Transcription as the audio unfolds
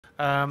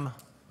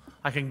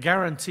I can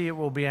guarantee it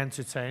will be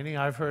entertaining.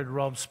 I've heard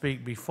Rob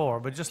speak before,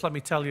 but just let me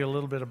tell you a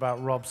little bit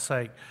about Rob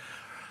Saik.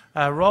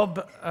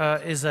 Rob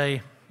is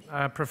a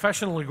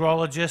professional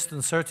agrologist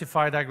and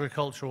certified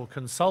agricultural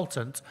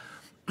consultant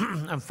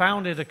and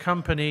founded a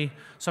company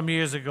some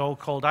years ago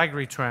called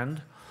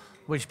AgriTrend,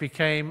 which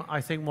became,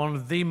 I think, one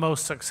of the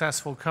most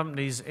successful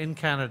companies in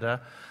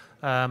Canada,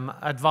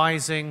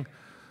 advising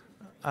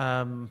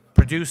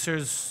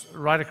producers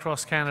right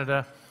across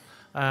Canada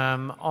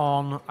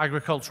on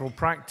agricultural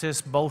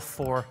practice, both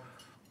for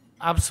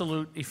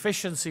absolute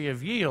efficiency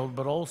of yield,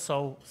 but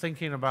also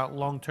thinking about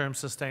long-term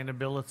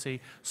sustainability,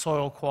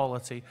 soil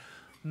quality.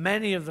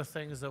 Many of the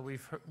things that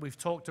we've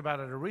talked about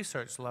at a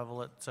research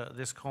level at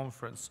this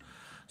conference.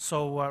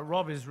 So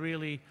Rob is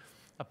really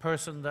a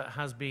person that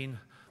has been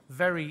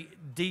very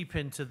deep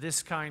into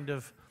this kind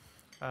of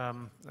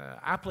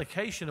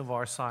application of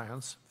our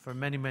science for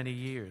many, many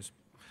years.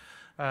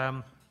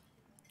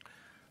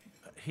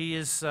 He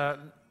is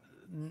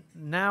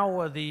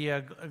now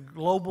the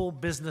Global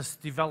Business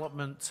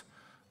Development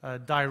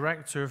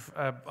Director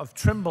of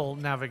Trimble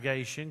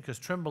Navigation, because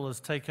Trimble has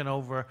taken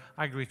over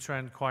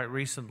AgriTrend quite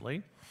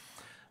recently.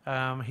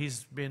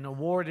 He's been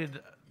awarded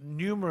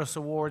numerous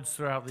awards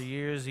throughout the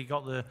years. He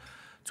got the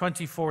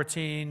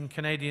 2014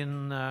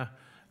 Canadian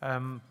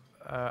Agro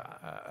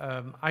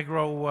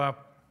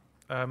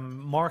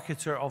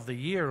Marketer of the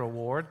Year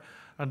award,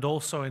 and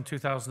also in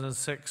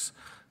 2006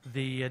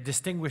 the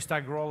Distinguished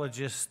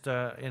Agrologist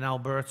in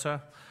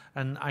Alberta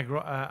and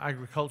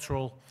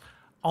Agricultural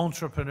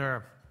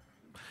Entrepreneur.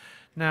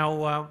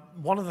 Now,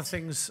 one of the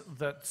things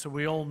that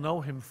we all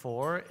know him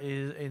for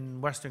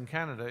in Western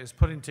Canada is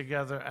putting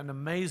together an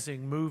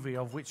amazing movie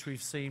of which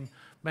we've seen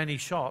many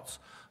shots,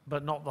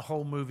 but not the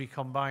whole movie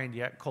combined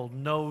yet, called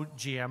No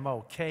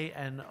GMO,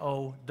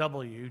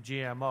 K-N-O-W,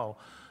 GMO.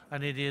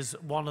 And it is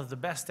one of the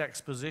best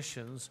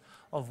expositions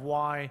of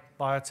why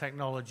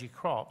biotechnology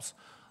crops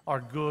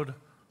are good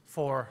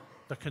for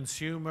the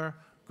consumer,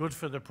 good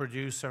for the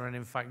producer, and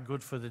in fact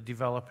good for the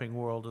developing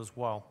world as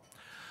well.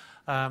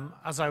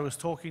 As I was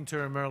talking to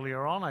him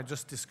earlier on, I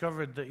just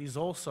discovered that he's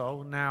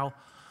also now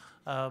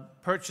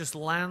purchased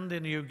land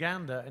in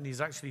Uganda, and he's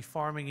actually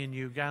farming in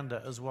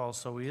Uganda as well.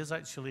 So he is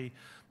actually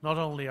not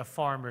only a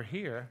farmer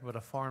here, but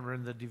a farmer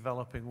in the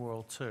developing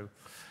world too.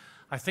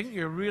 I think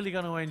you're really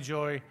going to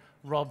enjoy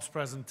Rob's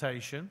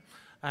presentation.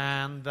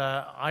 And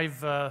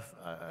I've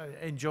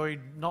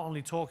enjoyed not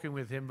only talking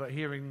with him, but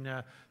hearing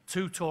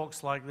 2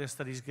 talks like this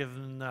that he's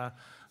given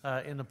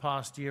in the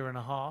past year and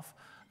a half.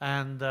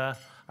 And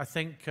I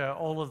think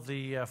all of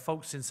the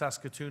folks in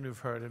Saskatoon who've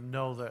heard him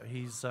know that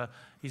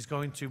he's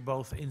going to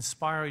both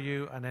inspire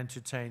you and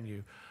entertain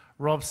you.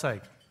 Rob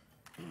Saik.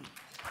 Great,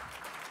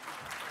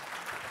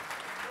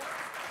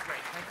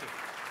 thank you.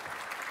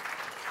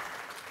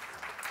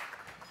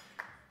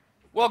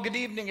 Well, good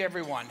evening,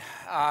 everyone.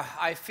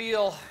 I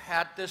feel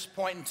at this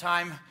point in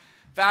time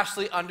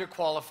vastly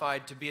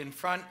underqualified to be in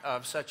front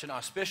of such an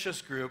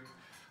auspicious group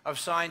of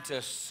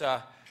scientists.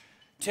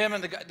 Tim,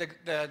 and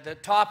the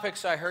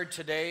topics I heard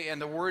today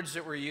and the words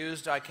that were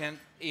used, I can't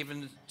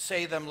even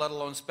say them, let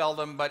alone spell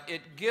them, but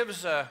it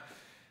gives a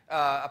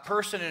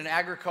person in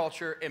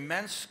agriculture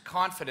immense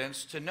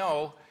confidence to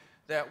know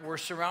that we're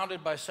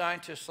surrounded by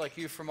scientists like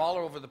you from all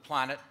over the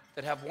planet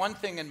that have one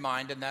thing in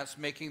mind, and that's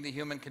making the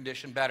human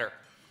condition better.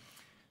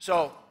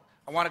 So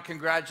I want to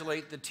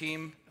congratulate the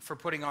team for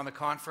putting on the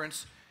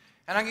conference,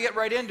 and I'm going to get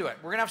right into it.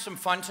 We're going to have some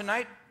fun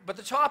tonight, but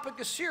the topic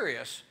is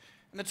serious.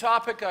 And the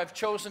topic I've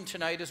chosen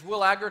tonight is,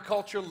 will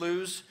agriculture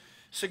lose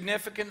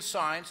significant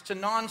science to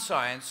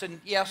non-science?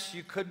 And yes,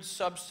 you could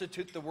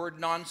substitute the word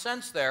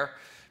nonsense there,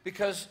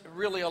 because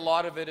really a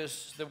lot of it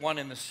is the one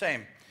and the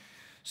same.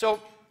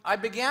 So I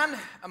began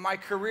my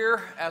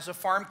career as a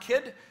farm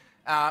kid.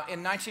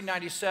 In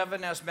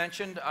 1997, as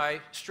mentioned, I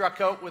struck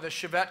out with a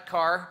Chevette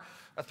car,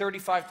 a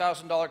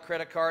 $35,000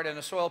 credit card, and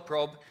a soil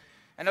probe.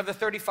 And of the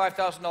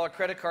 $35,000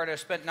 credit card, I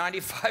spent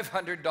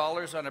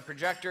 $9,500 on a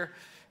projector,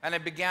 and I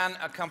began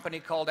a company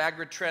called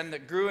AgriTrend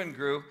that grew and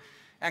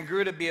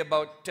grew to be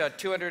about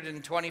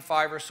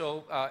 225 or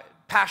so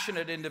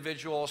passionate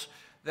individuals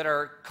that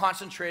are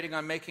concentrating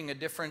on making a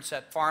difference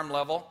at farm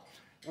level.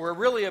 We're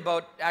really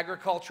about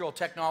agricultural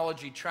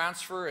technology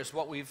transfer is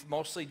what we've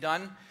mostly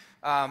done.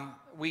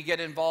 We get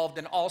involved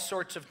in all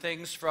sorts of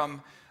things,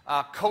 from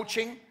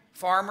coaching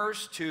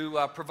farmers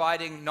to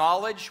providing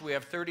knowledge. We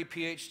have 30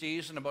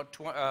 PhDs and about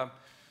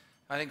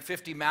I think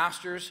 50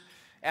 masters,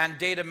 and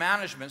data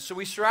management. So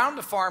we surround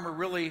the farmer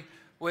really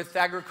with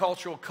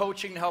agricultural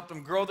coaching to help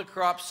them grow the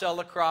crop, sell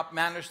the crop,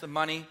 manage the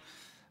money,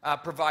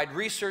 provide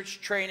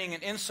research, training,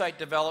 and insight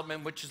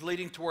development, which is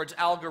leading towards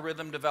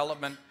algorithm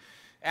development.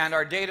 And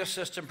our data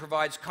system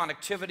provides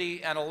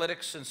connectivity,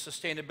 analytics, and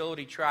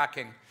sustainability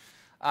tracking.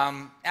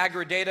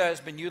 Agri-data has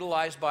been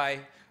utilized by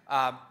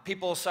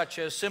people such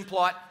as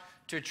Simplot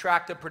to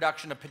track the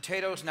production of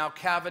potatoes, now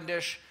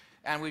Cavendish,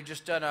 and we've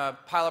just done a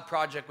pilot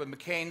project with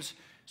McCain's.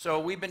 So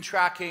we've been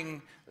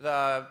tracking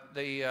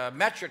the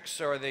metrics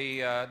or the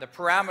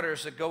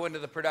parameters that go into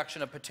the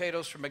production of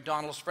potatoes for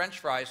McDonald's French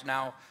fries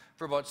now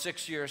for about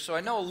 6 years, so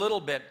I know a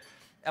little bit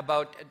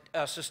about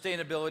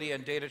sustainability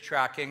and data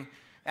tracking.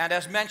 And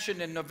as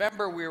mentioned, in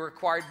November, we were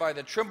acquired by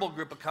the Trimble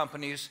group of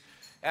companies,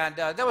 and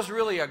that was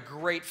really a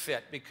great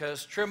fit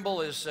because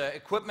Trimble is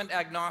equipment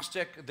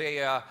agnostic.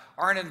 They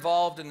aren't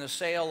involved in the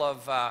sale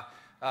of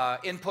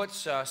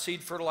inputs,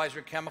 seed, fertilizer,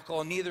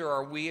 chemical, and neither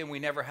are we, and we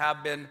never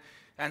have been.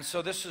 And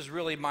so this is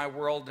really my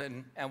world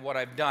and what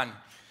I've done.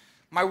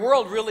 My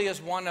world really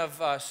is one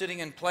of sitting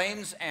in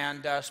planes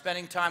and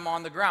spending time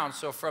on the ground.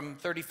 So from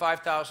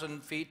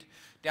 35,000 feet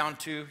down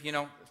to,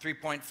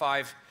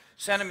 3.5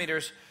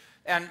 centimeters.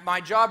 And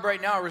my job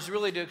right now is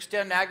really to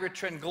extend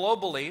AgriTrend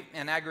globally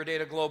and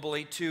AgriData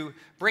globally to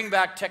bring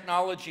back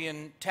technology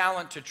and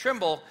talent to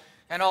Trimble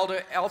and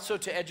also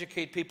to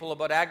educate people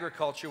about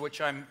agriculture, which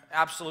I'm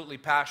absolutely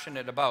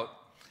passionate about.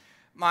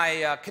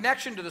 My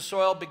connection to the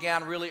soil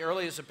began really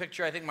early. As a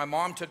picture I think my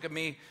mom took of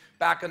me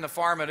back on the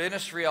farm at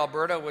Innisfree,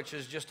 Alberta, which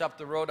is just up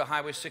the road to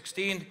Highway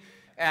 16.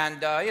 And,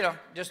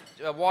 just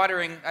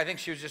watering. I think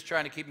she was just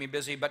trying to keep me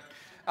busy. But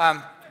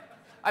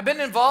I've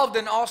been involved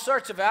in all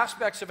sorts of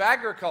aspects of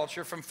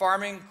agriculture, from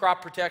farming,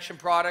 crop protection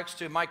products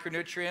to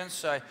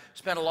micronutrients. I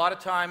spent a lot of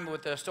time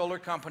with the Stoller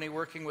Company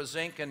working with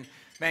zinc and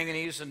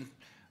manganese and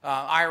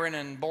iron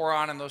and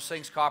boron and those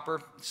things,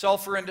 copper.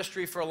 Sulfur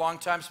industry for a long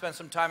time, spent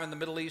some time in the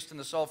Middle East in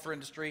the sulfur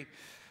industry.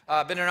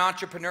 Been an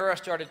entrepreneur. I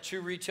started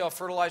 2 retail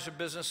fertilizer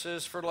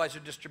businesses, fertilizer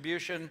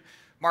distribution,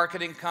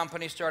 marketing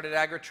company, started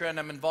AgriTrend.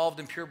 I'm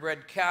involved in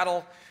purebred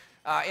cattle.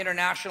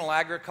 International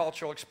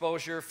agricultural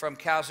exposure from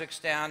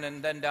Kazakhstan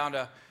and then down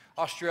to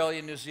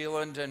Australia, New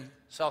Zealand, and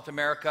South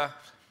America.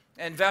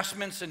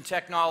 Investments in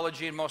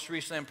technology, and most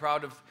recently I'm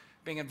proud of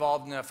being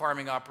involved in a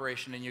farming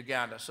operation in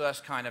Uganda. So that's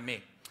kind of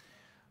me.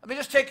 Let me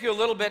just take you a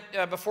little bit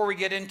before we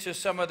get into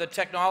some of the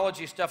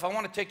technology stuff. I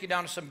want to take you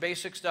down to some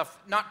basic stuff.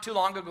 Not too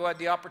long ago I had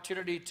the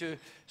opportunity to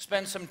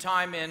spend some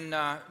time in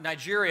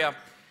Nigeria.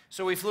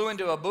 So we flew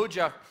into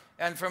Abuja.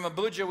 And from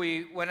Abuja,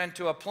 we went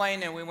into a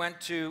plane and we went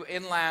to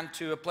inland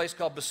to a place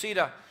called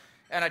Basita.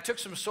 And I took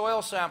some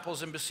soil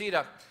samples in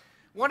Basita.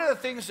 One of the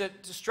things that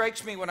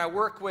strikes me when I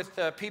work with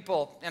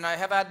people, and I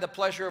have had the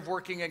pleasure of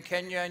working in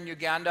Kenya and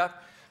Uganda,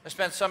 I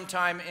spent some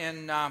time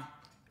in,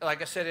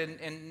 like I said,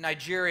 in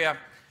Nigeria,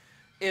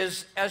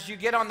 is as you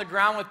get on the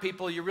ground with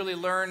people, you really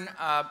learn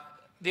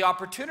the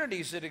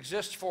opportunities that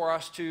exist for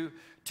us to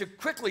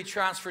quickly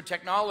transfer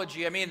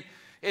technology. I mean,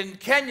 in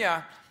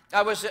Kenya,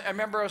 I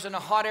remember I was in a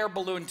hot air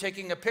balloon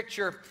taking a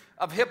picture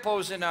of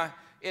hippos in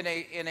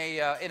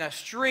a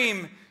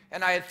stream,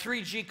 and I had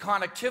 3G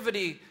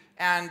connectivity,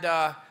 and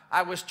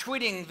I was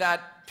tweeting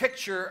that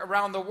picture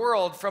around the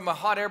world from a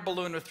hot air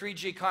balloon with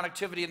 3G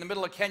connectivity in the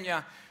middle of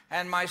Kenya,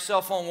 and my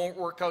cell phone won't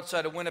work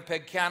outside of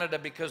Winnipeg, Canada,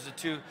 because the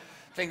two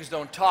things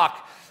don't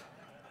talk.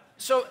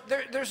 So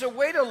there's a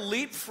way to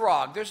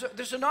leapfrog.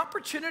 There's an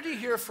opportunity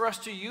here for us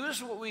to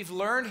use what we've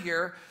learned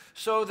here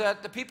so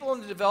that the people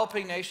in the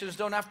developing nations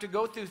don't have to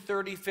go through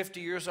 30,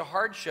 50 years of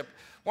hardship.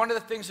 One of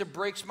the things that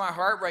breaks my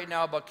heart right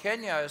now about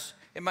Kenya is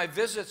in my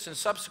visits and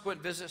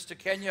subsequent visits to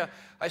Kenya,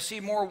 I see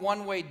more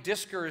one-way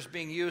diskers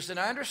being used. And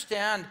I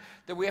understand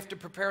that we have to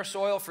prepare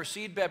soil for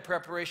seedbed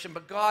preparation,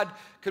 but God,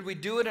 could we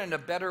do it in a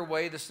better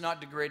way that's not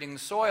degrading the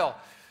soil?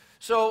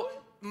 So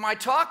my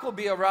talk will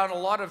be around a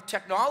lot of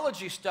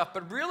technology stuff,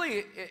 but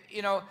really,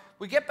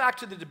 we get back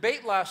to the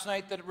debate last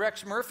night that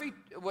Rex Murphy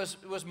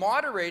was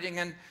moderating,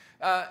 and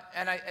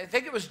I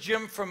think it was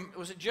Jim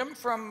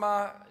from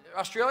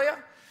Australia?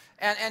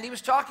 And he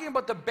was talking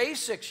about the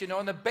basics,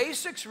 and the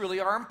basics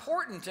really are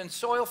important, and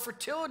soil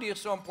fertility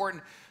is so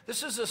important.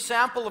 This is a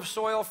sample of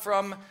soil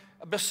from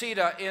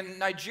Basita in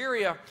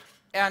Nigeria,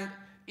 and,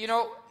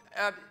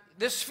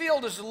 this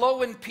field is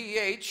low in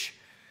pH.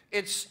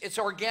 Its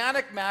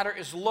organic matter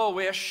is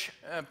lowish,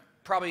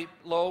 probably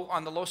low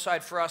on the low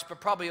side for us,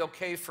 but probably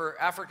okay for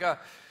Africa.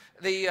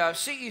 The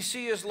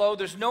CEC is low.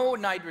 There's no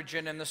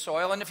nitrogen in the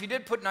soil, and if you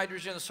did put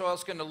nitrogen in the soil,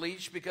 it's going to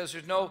leach because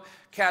there's no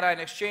cation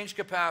exchange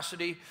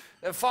capacity.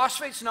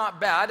 Phosphate's not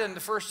bad, and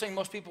the first thing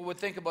most people would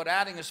think about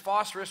adding is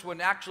phosphorus,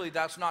 when actually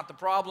that's not the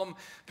problem.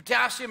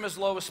 Potassium is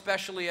low,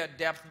 especially at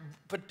depth.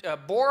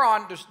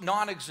 Boron is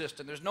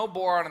non-existent. There's no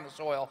boron in the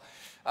soil.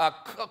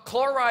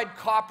 Chloride,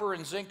 copper,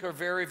 and zinc are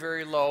very,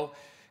 very low.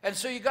 And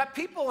so you got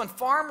people and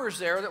farmers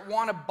there that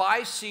want to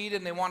buy seed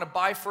and they want to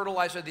buy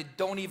fertilizer. They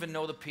don't even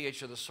know the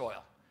pH of the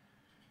soil.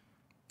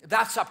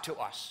 That's up to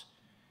us.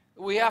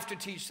 We have to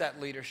teach that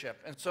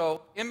leadership. And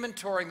so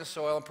inventorying the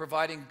soil and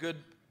providing good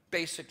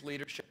basic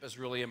leadership is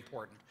really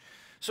important.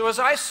 So as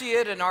I see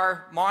it, and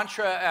our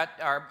mantra at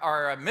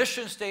our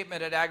mission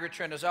statement at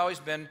AgriTrend has always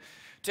been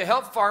to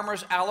help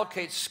farmers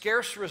allocate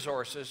scarce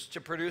resources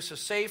to produce a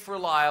safe,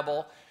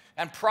 reliable,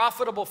 and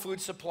profitable food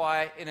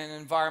supply in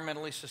an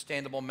environmentally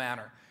sustainable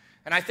manner.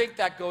 And I think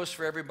that goes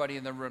for everybody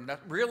in the room. That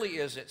really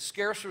is it.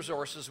 Scarce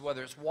resources,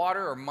 whether it's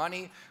water or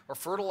money or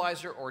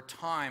fertilizer or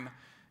time,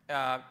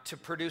 to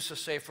produce a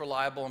safe,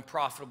 reliable, and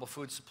profitable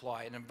food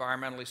supply in an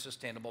environmentally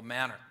sustainable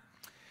manner.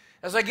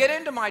 As I get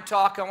into my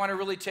talk, I want to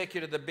really take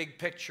you to the big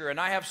picture, and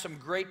I have some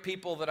great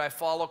people that I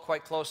follow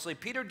quite closely.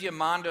 Peter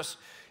Diamandis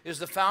is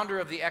the founder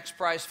of the X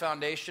Prize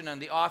Foundation and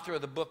the author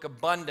of the book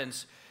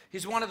Abundance.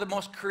 He's one of the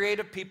most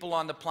creative people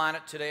on the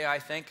planet today, I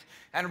think,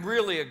 and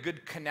really a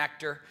good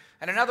connector.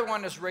 And another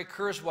one is Ray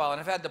Kurzweil,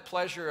 and I've had the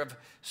pleasure of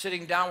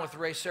sitting down with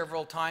Ray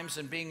several times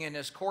and being in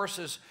his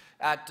courses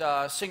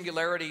at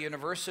Singularity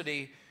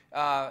University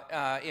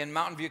in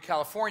Mountain View,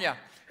 California.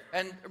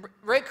 And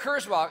Ray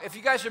Kurzweil, if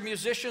you guys are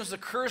musicians, the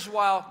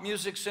Kurzweil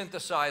music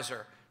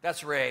synthesizer,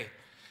 that's Ray.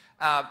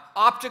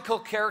 Optical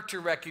character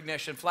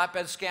recognition,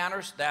 flatbed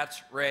scanners,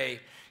 that's Ray.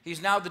 He's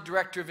now the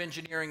director of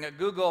engineering at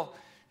Google.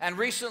 And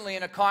recently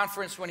in a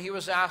conference when he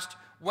was asked,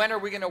 when are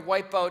we going to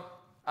wipe out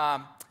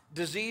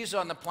disease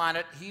on the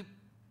planet,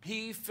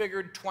 he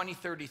figured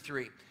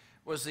 2033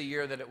 was the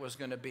year that it was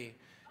going to be.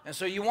 And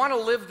so you want to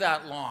live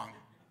that long.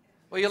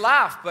 Well, you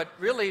laugh, but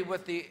really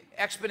with the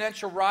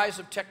exponential rise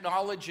of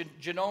technology,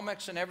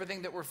 genomics, and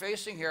everything that we're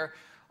facing here,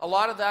 a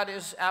lot of that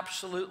is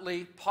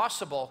absolutely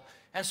possible.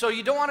 And so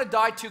you don't want to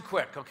die too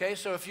quick, okay?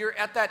 So if you're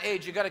at that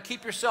age, you've got to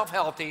keep yourself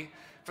healthy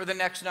for the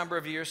next number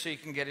of years so you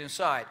can get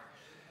inside.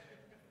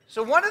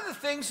 So one of the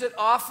things that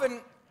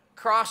often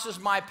crosses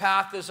my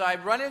path is I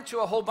run into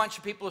a whole bunch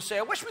of people who say,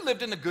 I wish we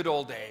lived in the good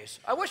old days.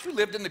 I wish we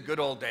lived in the good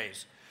old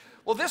days.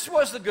 Well, this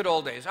was the good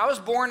old days. I was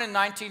born in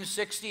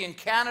 1960 in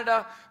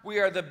Canada. We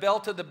are the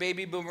belt of the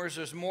baby boomers.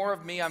 There's more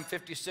of me, I'm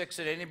 56,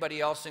 than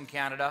anybody else in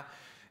Canada.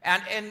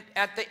 And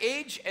at the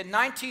age, in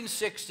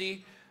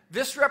 1960,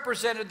 this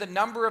represented the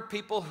number of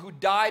people who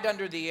died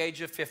under the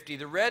age of 50.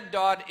 The red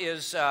dot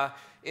is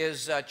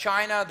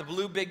China. The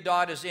blue big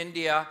dot is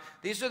India.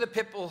 These are the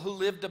people who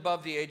lived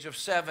above the age of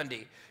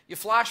 70. You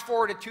flash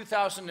forward to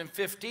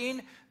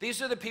 2015.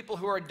 These are the people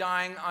who are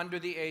dying under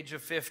the age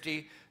of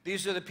 50.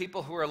 These are the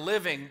people who are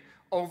living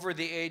over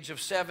the age of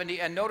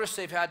 70. And notice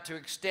they've had to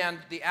extend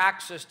the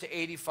axis to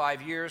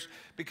 85 years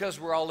because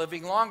we're all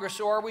living longer.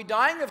 So are we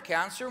dying of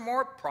cancer?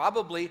 More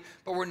probably,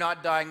 but we're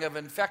not dying of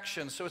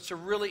infection. So it's a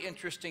really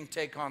interesting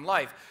take on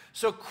life.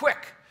 So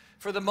quick,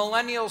 for the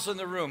millennials in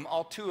the room,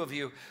 all two of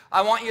you,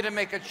 I want you to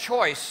make a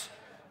choice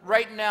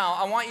right now.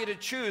 I want you to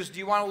choose, do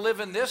you want to live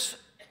in this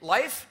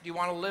life? Do you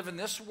want to live in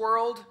this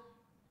world?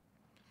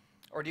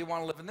 Or do you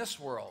want to live in this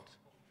world?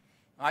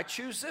 I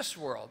choose this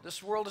world.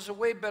 This world is a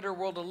way better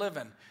world to live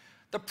in.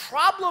 The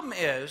problem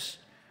is,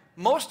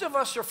 most of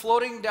us are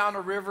floating down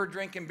a river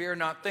drinking beer,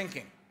 not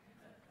thinking.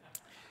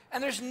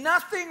 And there's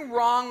nothing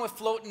wrong with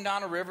floating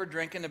down a river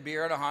drinking a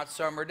beer on a hot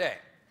summer day.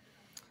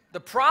 The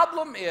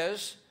problem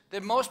is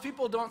that most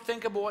people don't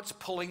think about what's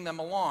pulling them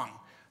along.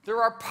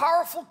 There are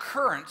powerful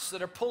currents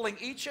that are pulling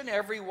each and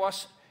every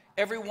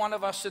one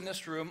of us in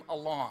this room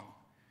along.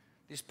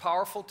 These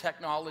powerful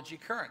technology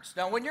currents.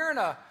 Now, when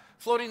you're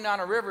floating down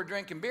a river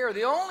drinking beer,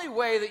 the only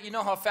way that you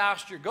know how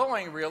fast you're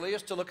going really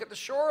is to look at the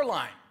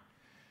shoreline.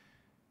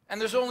 And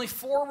there's only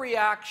 4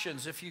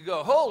 reactions if you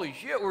go, holy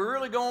shit, we're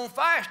really going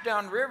fast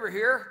down the river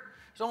here.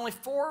 There's only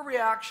 4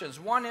 reactions.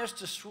 One is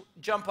to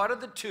jump out of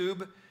the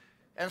tube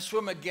and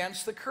swim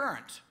against the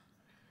current.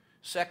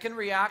 Second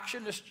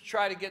reaction is to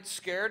try to get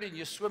scared and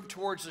you swim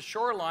towards the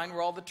shoreline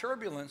where all the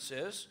turbulence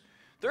is.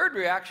 Third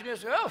reaction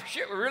is, oh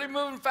shit, we're really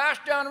moving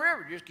fast down the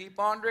river. Just keep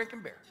on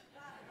drinking beer.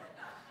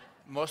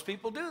 Most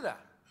people do that,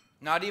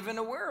 not even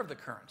aware of the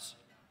currents.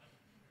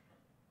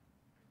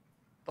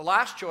 The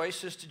last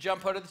choice is to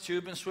jump out of the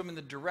tube and swim in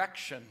the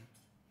direction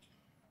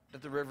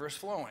that the river is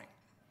flowing.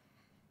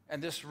 And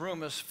this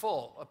room is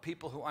full of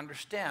people who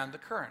understand the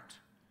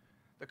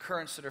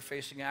currents that are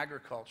facing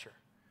agriculture.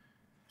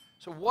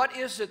 So what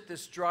is it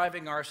that's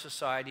driving our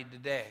society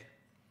today?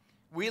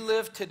 We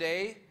live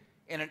today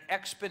in an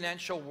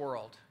exponential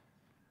world.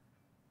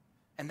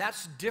 And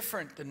that's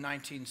different than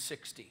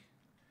 1960.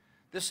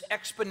 This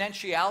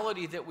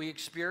exponentiality that we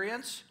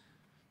experience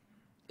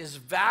is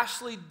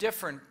vastly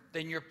different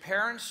than your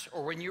parents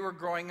or when you were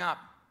growing up.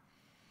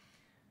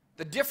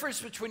 The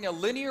difference between a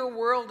linear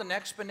world and an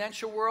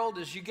exponential world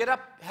is you get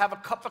up, have a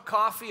cup of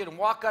coffee, and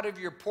walk out of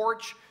your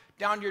porch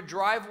down your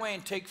driveway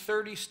and take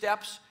 30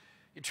 steps.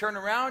 You turn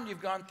around,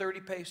 you've gone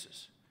 30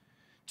 paces.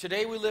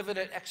 Today we live in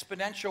an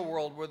exponential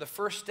world where the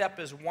first step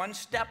is 1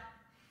 step,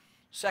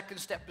 second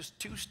step is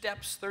 2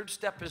 steps, third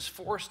step is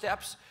 4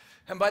 steps.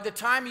 And by the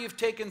time you've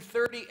taken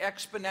 30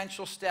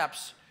 exponential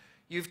steps,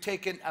 you've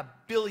taken 1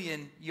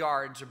 billion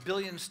yards or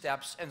billion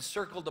steps and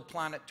circled the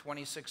planet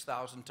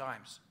 26,000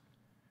 times.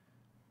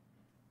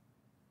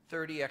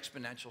 30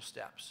 exponential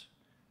steps.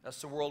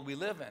 That's the world we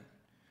live in.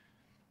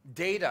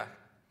 Data.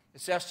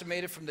 It's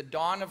estimated from the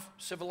dawn of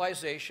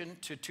civilization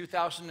to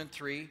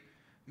 2003,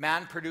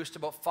 man produced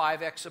about 5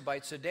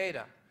 exabytes of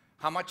data.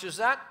 How much is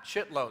that?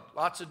 Shitload.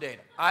 Lots of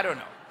data. I don't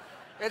know.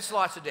 It's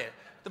lots of data.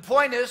 The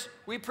point is,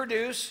 we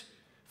produce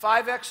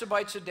 5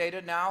 exabytes of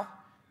data now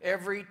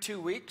every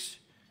 2 weeks,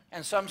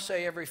 and some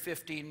say every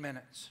 15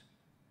 minutes.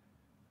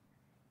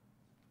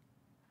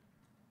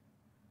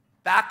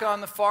 Back on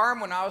the farm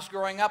when I was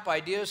growing up,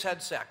 ideas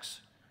had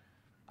sex.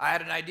 I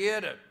had an idea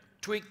to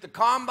tweak the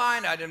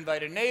combine. I'd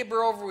invite a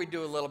neighbor over. We'd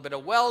do a little bit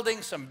of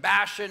welding, some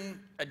bashing,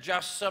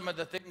 adjust some of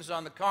the things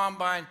on the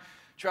combine,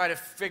 try to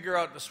figure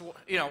out,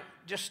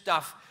 just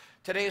stuff.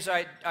 Today's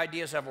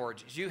ideas have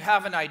origins. You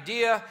have an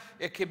idea,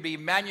 it could be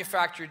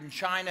manufactured in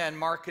China and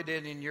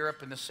marketed in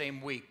Europe in the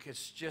same week.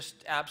 It's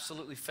just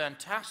absolutely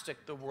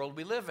fantastic, the world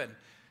we live in.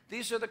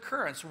 These are the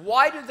currents.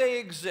 Why do they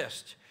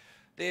exist?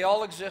 They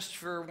all exist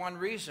for one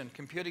reason: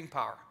 computing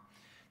power.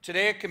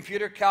 Today, a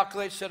computer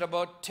calculates at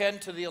about 10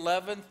 to the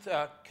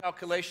 11th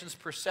calculations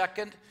per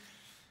second.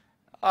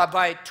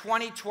 By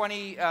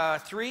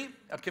 2023,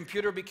 a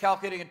computer will be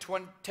calculating at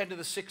 10 to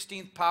the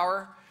 16th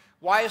power.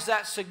 Why is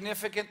that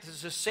significant?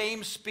 It's the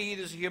same speed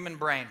as a human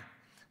brain.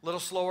 A little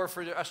slower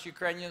for us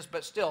Ukrainians,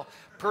 but still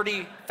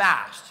pretty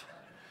fast.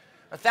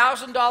 A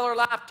 $1,000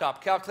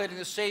 laptop calculating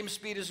the same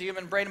speed as a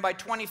human brain. And by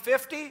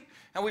 2050,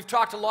 and we've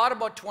talked a lot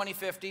about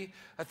 2050,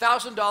 a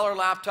 $1,000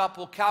 laptop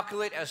will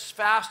calculate as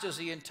fast as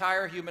the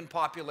entire human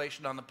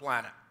population on the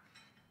planet.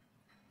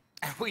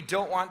 And we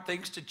don't want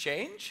things to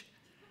change?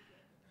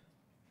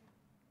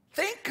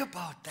 Think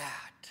about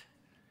that.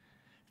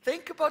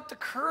 Think about the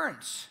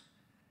currents.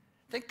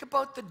 Think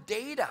about the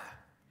data.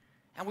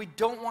 And we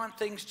don't want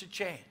things to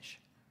change.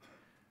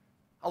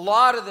 A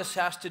lot of this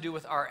has to do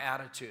with our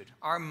attitude,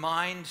 our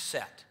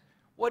mindset.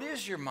 What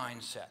is your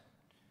mindset?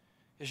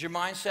 Is your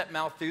mindset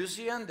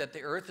Malthusian, that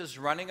the earth is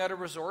running out of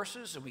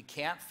resources and we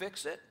can't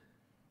fix it?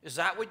 Is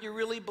that what you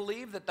really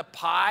believe? That the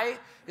pie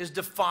is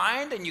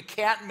defined and you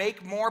can't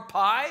make more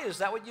pie? Is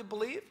that what you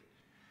believe?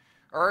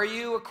 Or are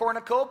you a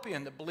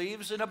cornucopian that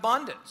believes in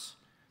abundance?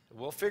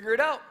 We'll figure it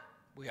out.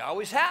 We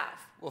always have.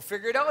 We'll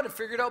figure it out and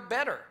figure it out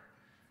better.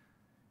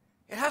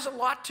 It has a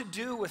lot to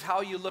do with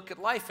how you look at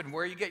life and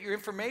where you get your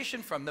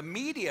information from. The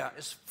media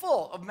is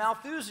full of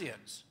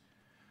Malthusians.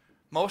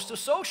 Most of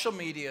social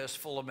media is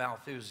full of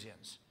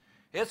Malthusians.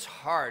 It's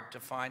hard to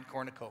find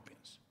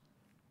cornucopians.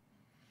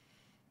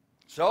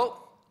 So,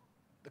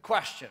 the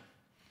question: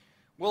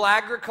 will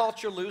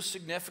agriculture lose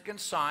significant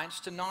science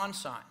to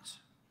non-science?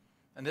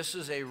 And this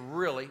is a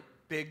really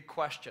big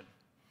question,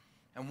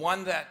 and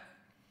one that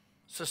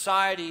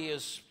society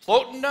is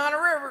floating down a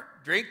river,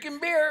 drinking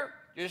beer,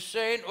 just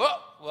saying,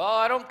 well,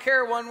 I don't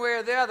care one way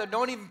or the other.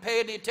 Don't even pay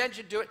any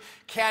attention to it.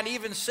 Can't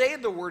even say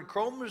the word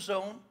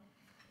chromosome.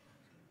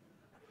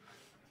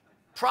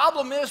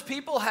 Problem is,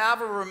 people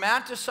have a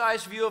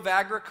romanticized view of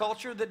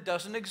agriculture that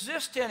doesn't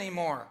exist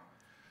anymore.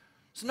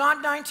 It's not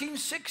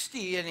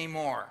 1960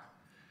 anymore.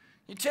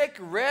 You take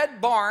a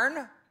red barn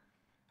and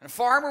a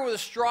farmer with a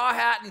straw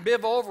hat and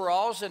bib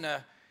overalls and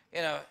an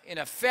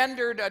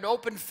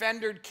open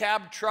fendered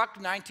cab truck,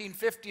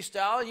 1950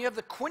 style, and you have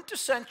the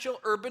quintessential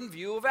urban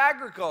view of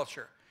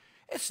agriculture.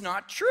 It's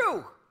not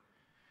true.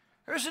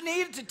 There's a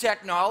need to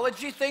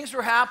technology. Things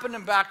were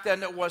happening back then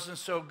that wasn't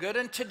so good,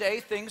 and today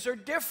things are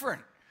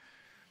different.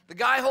 The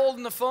guy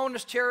holding the phone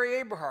is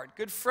Terry Aberhart,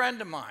 good friend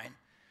of mine.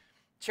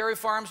 Terry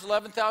farms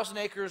 11,000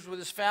 acres with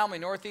his family,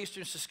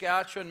 northeastern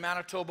Saskatchewan,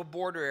 Manitoba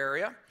border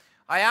area.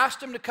 I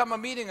asked him to come a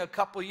meeting a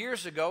couple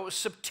years ago. It was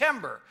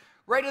September,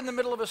 right in the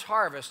middle of his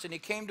harvest, and he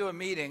came to a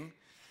meeting.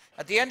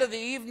 At the end of the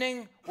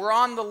evening, we're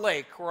on the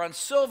lake. We're on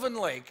Sylvan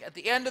Lake. At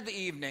the end of the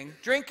evening,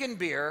 drinking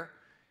beer.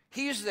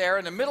 He's there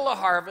in the middle of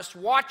harvest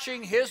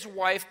watching his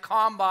wife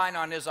combine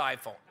on his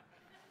iPhone.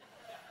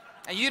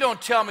 And you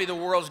don't tell me the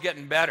world's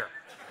getting better.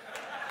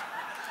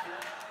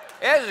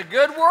 It's a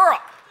good world.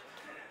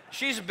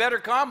 She's a better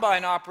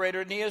combine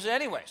operator than he is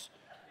anyways.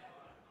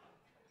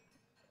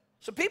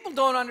 So people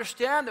don't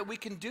understand that we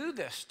can do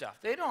this stuff.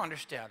 They don't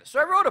understand it. So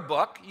I wrote a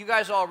book. You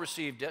guys all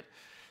received it.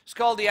 It's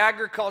called The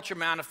Agriculture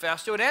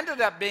Manifesto. It ended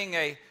up being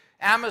a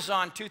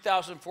Amazon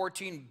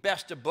 2014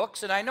 Best of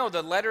Books. And I know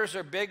the letters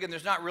are big and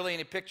there's not really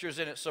any pictures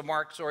in it, so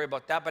Mark, sorry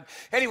about that. But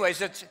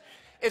anyways, it's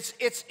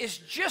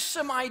just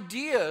some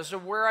ideas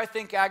of where I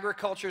think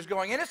agriculture is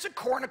going. And it's a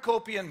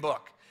cornucopian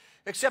book,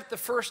 except the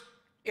first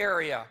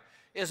area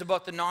is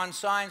about the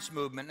non-science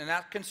movement, and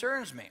that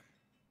concerns me.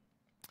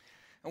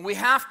 And we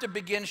have to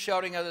begin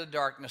shouting out of the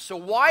darkness. So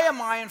why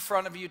am I in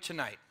front of you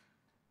tonight?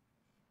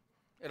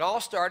 It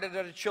all started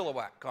at a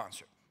Chilliwack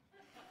concert.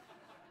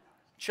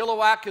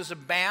 Chilliwack is a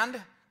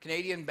band,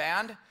 Canadian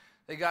band.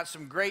 They got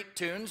some great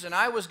tunes, and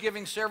I was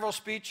giving several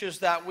speeches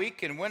that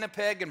week in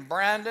Winnipeg and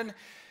Brandon.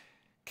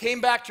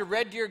 Came back to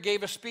Red Deer,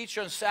 gave a speech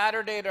on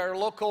Saturday at our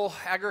local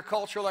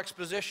agricultural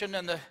exposition,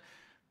 and the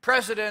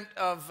president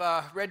of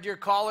Red Deer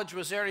College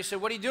was there, and he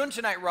said, "What are you doing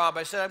tonight, Rob?"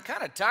 I said, "I'm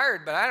kind of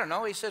tired, but I don't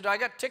know." He said, I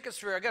got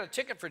a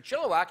ticket for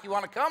Chilliwack. You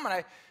want to come?" And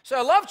I said,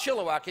 "I love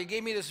Chilliwack." He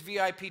gave me this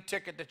VIP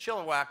ticket to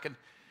Chilliwack, and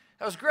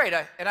that was great.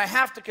 And I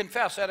have to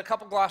confess, I had a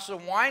couple glasses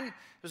of wine.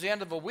 It was the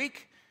end of a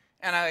week,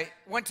 and I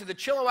went to the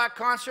Chilliwack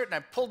concert, and I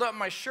pulled up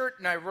my shirt,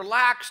 and I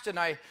relaxed, and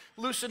I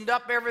loosened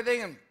up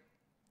everything, and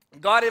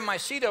got in my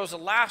seat. I was the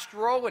last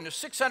row, and there's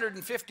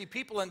 650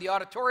 people in the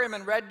auditorium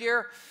in Red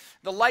Deer.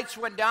 The lights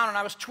went down, and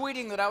I was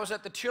tweeting that I was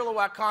at the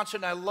Chilliwack concert,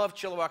 and I love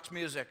Chilliwack's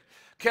music.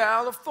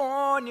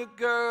 California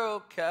girl,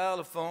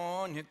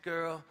 California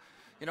girl.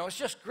 You know, it's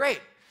just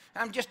great.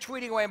 I'm just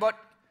tweeting away. About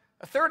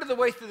A third of the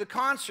way through the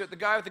concert, the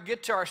guy with the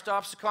guitar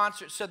stops the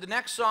concert, said the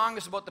next song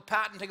is about the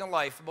patenting of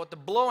life, about the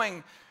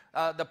blowing,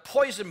 the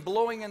poison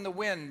blowing in the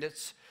wind.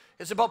 It's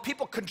about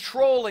people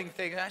controlling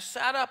things. And I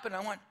sat up and I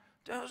went, what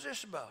the hell is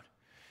this about?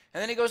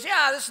 And then he goes,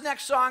 yeah, this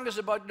next song is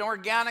about an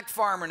organic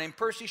farmer named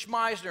Percy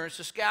Schmeisner in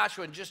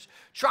Saskatchewan, just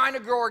trying to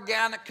grow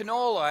organic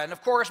canola. And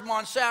of course,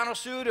 Monsanto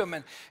sued him,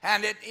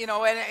 and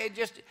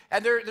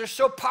they're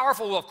so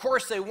powerful. Well, of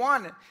course they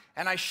won.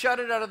 And I shut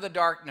it out of the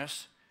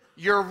darkness.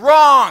 You're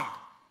wrong.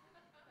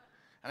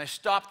 And I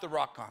stopped the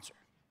rock concert.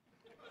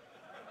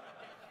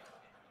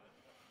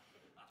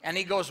 And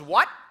he goes,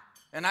 what?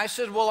 And I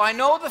said, well, I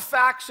know the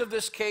facts of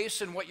this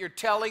case, and what you're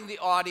telling the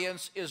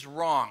audience is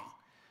wrong.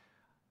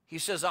 He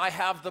says, I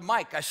have the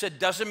mic. I said,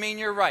 doesn't mean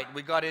you're right.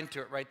 We got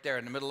into it right there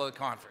in the middle of the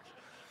conference.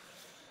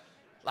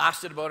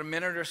 Lasted about a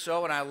minute or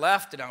so, and I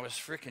left, and I was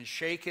freaking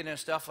shaking and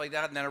stuff like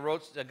that. And then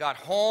I got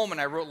home,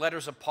 and I wrote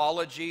letters of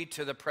apology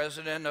to the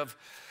president of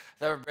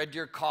the Red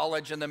Deer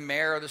College, and the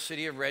mayor of the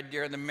city of Red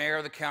Deer, and the mayor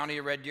of the county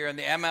of Red Deer, and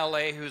the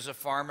MLA who's a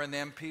farmer, and the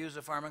MP who's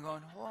a farmer,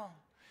 going, whoa.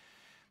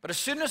 But as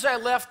soon as I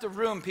left the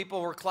room,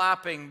 people were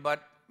clapping,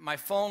 but my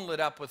phone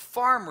lit up with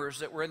farmers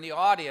that were in the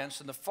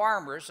audience, and the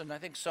farmers, and I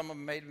think some of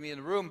them made me in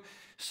the room,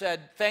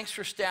 said, thanks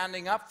for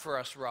standing up for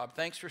us, Rob.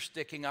 Thanks for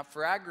sticking up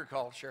for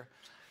agriculture.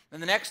 And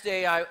the next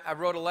day, I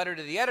wrote a letter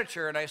to the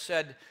editor, and I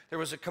said, there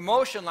was a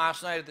commotion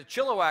last night at the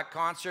Chilliwack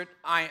concert.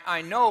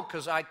 I know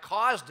because I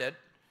caused it.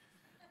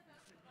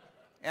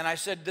 And I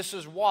said, this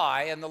is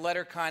why, and the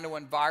letter kind of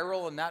went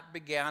viral, and that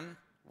began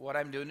what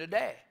I'm doing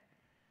today.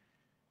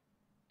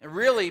 It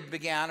really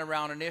began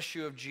around an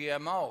issue of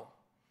GMO.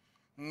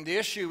 And the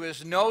issue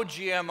is no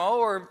GMO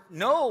or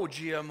no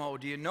GMO.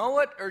 Do you know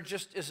it, or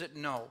just is it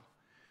no?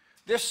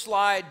 This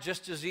slide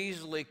just as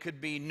easily could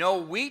be no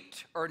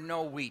wheat or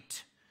no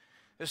wheat.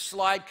 This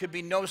slide could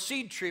be no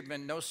seed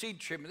treatment, no seed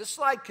treatment. This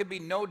slide could be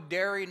no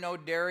dairy, no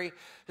dairy.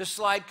 This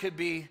slide could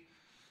be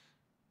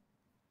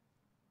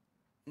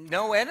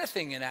no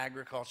anything in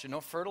agriculture, no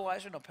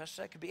fertilizer, no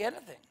pesticide. It could be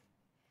anything.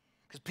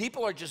 Because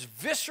people are just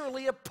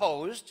viscerally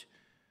opposed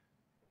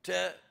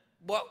to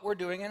what we're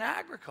doing in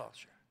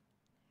agriculture.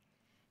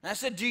 And I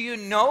said, do you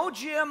know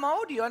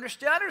GMO? Do you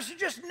understand? Or is it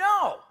just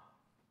no?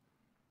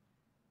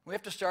 We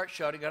have to start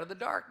shouting out of the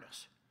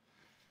darkness.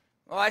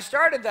 Well, I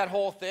started that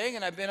whole thing,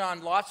 and I've been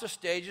on lots of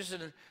stages,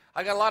 and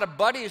I got a lot of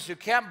buddies who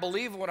can't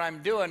believe what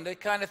I'm doing. They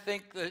kind of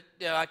think that,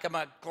 you know, like I'm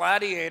a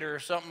gladiator or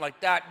something like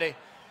that.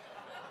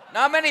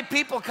 Not many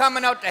people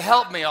coming out to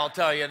help me, I'll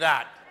tell you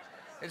that.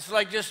 It's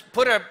like just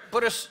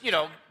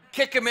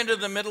kick him into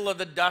the middle of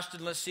the dust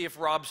and let's see if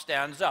Rob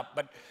stands up.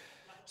 But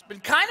it's been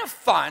kind of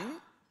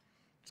fun.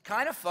 It's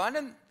kind of fun,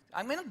 and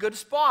I'm in a good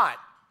spot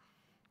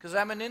because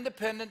I'm an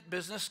independent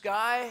business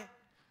guy.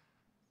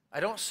 I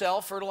don't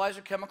sell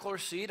fertilizer, chemical, or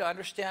seed. I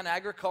understand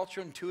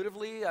agriculture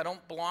intuitively. I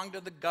don't belong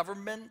to the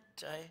government.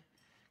 I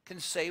can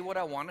say what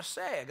I want to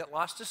say. I got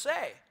lots to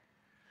say.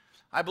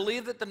 I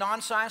believe that the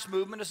non-science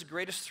movement is the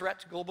greatest threat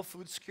to global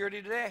food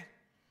security today.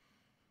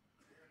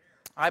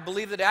 I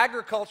believe that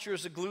agriculture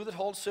is the glue that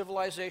holds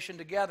civilization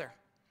together.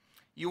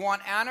 You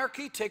want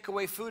anarchy? Take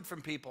away food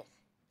from people.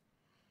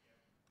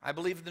 I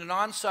believe the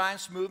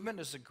non-science movement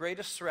is the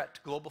greatest threat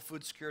to global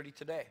food security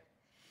today.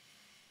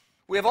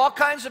 We have all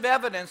kinds of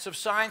evidence of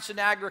science in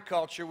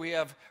agriculture. We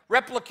have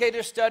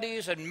replicator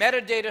studies and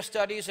metadata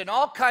studies and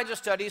all kinds of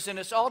studies, and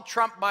it's all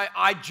trumped by,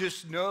 I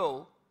just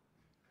know.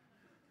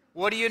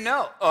 What do you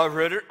know? I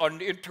read it on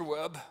the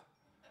interweb.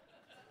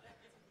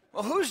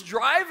 Well, who's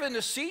driving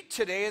the seat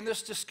today in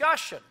this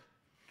discussion?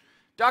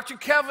 Dr.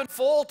 Kevin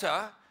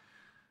Folta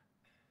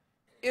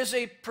is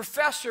a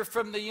professor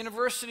from the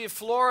University of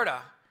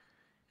Florida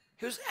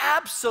who's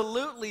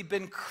absolutely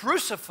been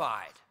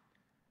crucified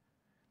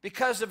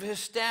because of his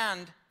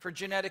stand for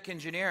genetic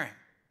engineering.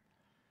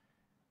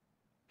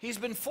 He's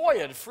been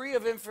FOIA'd,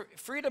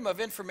 Freedom of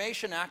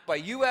Information Act, by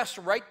U.S.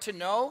 Right to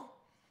Know,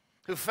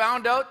 who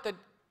found out that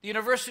the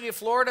University of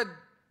Florida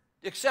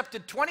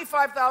accepted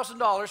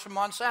 $25,000 from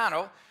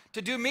Monsanto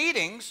to do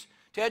meetings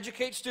to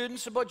educate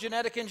students about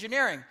genetic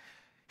engineering.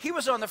 He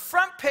was on the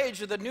front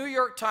page of the New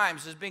York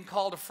Times as being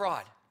called a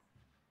fraud.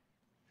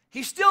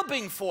 He's still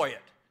being FOIA'd.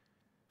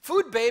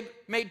 Food Babe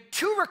made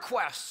 2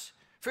 requests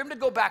for him to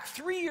go back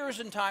 3 years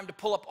in time to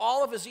pull up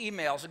all of his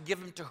emails and give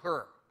them to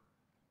her.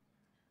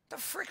 What the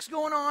frick's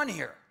going on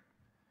here?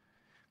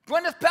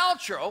 Gwyneth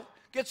Paltrow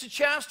gets a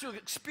chance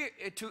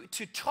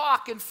to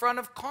talk in front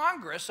of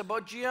Congress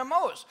about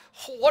GMOs.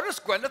 What does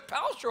Gwyneth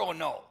Paltrow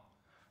know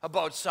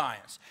about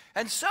science?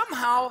 And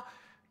somehow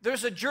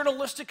there's a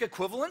journalistic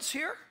equivalence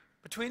here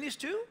between these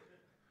two.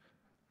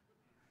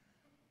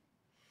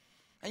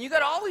 And you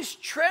got all these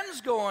trends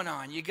going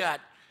on. You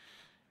got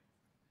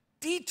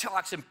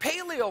detox and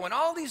paleo and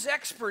all these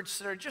experts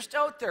that are just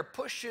out there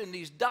pushing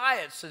these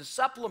diets and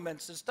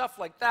supplements and stuff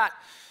like that.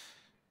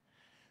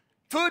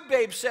 Food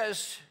Babe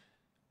says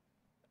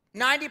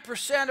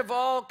 90% of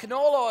all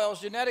canola oil is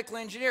genetically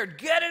engineered.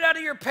 Get it out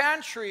of your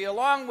pantry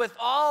along with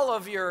all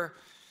of your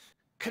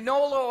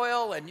canola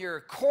oil and your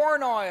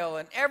corn oil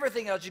and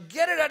everything else. You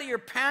get it out of your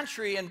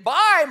pantry and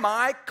buy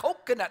my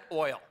coconut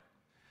oil.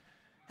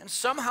 And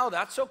somehow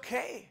that's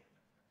okay.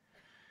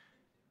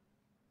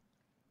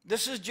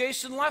 This is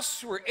Jason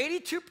Luss, where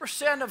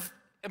 82% of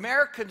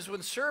Americans,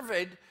 when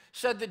surveyed,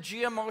 said that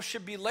GMO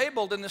should be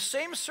labeled. In the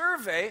same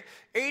survey,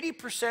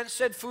 80%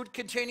 said food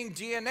containing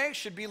DNA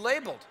should be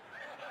labeled.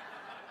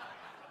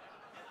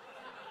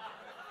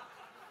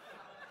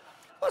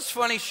 Well, it's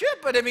funny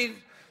shit, but I mean,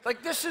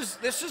 like this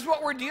is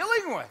what we're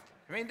dealing with.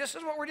 I mean, this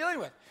is what we're dealing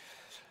with.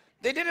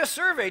 They did a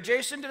survey,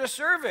 Jason did a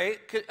survey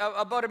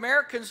about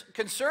Americans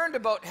concerned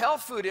about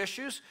health food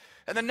issues,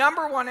 and the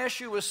number one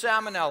issue was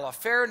salmonella.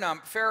 Fair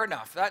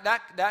enough.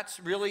 That's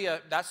really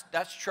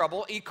that's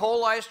trouble. E.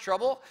 coli is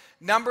trouble.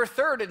 Number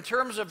third, in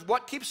terms of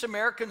what keeps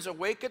Americans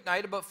awake at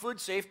night about food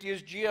safety,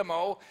 is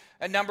GMO,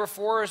 and number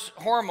four is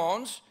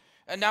hormones.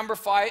 And number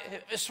five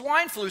is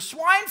swine flu.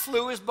 Swine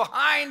flu is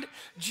behind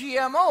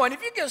GMO. And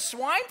if you get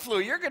swine flu,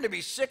 you're going to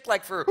be sick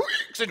like for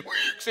weeks and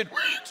weeks and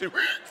weeks and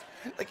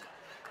weeks. Like,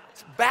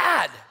 it's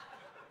bad.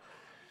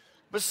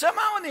 But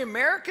somehow in the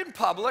American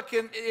public,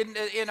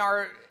 in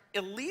our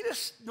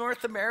elitist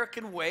North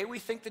American way, we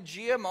think that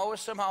GMO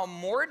is somehow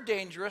more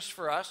dangerous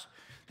for us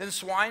than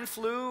swine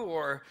flu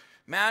or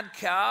mad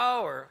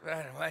cow, or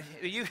I don't know,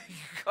 you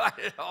got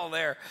it all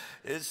there.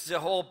 It's a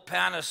whole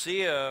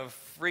panacea of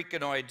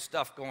freakonoid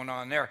stuff going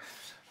on there.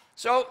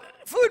 So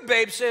Food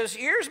Babe says,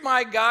 here's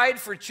my guide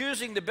for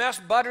choosing the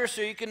best butter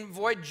so you can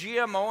avoid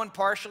GMO and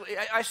partially.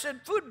 I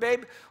said, Food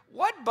Babe,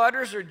 what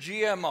butters are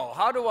GMO?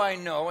 How do I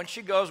know? And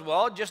she goes,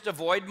 well, just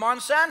avoid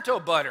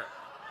Monsanto butter.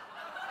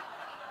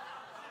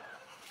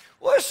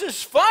 Well, this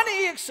is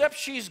funny, except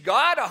she's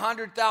got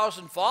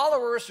 100,000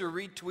 followers who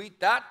retweet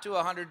that to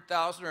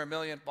 100,000 or 1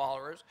 million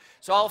followers.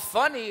 It's all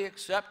funny,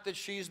 except that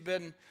she's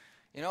been,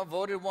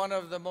 voted one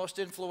of the most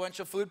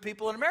influential food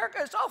people in America.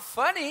 It's all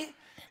funny,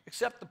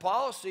 except the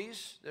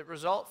policies that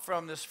result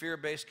from this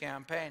fear-based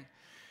campaign.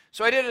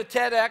 So I did a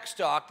TEDx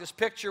talk. This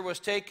picture was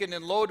taken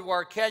in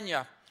Lodwar,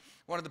 Kenya,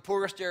 one of the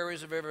poorest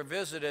areas I've ever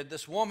visited.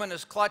 This woman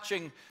is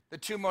clutching the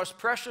two most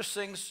precious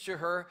things to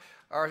her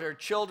are her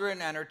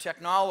children and her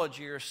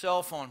technology, her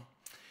cell phone.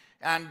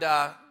 And,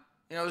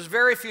 there's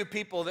very few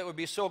people that would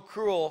be so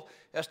cruel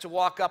as to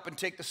walk up and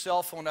take the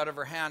cell phone out of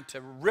her hand,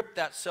 to rip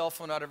that cell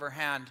phone out of her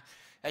hand.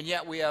 And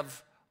yet we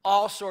have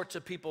all sorts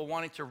of people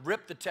wanting to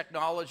rip the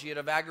technology out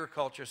of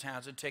agriculture's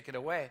hands and take it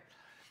away.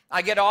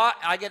 I get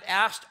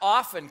asked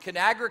often, can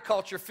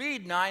agriculture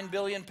feed 9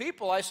 billion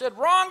people? I said,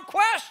 wrong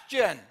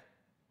question.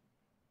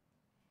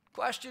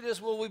 Question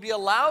is, will we be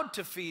allowed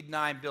to feed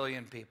 9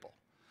 billion people?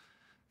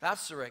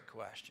 That's the right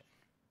question.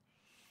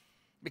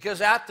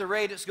 Because at the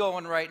rate it's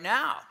going right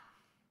now,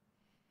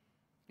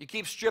 you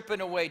keep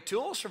stripping away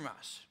tools from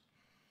us,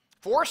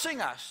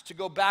 forcing us to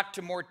go back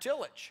to more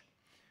tillage,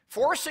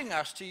 forcing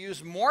us to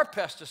use more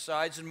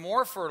pesticides and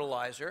more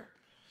fertilizer.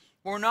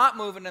 We're not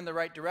moving in the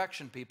right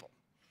direction, people.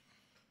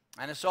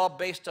 And it's all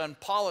based on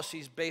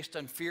policies based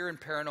on fear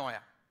and paranoia.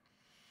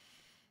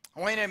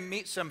 I went to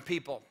meet some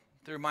people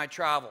through my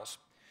travels.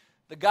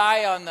 The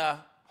guy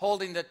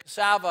holding the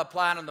cassava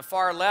plant on the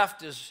far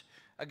left is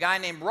a guy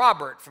named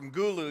Robert from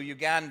Gulu,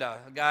 Uganda.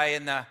 The guy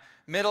in the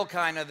middle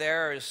kind of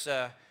there is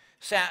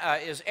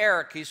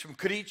Eric. He's from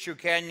Kericho,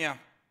 Kenya.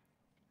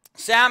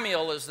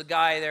 Samuel is the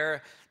guy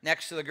there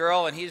next to the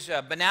girl, and he's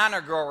a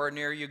banana grower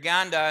near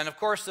Uganda. And of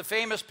course, the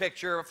famous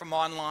picture from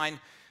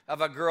online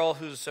of a girl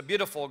who's a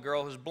beautiful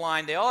girl who's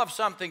blind. They all have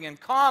something in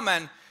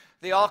common.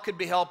 They all could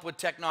be helped with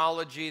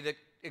technology that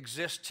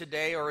exists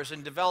today or is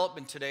in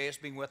development today, is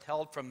being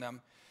withheld from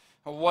them.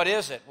 Well, what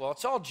is it? Well,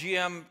 it's all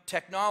GM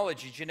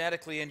technology,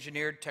 genetically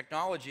engineered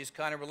technologies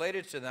kind of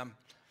related to them.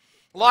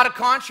 A lot of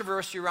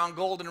controversy around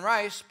golden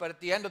rice, but at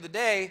the end of the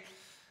day,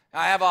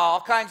 I have all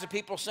kinds of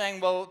people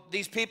saying, well,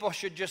 these people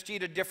should just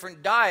eat a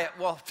different diet.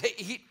 Well, if they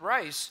eat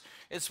rice,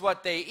 it's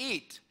what they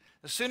eat.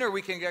 The sooner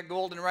we can get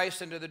golden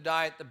rice into the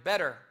diet, the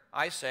better,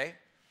 I say.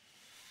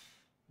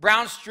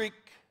 Brown streak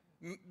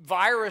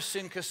virus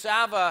in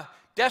cassava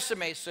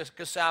decimates the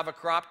cassava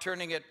crop,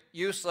 turning it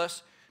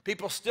useless.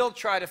 People still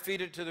try to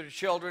feed it to their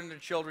children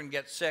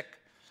get sick.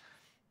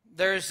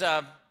 There's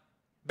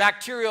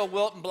bacterial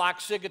wilt and black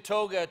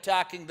sigatoga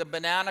attacking the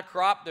banana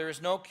crop. There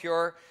is no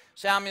cure.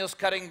 Samuel's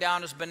cutting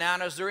down his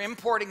bananas. They're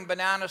importing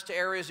bananas to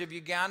areas of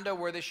Uganda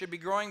where they should be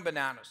growing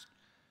bananas.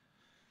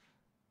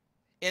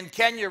 In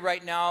Kenya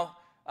right now,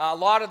 a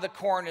lot of the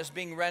corn is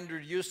being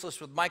rendered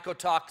useless with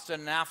mycotoxin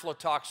and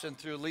aflatoxin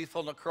through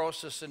lethal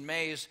necrosis in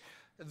maize.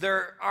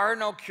 There are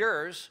no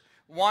cures.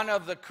 One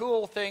of the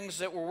cool things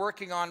that we're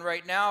working on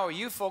right now,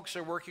 you folks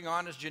are working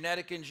on, is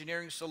genetic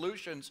engineering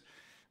solutions.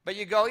 But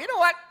you go, you know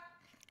what?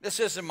 This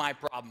isn't my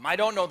problem. I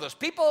don't know those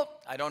people.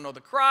 I don't know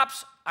the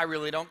crops. I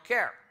really don't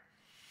care.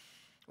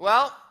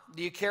 Well,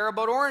 do you care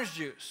about orange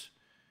juice?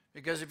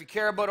 Because if you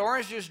care about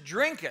orange juice,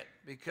 drink it.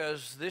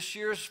 Because this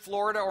year's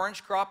Florida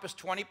orange crop is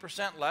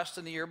 20% less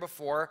than the year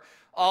before,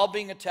 all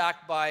being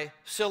attacked by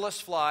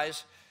psyllus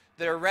flies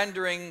that are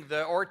rendering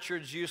the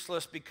orchards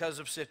useless because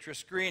of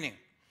citrus greening.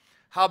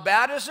 How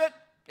bad is it?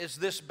 It's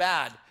this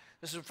bad.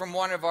 This is from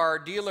one of our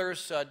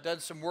dealers, done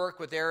some work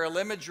with aerial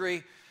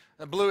imagery.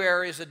 The blue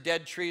area is the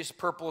dead trees,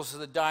 purple is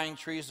the dying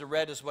trees, the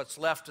red is what's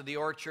left of the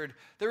orchard.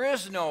 There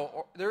is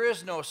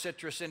no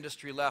citrus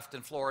industry left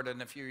in Florida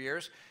in a few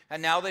years, and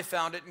now they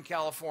found it in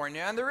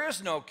California, and there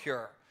is no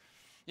cure.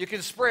 You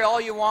can spray all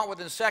you want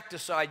with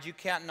insecticides, you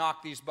can't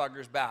knock these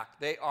buggers back.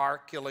 They are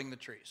killing the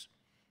trees.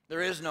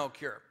 There is no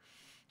cure.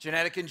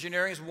 Genetic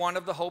engineering is one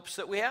of the hopes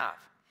that we have.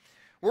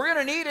 We're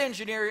going to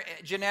need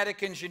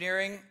genetic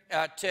engineering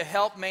to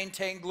help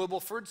maintain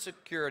global food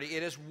security.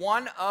 It is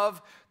one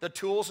of the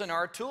tools in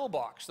our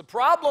toolbox. The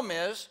problem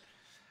is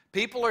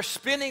people are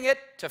spinning it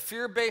to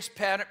fear-based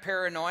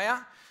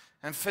paranoia,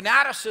 and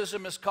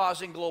fanaticism is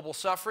causing global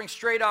suffering.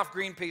 Straight off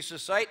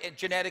Greenpeace's site,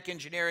 genetic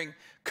engineering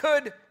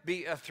could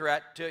be a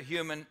threat to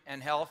human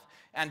and health,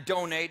 and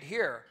donate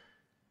here.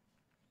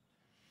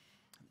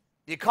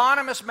 The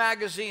Economist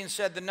magazine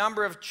said the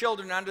number of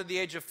children under the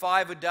age of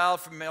 5 who died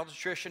from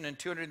malnutrition in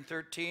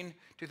 2013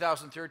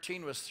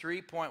 was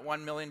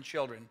 3.1 million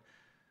children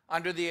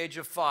under the age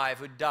of 5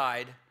 who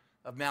died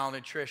of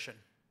malnutrition.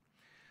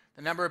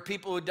 The number of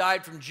people who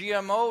died from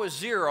GMO is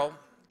 0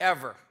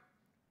 ever.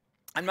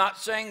 I'm not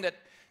saying that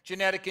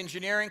genetic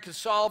engineering can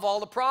solve all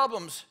the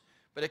problems,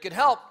 but it could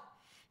help.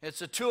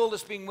 It's a tool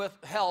that's being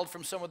withheld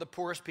from some of the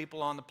poorest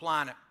people on the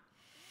planet.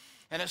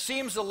 And it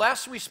seems the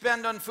less we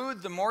spend on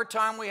food, the more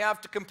time we have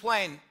to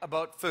complain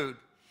about food.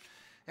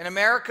 In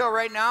America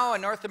right now,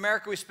 in North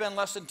America, we spend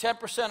less than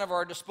 10% of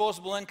our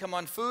disposable income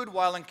on food,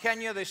 while in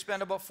Kenya they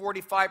spend about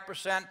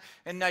 45%,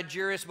 in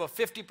Nigeria it's about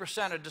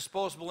 50% of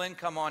disposable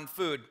income on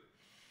food.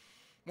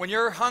 When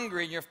you're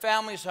hungry and your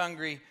family's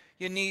hungry,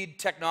 you need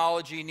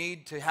technology, you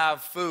need to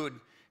have food.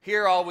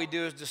 Here all we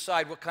do is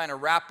decide what kind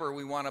of wrapper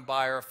we want to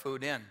buy our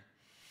food in.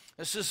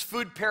 This is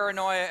food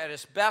paranoia at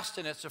its best,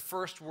 and it's a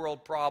first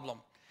world problem.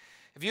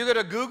 If you go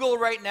to Google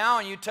right now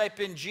and you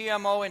type in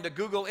GMO into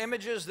Google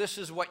Images, this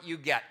is what you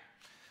get.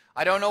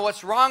 I don't know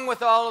what's wrong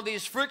with all of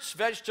these fruits,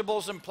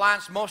 vegetables, and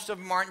plants. Most of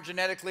them aren't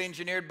genetically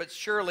engineered, but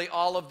surely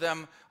all of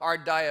them are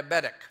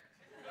diabetic.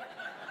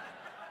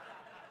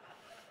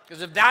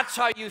 Because if that's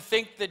how you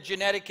think that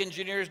genetic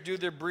engineers do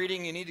their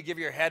breeding, you need to give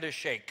your head a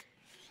shake.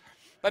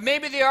 But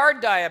maybe they are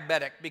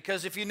diabetic,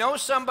 because if you know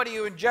somebody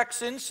who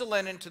injects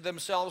insulin into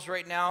themselves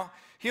right now,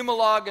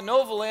 Humalog and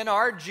Novolin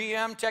are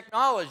GM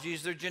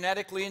technologies. They're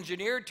genetically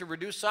engineered to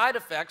reduce side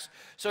effects.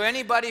 So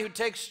anybody who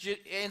takes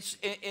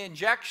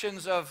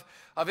injections of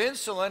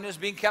insulin is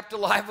being kept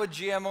alive with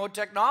GMO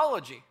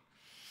technology.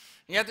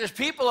 And yet there's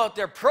people out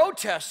there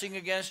protesting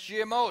against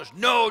GMOs.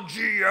 No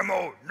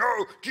GMO,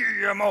 no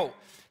GMO.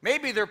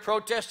 Maybe they're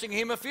protesting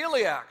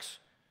hemophiliacs.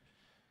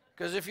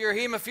 Because if you're a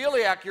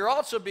hemophiliac, you're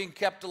also being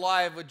kept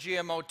alive with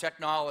GMO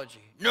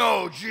technology.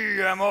 No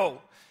GMO.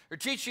 They're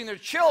teaching their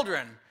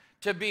children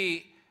to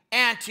be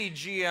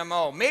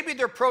anti-GMO. Maybe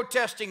they're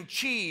protesting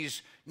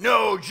cheese.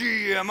 No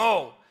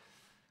GMO.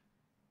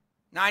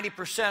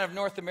 90% of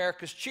North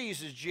America's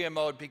cheese is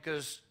GMO'd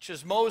because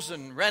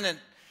chismosan, rennet,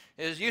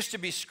 used to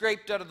be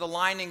scraped out of the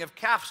lining of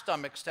calf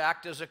stomachs to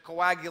act as a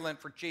coagulant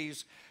for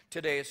cheese.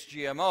 Today it's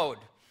GMO'd.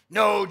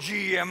 No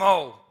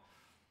GMO.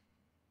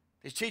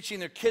 They're teaching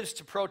their kids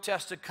to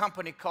protest a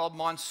company called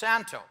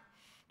Monsanto.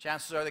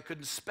 Chances are they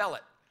couldn't spell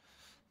it.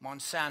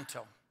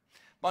 Monsanto.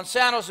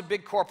 Monsanto's a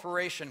big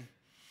corporation.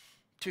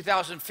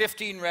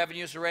 2015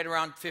 revenues are right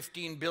around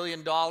 $15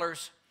 billion.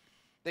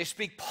 They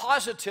speak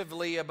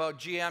positively about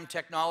GM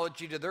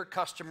technology to their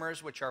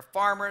customers, which are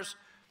farmers,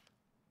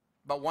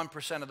 about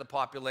 1% of the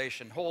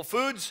population. Whole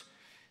Foods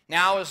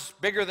now is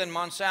bigger than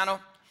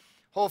Monsanto.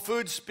 Whole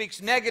Foods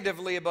speaks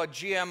negatively about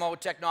GMO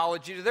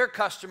technology to their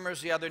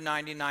customers, the other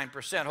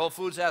 99%. Whole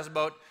Foods has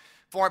about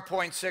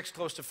 4.6,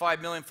 close to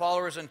 5 million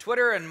followers on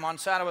Twitter, and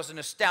Monsanto has an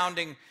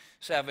astounding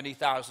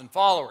 70,000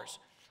 followers.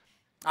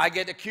 I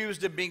get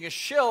accused of being a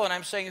shill, and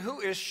I'm saying,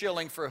 who is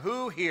shilling for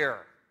who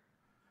here?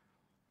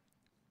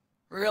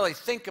 Really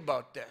think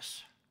about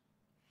this.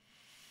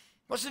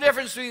 What's the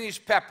difference between these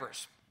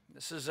peppers?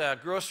 This is a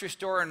grocery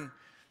store in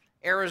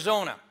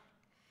Arizona.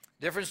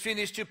 The difference between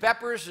these two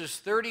peppers is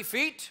 30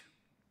 feet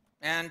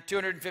and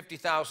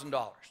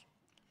 $250,000.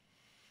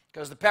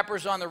 Because the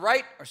peppers on the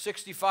right are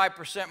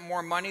 65%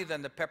 more money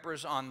than the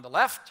peppers on the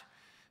left.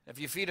 If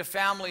you feed a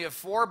family of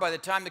 4, by the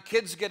time the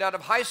kids get out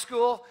of high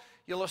school,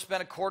 you'll have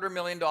spent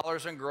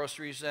 $250,000 on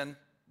groceries than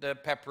the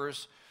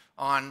peppers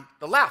on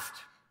the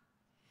left.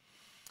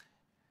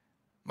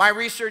 My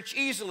research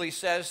easily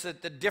says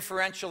that the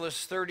differential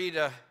is 30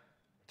 to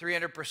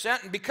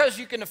 300%, and because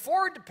you can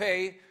afford to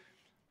pay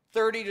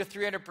 30 to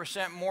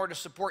 300% more to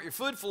support your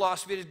food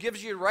philosophy, it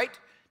gives you the right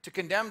to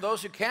condemn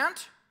those who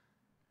can't?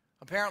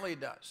 Apparently it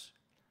does.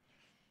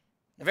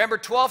 November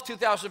 12,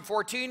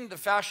 2014, the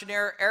fashion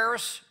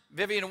heiress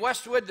Vivienne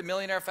Westwood, the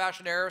millionaire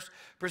fashion heiress,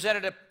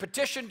 presented a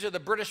petition to the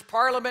British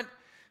Parliament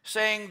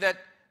saying that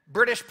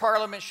British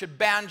Parliament should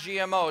ban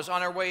GMOs.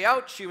 On her way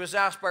out, she was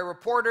asked by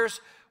reporters,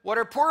 what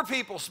are poor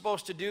people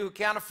supposed to do who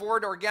can't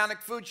afford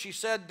organic food? She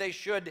said they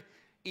should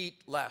eat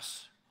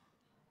less.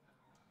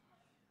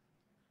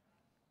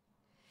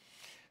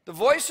 The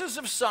voices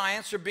of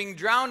science are being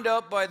drowned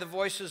out by the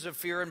voices of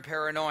fear and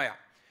paranoia.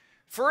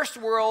 First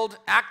world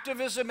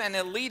activism and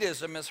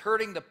elitism is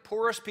hurting the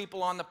poorest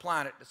people on the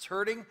planet. It's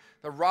hurting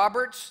the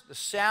Roberts, the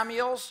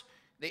Samuels,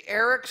 the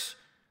Erics,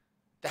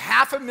 the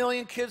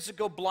 500,000 kids that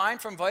go blind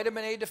from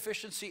vitamin A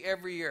deficiency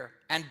every year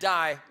and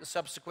die the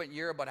subsequent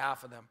year, about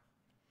half of them.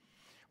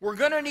 We're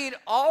going to need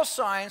all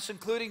science,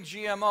 including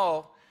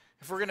GMO,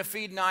 if we're going to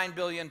feed 9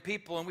 billion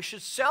people, and we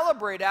should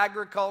celebrate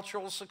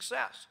agricultural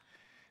success.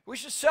 We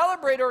should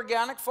celebrate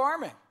organic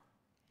farming.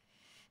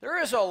 There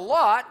is a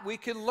lot we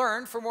can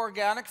learn from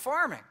organic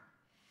farming.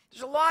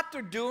 There's a lot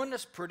they're doing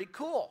that's pretty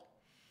cool.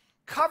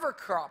 Cover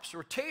crops,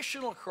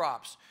 rotational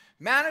crops,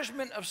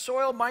 management of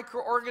soil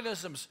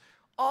microorganisms,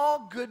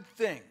 all good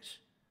things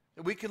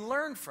that we can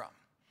learn from.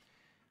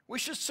 We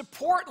should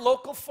support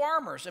local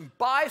farmers and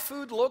buy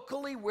food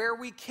locally where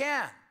we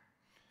can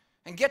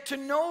and get to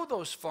know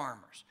those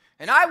farmers.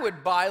 And I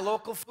would buy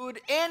local food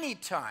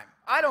anytime.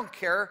 I don't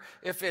care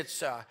if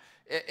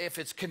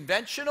it's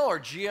conventional or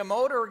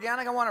GMO or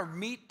organic. I want to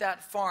meet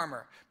that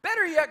farmer.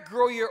 Better yet,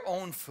 grow your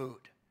own food.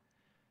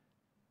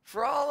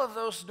 For all of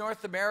those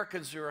North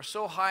Americans who are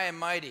so high and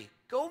mighty,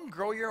 go and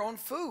grow your own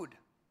food.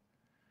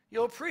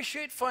 You'll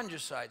appreciate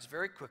fungicides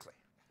very quickly.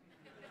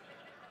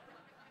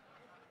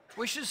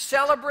 We should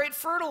celebrate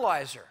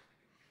fertilizer.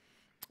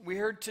 We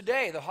heard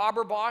today the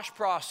Haber-Bosch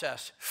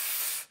process.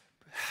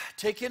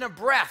 Take in a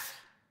breath.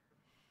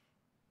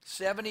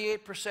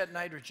 78%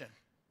 nitrogen.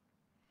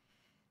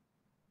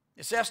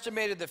 It's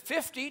estimated that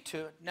 50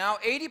 to now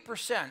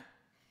 80%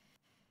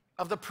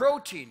 of the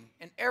protein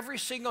in every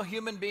single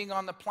human being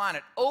on the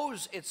planet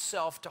owes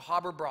itself to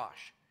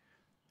Haber-Bosch.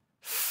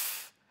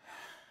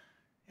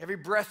 Every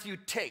breath you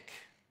take,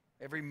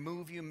 every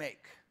move you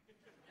make.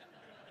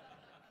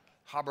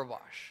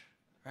 Haber-Bosch,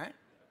 right?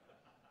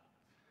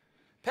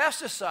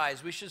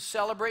 Pesticides, we should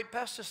celebrate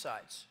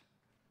pesticides.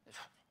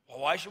 Well,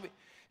 why should we?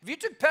 If you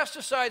took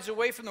pesticides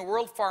away from the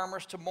world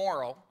farmers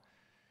tomorrow,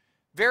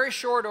 very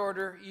short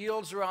order,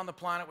 yields around the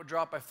planet would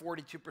drop by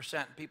 42%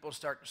 and people would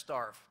start to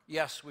starve.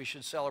 Yes, we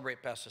should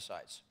celebrate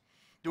pesticides.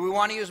 Do we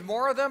want to use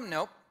more of them?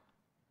 Nope.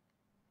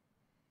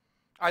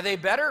 Are they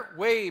better?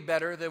 Way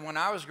better than when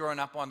I was growing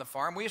up on the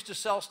farm. We used to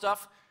sell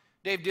stuff,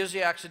 Dave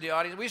Diziak's in the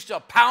audience, we used to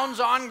sell pounds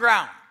on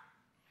ground.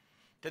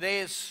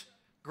 Today it's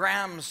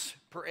grams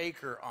per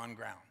acre on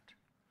ground.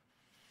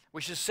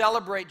 We should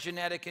celebrate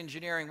genetic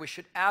engineering. We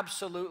should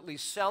absolutely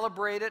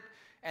celebrate it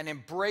and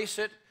embrace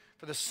it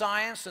for the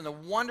science and the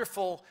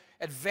wonderful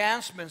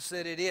advancements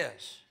that it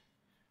is.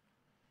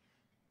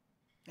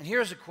 And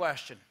here's a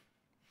question.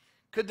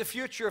 Could the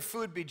future of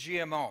food be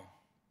GMO?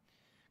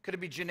 Could it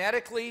be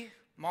genetically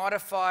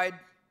modified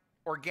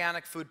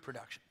organic food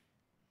production?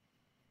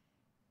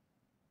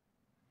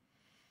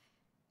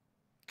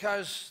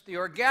 Because the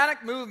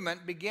organic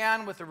movement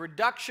began with a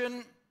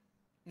reduction,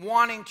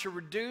 wanting to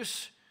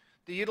reduce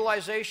the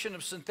utilization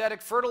of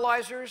synthetic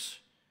fertilizers,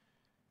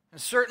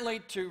 and certainly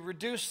to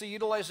reduce the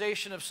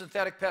utilization of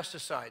synthetic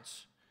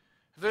pesticides.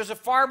 If there's a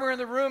farmer in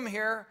the room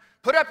here,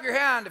 put up your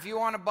hand if you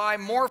want to buy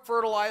more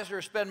fertilizer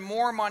or spend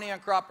more money on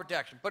crop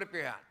protection. Put up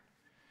your hand.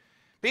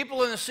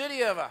 People in the city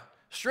have a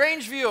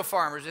strange view of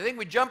farmers. They think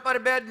we jump out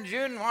of bed in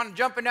June and want to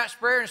jump in that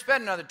sprayer and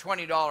spend another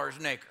 $20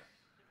 an acre.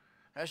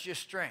 That's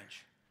just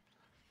strange.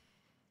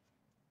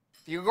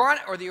 The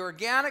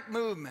organic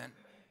movement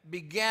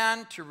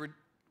began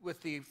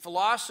with the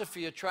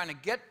philosophy of trying to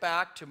get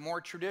back to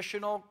more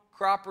traditional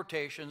crop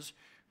rotations,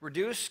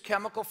 reduce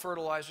chemical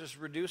fertilizers,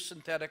 reduce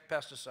synthetic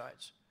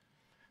pesticides.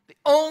 The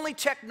only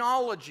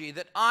technology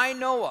that I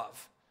know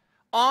of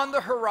on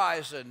the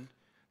horizon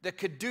that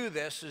could do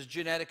this is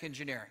genetic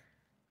engineering.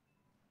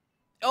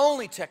 The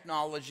only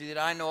technology that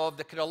I know of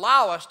that could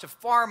allow us to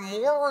farm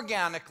more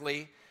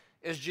organically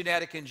is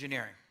genetic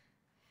engineering.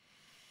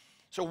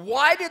 So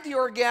why did the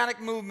organic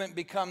movement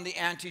become the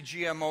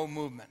anti-GMO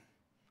movement?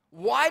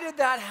 Why did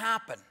that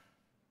happen?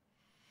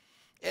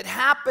 It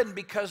happened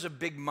because of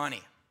big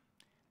money.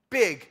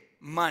 Big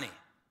money.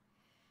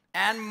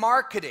 And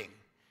marketing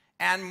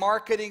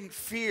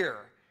fear,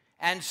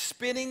 and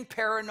spinning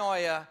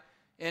paranoia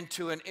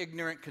into an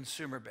ignorant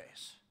consumer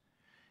base.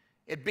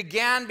 It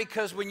began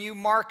because when you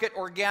market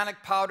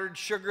organic powdered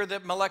sugar,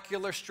 that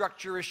molecular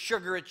structure is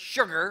sugar, it's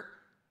sugar.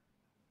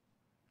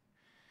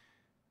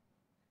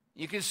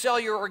 You can sell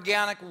your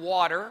organic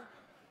water.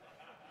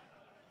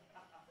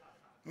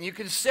 You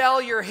can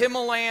sell your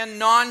Himalayan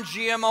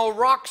non-GMO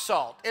rock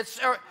salt. It's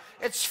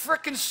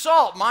frickin'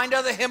 salt, mined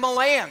out of the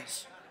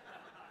Himalayas.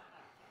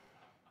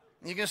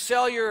 You can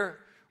sell your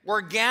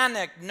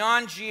organic,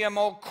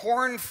 non-GMO,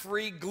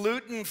 corn-free,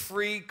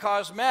 gluten-free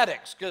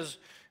cosmetics, because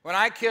when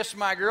I kiss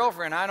my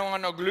girlfriend, I don't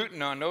want no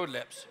gluten on those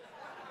lips.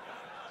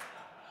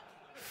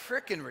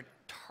 Frickin'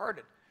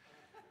 retarded.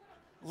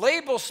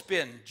 Label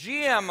spin,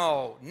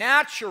 GMO,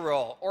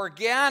 natural,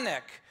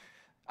 organic.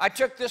 I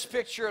took this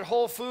picture at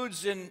Whole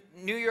Foods in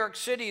New York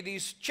City.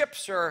 These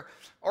chips are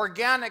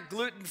organic,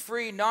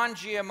 gluten-free,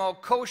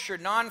 non-GMO, kosher,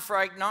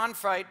 non-fried,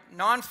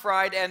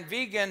 and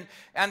vegan,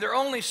 and they're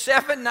only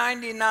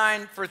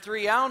 $7.99 for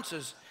 3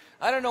 ounces.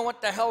 I don't know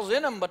what the hell's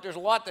in them, but there's a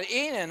lot that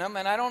ain't in them,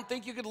 and I don't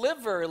think you could live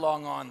very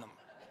long on them.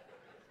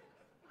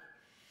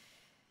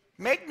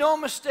 Make no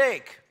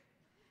mistake,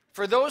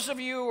 for those of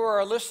you who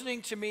are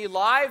listening to me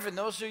live and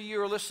those of you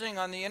who are listening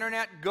on the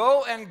internet,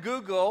 go and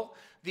Google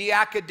the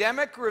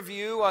academic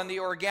review on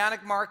the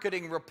organic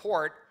marketing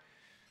report.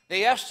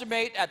 They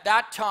estimate at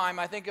that time,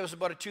 I think it was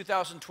about a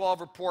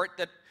 2012 report,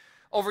 that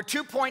over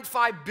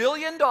 $2.5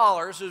 billion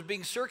was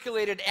being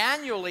circulated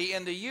annually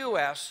in the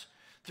U.S.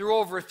 through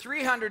over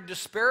 300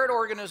 disparate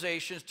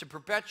organizations to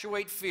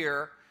perpetuate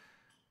fear,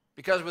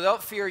 because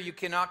without fear you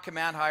cannot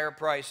command higher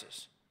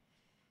prices.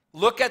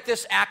 Look at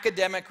this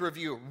academic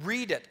review.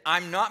 Read it.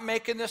 I'm not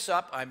making this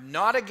up. I'm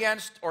not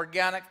against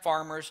organic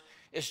farmers.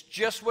 It's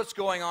just what's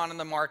going on in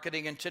the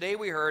marketing. And today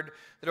we heard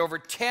that over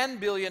 $10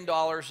 billion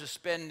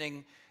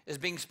is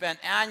being spent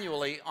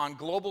annually on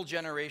global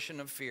generation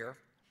of fear,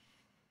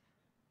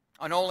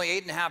 and only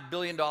 $8.5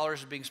 billion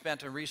is being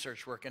spent on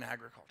research work in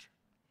agriculture.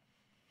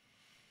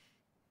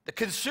 The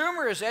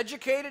consumer is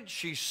educated,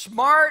 she's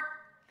smart,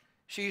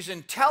 she's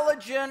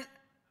intelligent,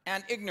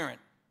 and ignorant.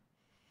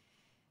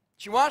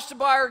 She wants to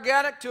buy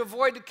organic to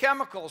avoid the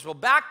chemicals. Well,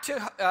 back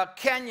to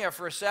Kenya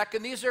for a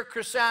second. These are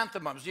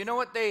chrysanthemums. You know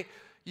what they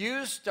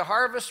use to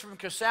harvest from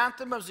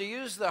chrysanthemums? They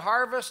use the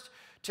harvest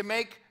to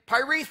make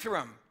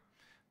pyrethrum.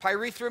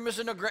 Pyrethrum is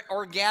an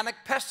organic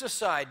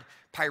pesticide.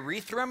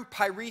 Pyrethrum,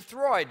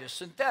 pyrethroid is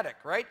synthetic,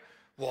 right?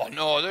 Well,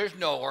 no, there's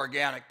no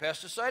organic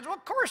pesticides. Well,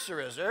 of course there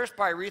is. There's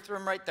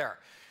pyrethrum right there.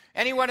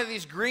 Any one of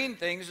these green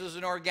things is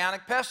an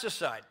organic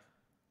pesticide.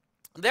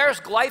 There's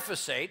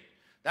glyphosate.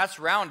 That's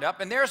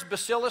Roundup. And there's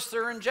Bacillus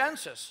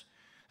thuringiensis.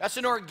 That's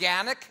an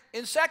organic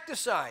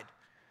insecticide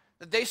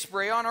that they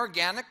spray on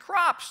organic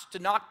crops to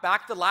knock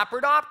back the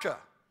Lepidoptera.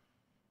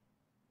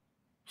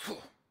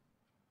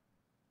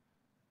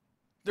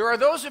 There are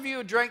those of you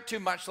who drank too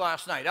much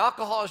last night.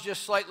 Alcohol is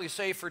just slightly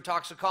safer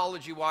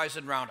toxicology-wise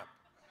than Roundup.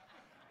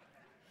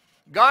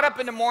 Got up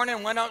in the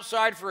morning, went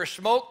outside for a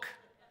smoke,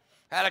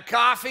 had a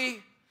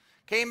coffee,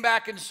 came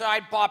back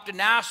inside, popped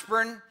an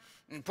aspirin,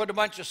 and put a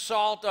bunch of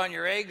salt on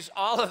your eggs.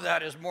 All of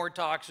that is more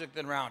toxic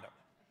than Roundup.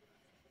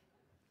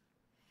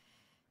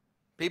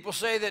 People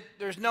say that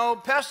there's no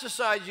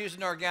pesticides used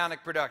in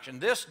organic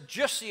production. This,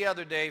 just the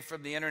other day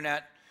from the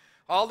internet,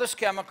 all this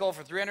chemical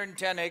for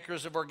 310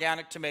 acres of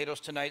organic tomatoes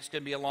tonight's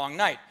going to be a long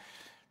night.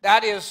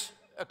 That is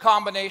a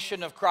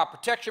combination of crop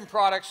protection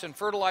products and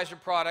fertilizer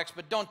products,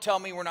 but don't tell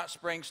me we're not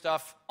spraying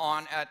stuff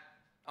on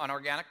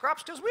organic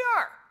crops, because we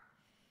are.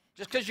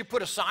 Just because you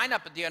put a sign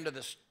up at the end of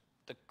the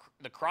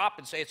crop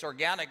and say it's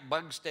organic,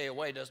 bugs stay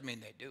away, doesn't mean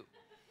they do.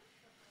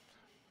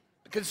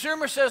 The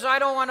consumer says, I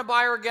don't want to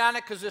buy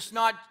organic because it's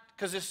not,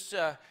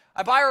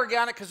 I buy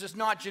organic because it's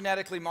not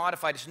genetically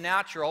modified, it's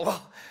natural.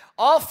 Well,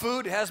 all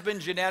food has been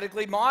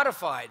genetically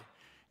modified.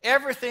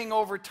 Everything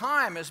over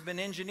time has been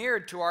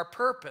engineered to our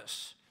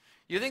purpose.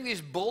 You think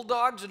these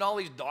bulldogs and all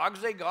these dogs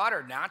they got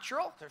are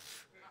natural?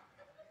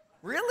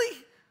 Really?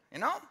 You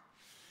know?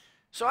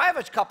 So I have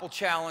a couple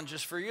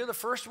challenges for you. The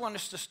first one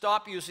is to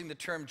stop using the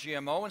term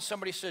GMO. When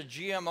somebody says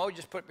GMO,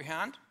 just put up your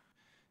hand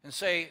and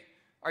say,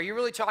 are you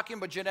really talking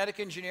about genetic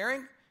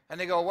engineering? And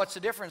they go, what's the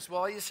difference?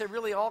 Well, you say,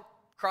 really, all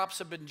crops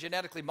have been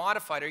genetically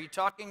modified. Are you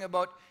talking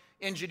about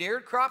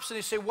engineered crops? And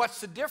they say,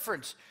 what's the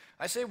difference?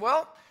 I say,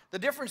 well, the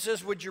difference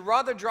is, would you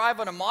rather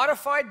drive on a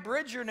modified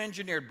bridge or an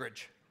engineered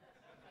bridge?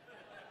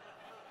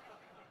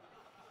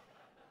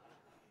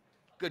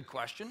 Good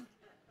question.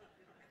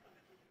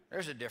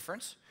 There's a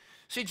difference.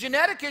 See,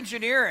 genetic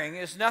engineering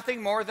is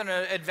nothing more than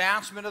an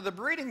advancement of the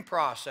breeding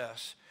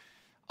process.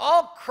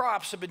 All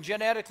crops have been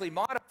genetically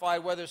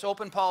modified, whether it's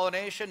open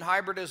pollination,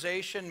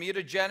 hybridization,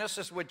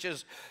 mutagenesis, which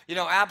is,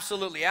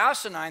 absolutely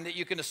asinine, that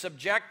you can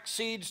subject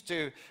seeds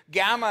to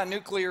gamma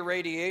nuclear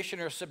radiation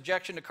or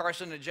subjection to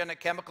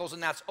carcinogenic chemicals,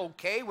 and that's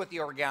okay with the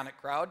organic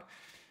crowd.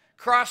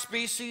 Cross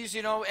species,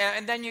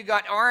 and then you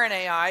got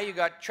RNAi, you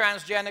got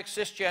transgenics,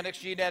 cisgenics,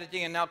 gene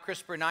editing, and now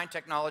CRISPR-9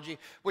 technology,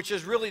 which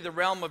is really the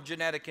realm of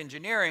genetic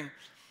engineering.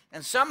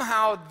 And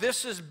somehow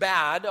this is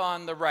bad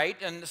on the right,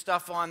 and the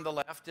stuff on the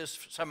left is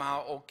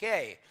somehow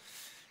okay.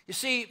 You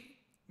see,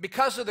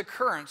 because of the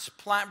currents,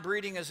 plant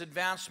breeding has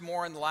advanced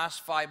more in the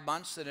last 5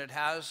 months than it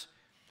has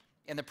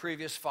in the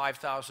previous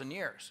 5,000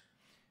 years.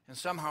 And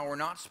somehow we're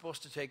not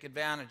supposed to take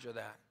advantage of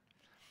that.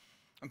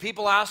 When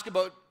people ask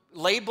about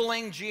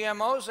labeling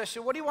GMOs, I say,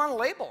 what do you want to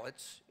label?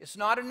 It's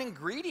not an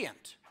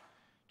ingredient.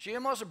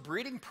 GMO is a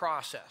breeding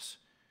process.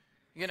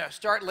 You're going to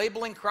start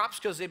labeling crops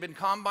because they've been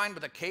combined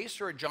with a Case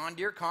or a John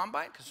Deere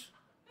combine? Because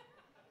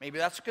maybe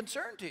that's a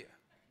concern to you.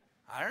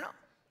 I don't know.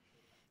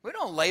 We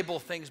don't label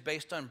things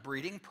based on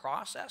breeding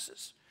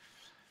processes.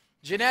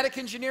 Genetic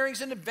engineering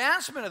is an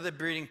advancement of the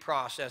breeding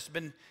process.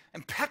 Been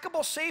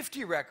impeccable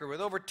safety record with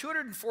over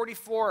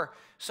 244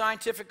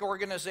 scientific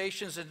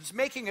organizations, and it's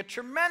making a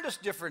tremendous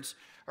difference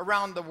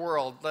around the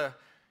world.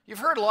 You've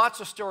heard lots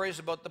of stories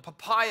about the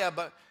papaya,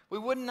 but we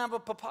wouldn't have a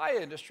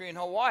papaya industry in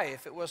Hawaii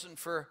if it wasn't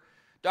for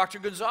Dr.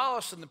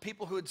 Gonzalez and the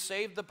people who had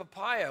saved the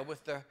papaya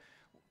with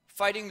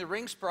fighting the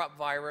ring spot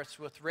virus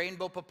with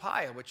rainbow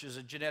papaya, which is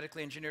a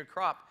genetically engineered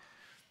crop.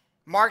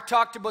 Mark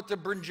talked about the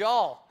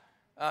brinjal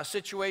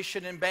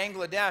situation in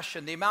Bangladesh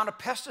and the amount of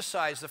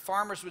pesticides the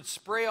farmers would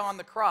spray on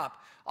the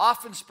crop,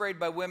 often sprayed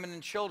by women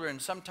and children,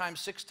 sometimes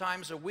 6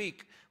 times a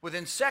week, with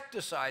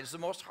insecticides, the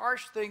most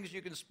harsh things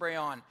you can spray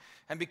on.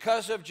 And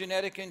because of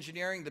genetic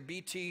engineering, the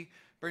BT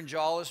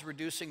brinjal is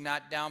reducing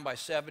that down by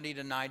 70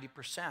 to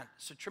 90%.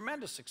 It's a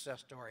tremendous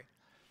success story.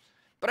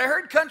 But I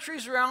heard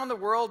countries around the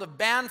world have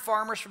banned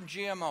farmers from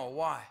GMO.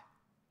 Why?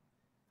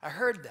 I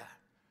heard that.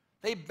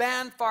 They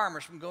banned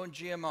farmers from going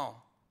GMO.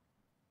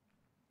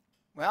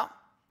 Well,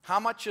 how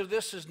much of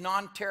this is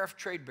non-tariff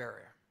trade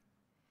barrier?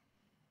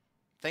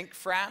 Think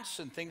France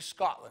and think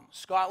Scotland.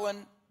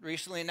 Scotland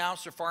recently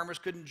announced their farmers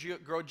couldn't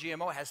grow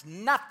GMO. It has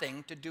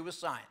nothing to do with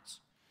science.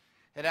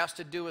 It has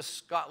to do with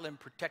Scotland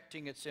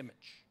protecting its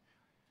image.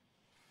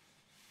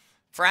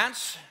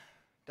 France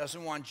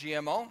doesn't want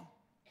GMO.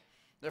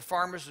 Their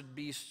farmers would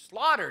be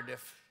slaughtered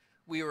if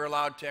we were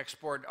allowed to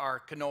export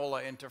our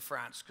canola into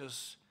France,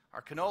 because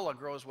our canola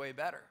grows way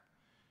better.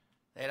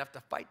 They'd have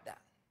to fight that.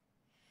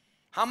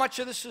 How much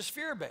of this is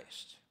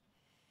fear-based?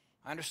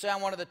 I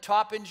understand one of the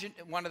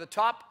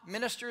top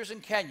ministers in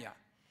Kenya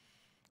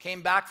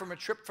came back from a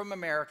trip from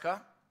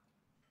America,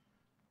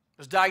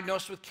 was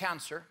diagnosed with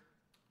cancer,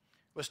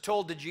 was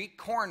told, did you eat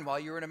corn while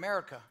you were in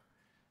America?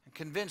 And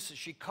convinced that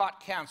she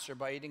caught cancer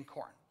by eating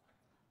corn.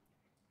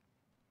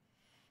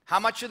 How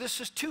much of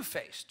this is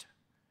two-faced?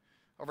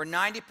 Over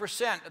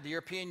 90% of the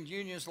European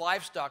Union's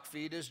livestock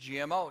feed is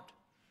GMO'd,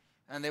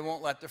 and they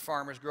won't let their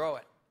farmers grow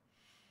it.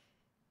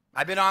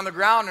 I've been on the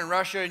ground in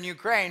Russia and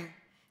Ukraine,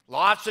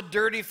 lots of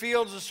dirty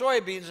fields of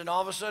soybeans, and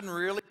all of a sudden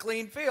really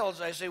clean fields.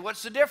 I say,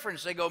 what's the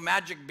difference? They go,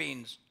 magic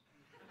beans.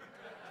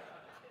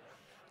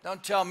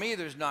 Don't tell me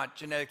there's not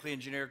genetically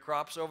engineered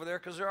crops over there,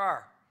 because there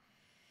are.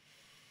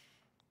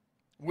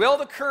 Will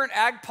the current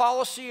ag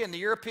policy in the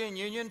European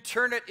Union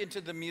turn it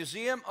into the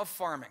museum of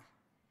farming?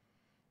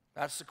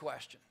 That's the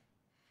question.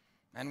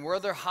 And were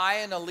there high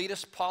and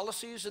elitist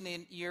policies in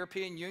the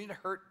European Union to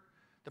hurt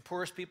the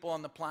poorest people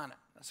on the planet?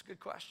 That's a good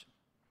question.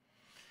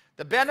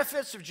 The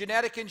benefits of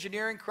genetic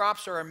engineering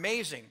crops are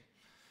amazing.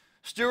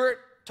 Stuart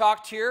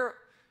talked here,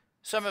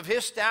 some of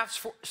his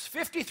stats,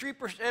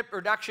 53%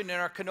 reduction in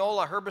our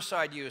canola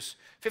herbicide use,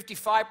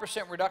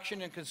 55%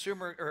 reduction in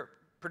consumer or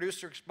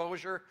producer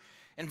exposure.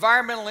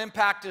 Environmental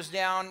impact is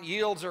down,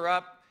 yields are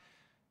up.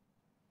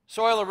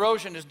 Soil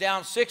erosion is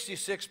down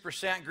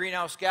 66%,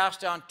 greenhouse gas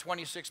down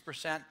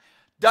 26%.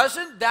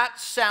 Doesn't that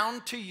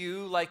sound to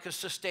you like a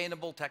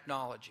sustainable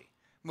technology,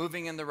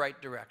 moving in the right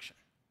direction?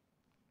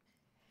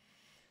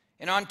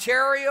 In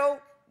Ontario,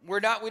 we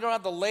don't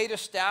have the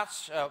latest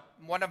stats.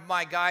 One of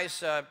my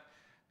guys,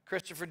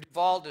 Christopher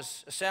Duvall,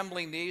 is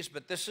assembling these,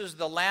 but this is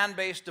the land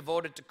base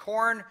devoted to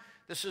corn.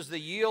 This is the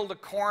yield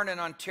of corn in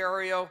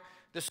Ontario.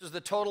 This is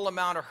the total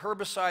amount of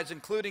herbicides,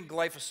 including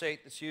glyphosate,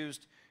 that's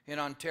used in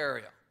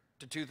Ontario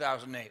to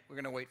 2008. We're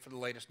going to wait for the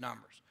latest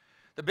numbers.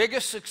 The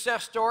biggest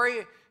success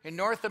story in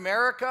North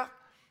America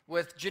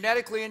with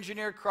genetically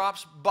engineered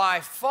crops by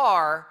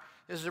far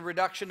is the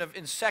reduction of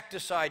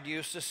insecticide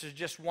use. This is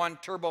just one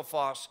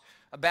turbofos,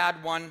 a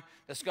bad one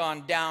that's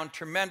gone down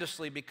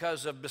tremendously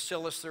because of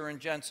Bacillus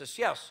thuringiensis.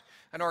 Yes,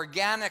 an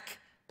organic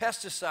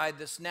pesticide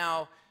that's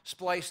now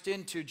spliced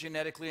into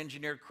genetically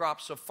engineered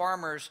crops, so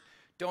farmers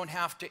don't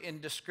have to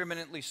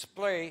indiscriminately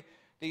spray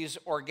these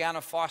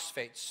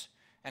organophosphates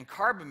and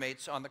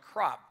carbamates on the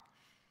crop.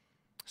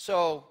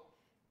 So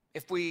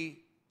if we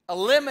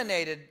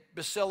eliminated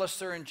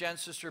Bacillus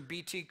thuringiensis or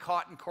BT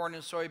cotton, corn,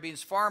 and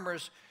soybeans,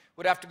 farmers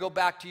would have to go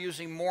back to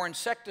using more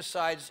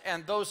insecticides,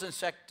 and those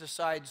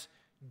insecticides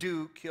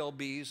do kill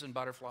bees and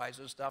butterflies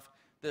and stuff.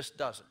 This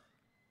doesn't,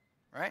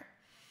 right?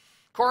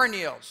 Corn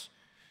yields.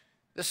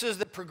 This is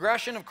the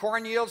progression of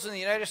corn yields in the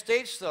United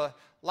States. The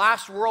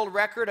last world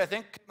record, I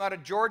think, came out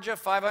of Georgia,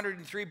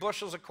 503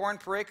 bushels of corn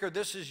per acre.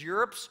 This is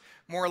Europe's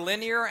more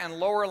linear and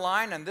lower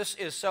line, and this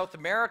is South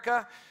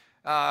America.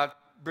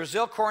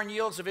 Brazil corn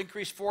yields have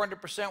increased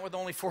 400% with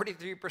only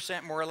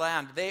 43% more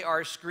land. They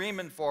are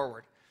screaming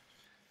forward.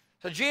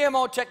 So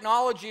GMO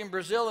technology in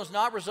Brazil is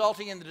not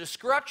resulting in the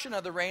destruction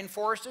of the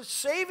rainforest. It's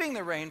saving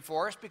the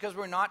rainforest because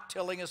we're not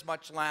tilling as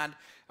much land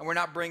and we're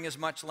not bringing as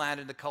much land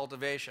into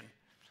cultivation.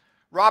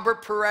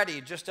 Robert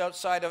Peretti, just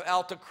outside of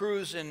Alta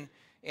Cruz in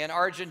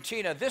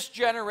Argentina. This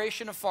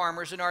generation of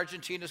farmers in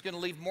Argentina is going to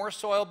leave more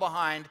soil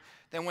behind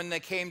than when they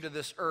came to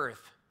this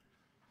earth.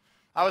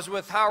 I was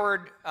with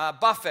Howard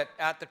Buffett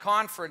at the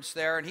conference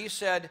there, and he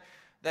said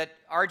that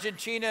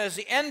Argentina is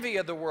the envy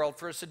of the world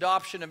for its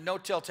adoption of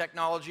no-till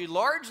technology,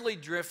 largely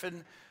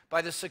driven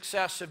by the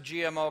success of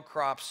GMO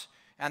crops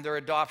and their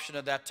adoption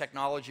of that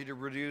technology to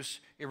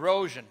reduce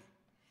erosion.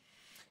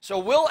 So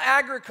will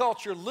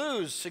agriculture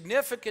lose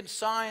significant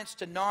science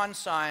to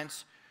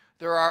non-science?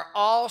 There are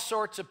all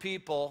sorts of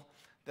people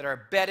that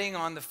are betting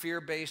on the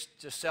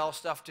fear-based to sell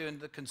stuff to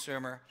the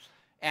consumer.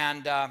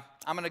 And I'm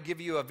going to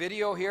give you a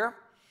video here.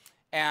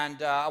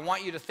 And I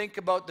want you to think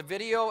about the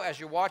video as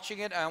you're watching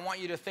it. And I want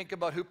you to think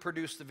about who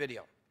produced the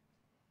video.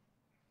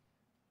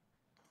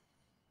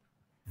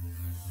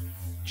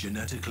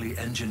 Genetically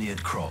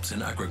engineered crops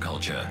in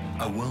agriculture,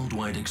 a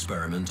worldwide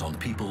experiment on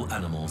people,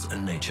 animals,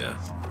 and nature.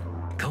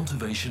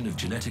 Cultivation of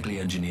genetically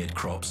engineered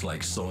crops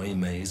like soy,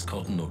 maize,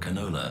 cotton, or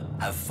canola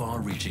have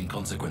far-reaching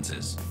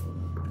consequences.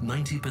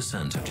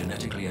 90% of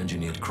genetically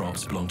engineered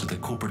crops belong to the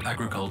corporate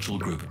agricultural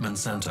group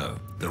Monsanto.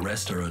 The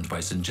rest are owned by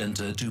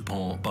Syngenta,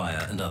 DuPont,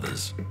 Bayer, and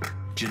others.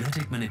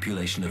 Genetic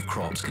manipulation of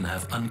crops can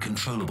have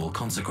uncontrollable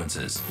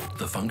consequences.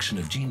 The function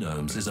of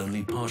genomes is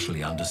only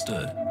partially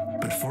understood,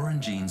 but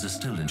foreign genes are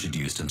still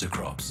introduced into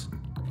crops.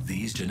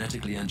 These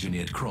genetically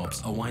engineered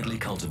crops are widely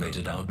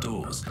cultivated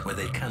outdoors, where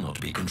they cannot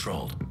be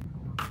controlled.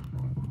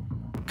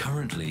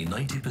 Currently,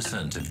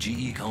 90% of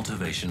GE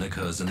cultivation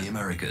occurs in the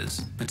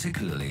Americas,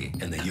 particularly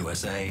in the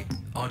USA,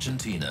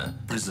 Argentina,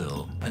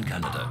 Brazil, and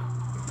Canada.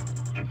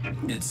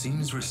 It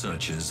seems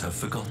researchers have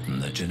forgotten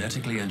that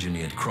genetically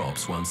engineered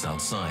crops once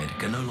outside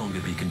can no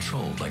longer be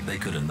controlled like they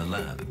could in the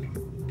lab.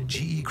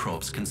 GE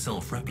crops can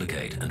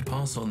self-replicate and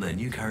pass on their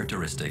new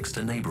characteristics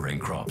to neighboring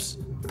crops,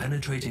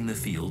 penetrating the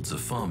fields of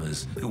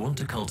farmers who want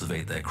to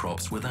cultivate their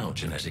crops without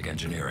genetic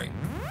engineering.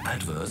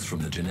 Adverts from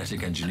the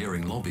genetic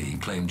engineering lobby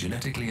claim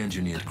genetically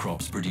engineered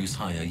crops produce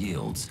higher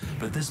yields,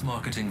 but this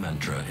marketing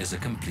mantra is a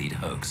complete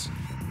hoax.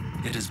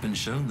 It has been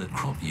shown that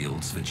crop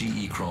yields for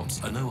GE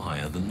crops are no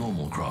higher than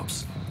normal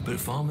crops, but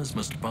farmers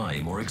must buy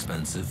more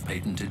expensive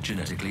patented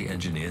genetically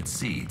engineered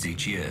seeds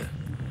each year.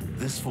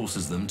 This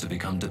forces them to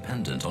become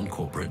dependent on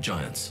corporate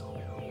giants.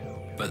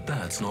 But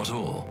that's not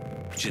all.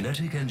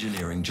 Genetic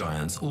engineering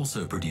giants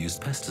also produce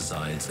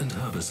pesticides and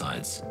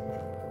herbicides.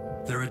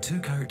 There are two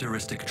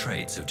characteristic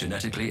traits of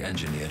genetically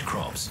engineered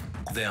crops.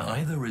 They are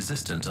either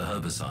resistant to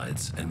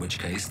herbicides, in which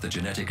case the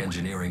genetic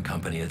engineering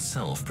company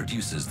itself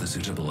produces the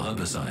suitable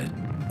herbicide,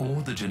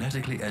 or the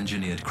genetically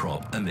engineered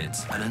crop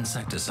emits an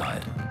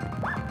insecticide.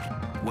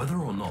 Whether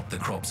or not the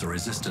crops are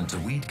resistant to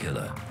weed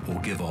killer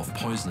or give off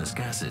poisonous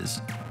gases,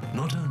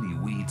 not only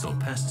weeds or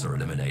pests are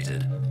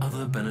eliminated,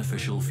 other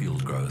beneficial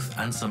field growth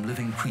and some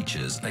living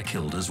creatures are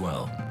killed as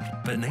well.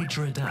 But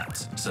nature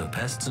adapts, so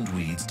pests and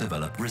weeds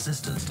develop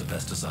resistance to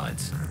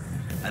pesticides.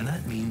 And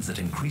that means that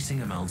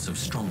increasing amounts of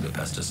stronger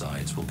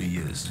pesticides will be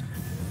used.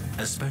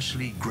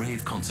 Especially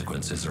grave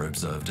consequences are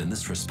observed in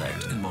this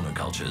respect in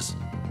monocultures.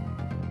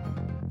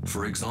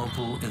 For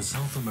example, in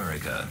South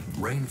America,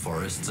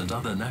 rainforests and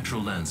other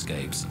natural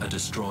landscapes are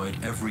destroyed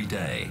every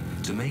day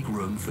to make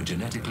room for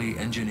genetically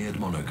engineered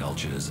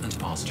monocultures and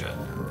pasture.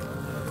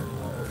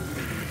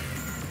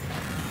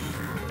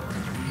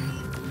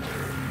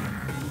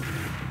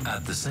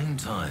 At the same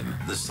time,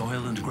 the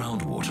soil and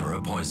groundwater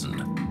are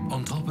poisoned.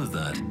 On top of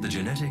that, the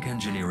genetic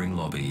engineering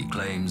lobby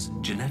claims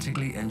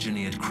genetically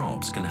engineered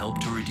crops can help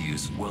to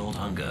reduce world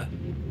hunger.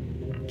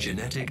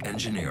 Genetic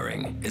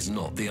engineering is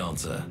not the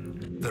answer.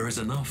 There is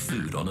enough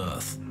food on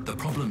Earth. The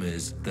problem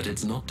is that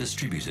it's not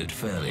distributed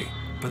fairly.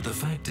 But the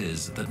fact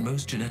is that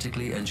most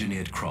genetically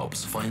engineered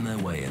crops find their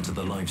way into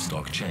the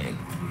livestock chain,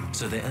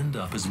 so they end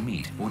up as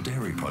meat or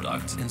dairy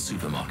products in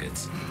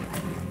supermarkets.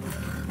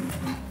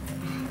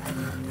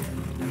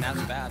 And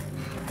that's bad.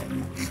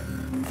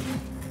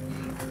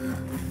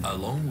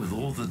 Along with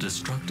all the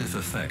destructive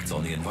effects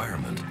on the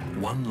environment,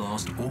 one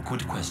last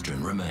awkward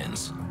question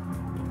remains.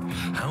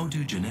 How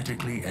do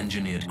genetically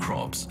engineered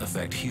crops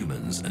affect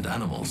humans and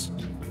animals?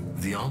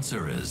 The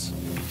answer is,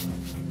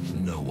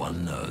 no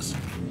one knows.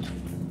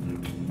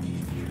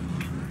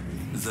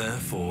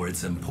 Therefore,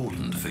 it's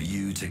important for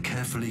you to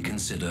carefully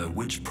consider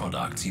which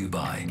products you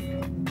buy.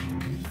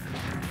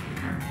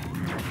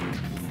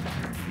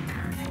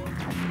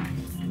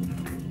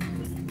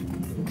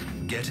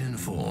 Get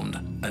informed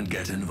and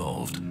get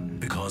involved,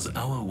 because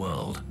our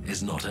world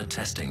is not a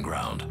testing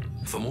ground.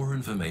 For more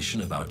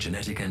information about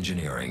genetic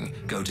engineering,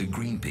 go to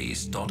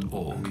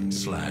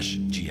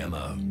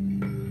greenpeace.org/GMO.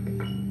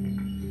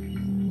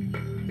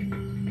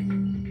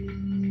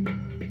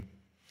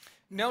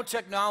 No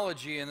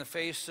technology in the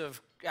face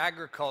of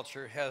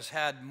agriculture has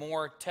had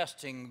more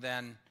testing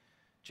than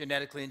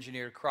genetically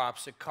engineered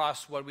crops. It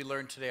costs, what we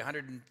learned today,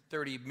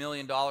 $130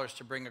 million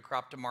to bring a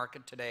crop to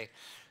market today.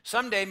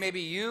 Someday,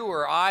 maybe you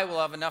or I will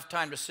have enough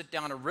time to sit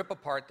down and rip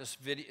apart this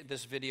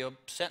video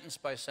sentence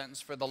by sentence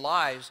for the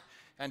lies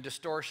and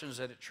distortions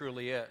that it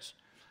truly is.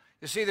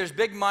 You see, there's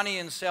big money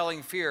in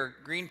selling fear.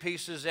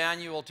 Greenpeace's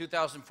annual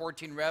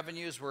 2014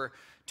 revenues were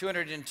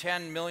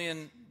 $210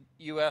 million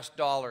US.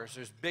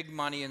 There's big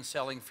money in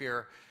selling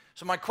fear.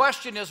 So my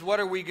question is, what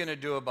are we going to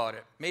do about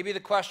it? Maybe the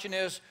question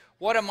is,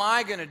 what am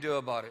I going to do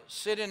about it?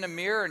 Sit in a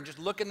mirror and just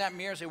look in that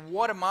mirror and say,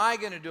 what am I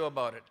going to do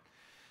about it?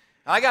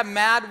 I got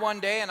mad one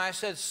day and I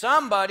said,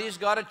 somebody's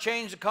got to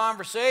change the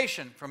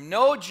conversation from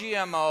no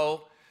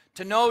GMO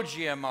to no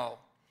GMO.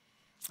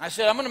 I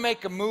said, I'm going to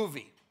make a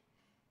movie.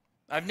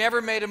 I've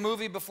never made a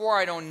movie before.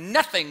 I know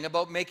nothing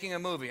about making a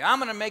movie. I'm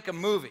going to make a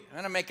movie. I'm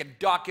going to make a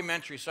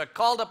documentary. So I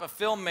called up a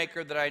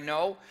filmmaker that I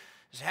know.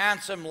 This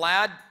handsome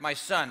lad, my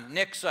son,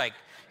 Nick Saik.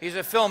 He's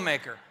a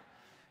filmmaker.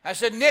 I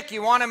said, Nick,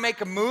 you want to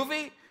make a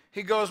movie?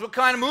 He goes, what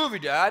kind of movie,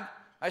 Dad?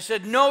 I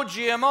said, no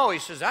GMO. He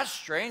says, that's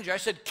strange. I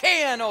said,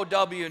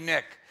 KNOW,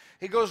 Nick.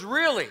 He goes,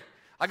 really?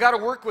 I got to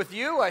work with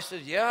you? I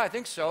said, yeah, I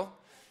think so.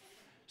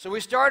 So we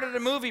started a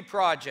movie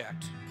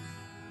project.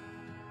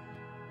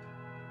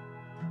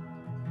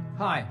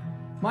 Hi,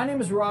 my name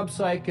is Rob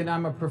Saik, and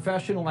I'm a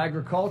professional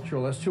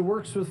agriculturalist who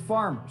works with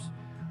farmers.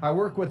 I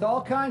work with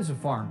all kinds of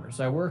farmers.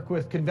 I work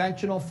with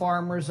conventional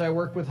farmers, I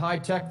work with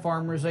high-tech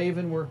farmers, I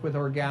even work with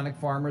organic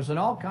farmers and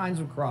all kinds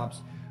of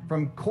crops,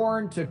 from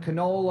corn to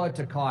canola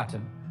to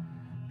cotton.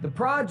 The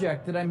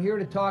project that I'm here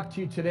to talk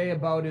to you today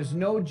about is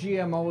No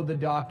GMO, the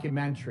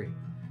documentary.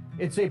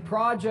 It's a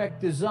project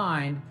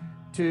designed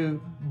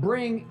to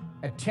bring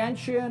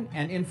attention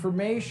and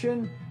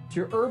information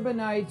to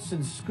urbanites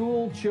and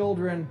school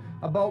children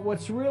about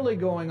what's really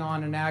going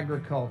on in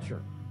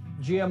agriculture.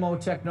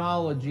 GMO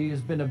technology has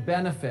been a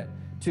benefit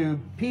to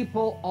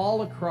people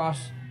all across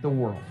the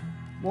world.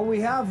 What we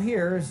have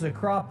here is a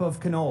crop of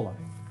canola.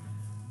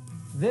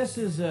 This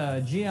is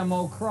a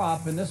GMO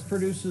crop, and this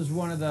produces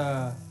one of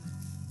the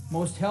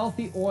most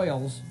healthy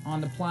oils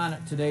on the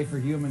planet today for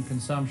human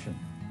consumption.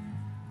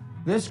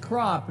 This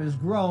crop is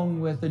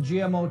grown with a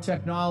GMO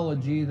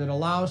technology that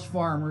allows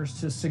farmers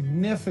to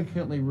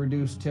significantly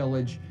reduce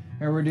tillage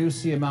and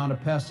reduce the amount of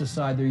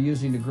pesticide they're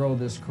using to grow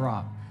this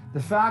crop.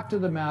 The fact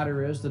of the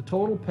matter is the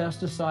total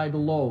pesticide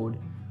load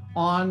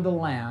on the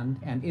land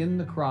and in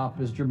the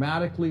crop is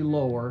dramatically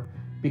lower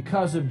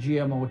because of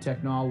GMO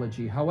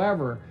technology.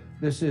 However,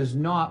 this is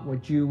not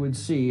what you would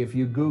see if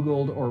you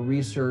Googled or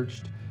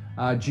researched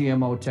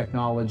GMO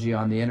technology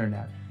on the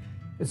internet.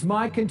 It's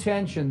my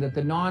contention that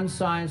the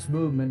non-science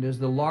movement is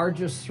the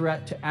largest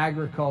threat to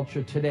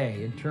agriculture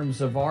today in terms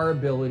of our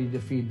ability to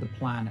feed the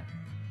planet.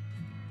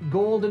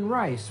 Golden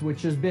rice,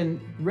 which has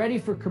been ready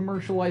for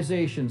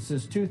commercialization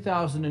since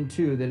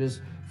 2002, that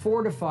is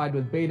fortified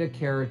with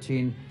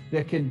beta-carotene,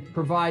 that can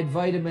provide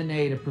vitamin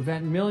A to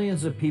prevent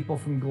millions of people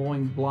from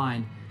going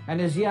blind,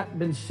 and has yet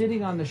been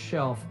sitting on the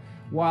shelf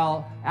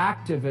while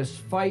activists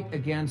fight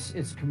against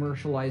its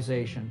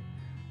commercialization.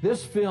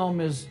 This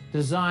film is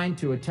designed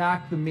to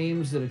attack the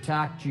memes that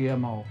attack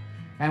GMO,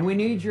 and we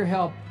need your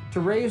help to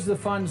raise the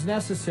funds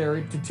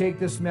necessary to take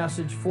this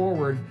message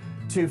forward,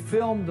 to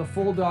film the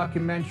full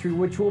documentary,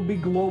 which will be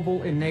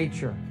global in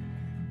nature.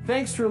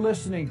 Thanks for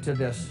listening to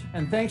this,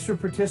 and thanks for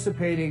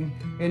participating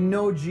in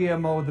No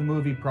GMO, the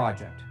movie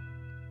project.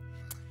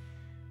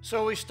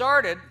 So we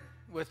started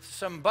with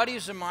some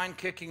buddies of mine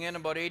kicking in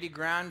about 80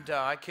 grand.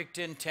 I kicked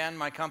in 10,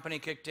 my company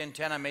kicked in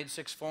 10, I made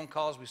 6 phone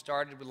calls, we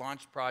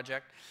launched the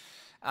project.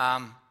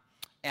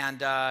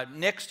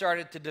 Nick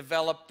started to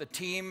develop the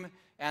team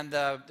and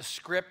the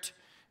script,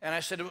 and I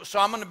said, so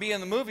I'm going to be in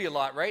the movie a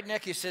lot, right,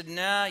 Nick? He said,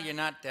 nah, you're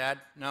not, Dad,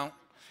 no.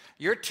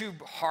 You're too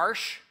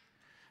harsh,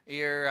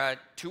 you're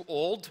too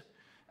old.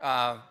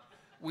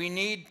 We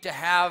need to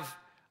have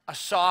a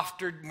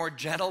softer, more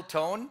gentle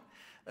tone.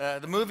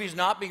 The movie's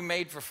not being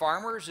made for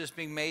farmers, it's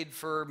being made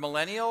for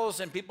millennials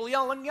and people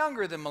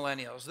younger than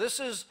millennials. This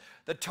is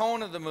the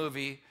tone of the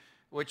movie,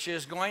 which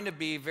is going to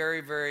be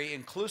very, very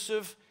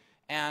inclusive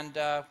and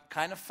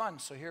kind of fun.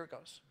 So here it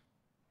goes.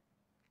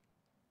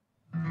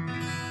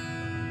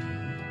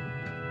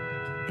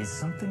 Is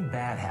something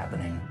bad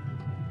happening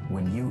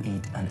when you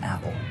eat an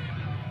apple?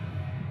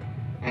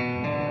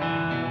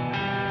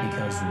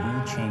 Because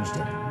we changed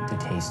it to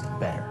taste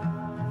better.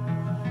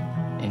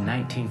 In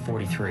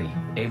 1943,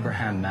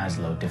 Abraham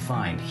Maslow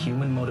defined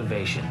human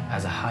motivation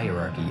as a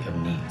hierarchy of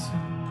needs.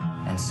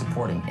 And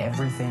supporting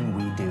everything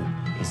we do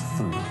is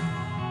food.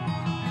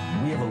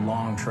 We have a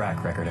long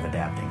track record of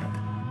adapting it,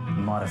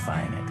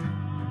 modifying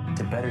it,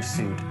 to better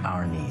suit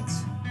our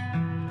needs.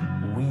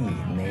 We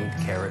made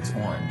carrots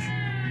orange.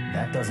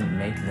 That doesn't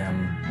make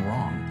them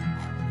wrong.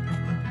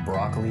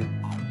 Broccoli,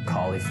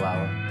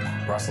 cauliflower,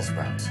 Brussels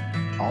sprouts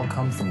all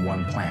come from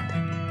one plant.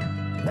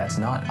 That's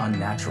not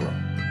unnatural.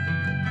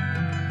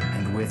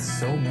 And with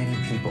so many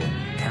people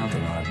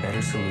counting on a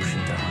better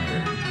solution to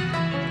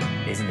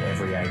hunger, isn't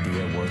every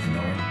idea worth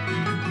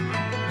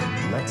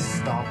knowing? Let's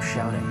stop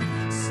shouting,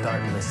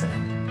 start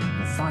listening,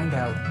 and find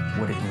out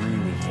what it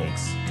really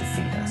takes to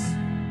feed us.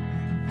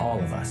 All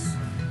of us.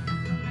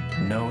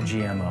 No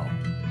GMO.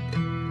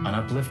 An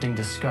uplifting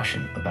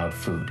discussion about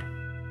food.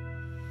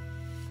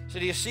 So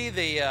do you see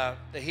the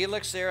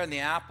helix there and the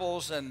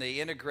apples and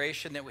the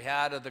integration that we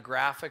had of the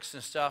graphics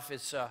and stuff?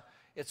 It's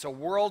a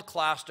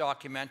world-class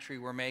documentary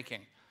we're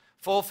making.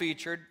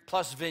 Full-featured,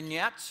 plus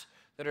vignettes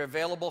that are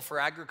available for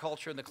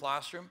agriculture in the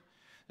classroom.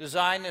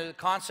 The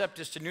concept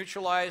is to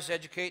neutralize,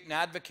 educate, and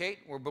advocate.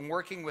 We've been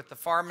working with the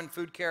Farm and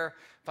Food Care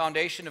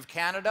Foundation of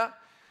Canada.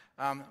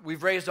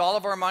 We've raised all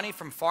of our money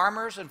from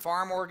farmers and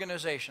farm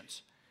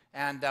organizations.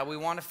 And we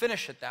want to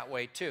finish it that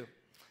way too.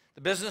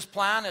 The business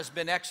plan has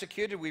been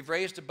executed. We've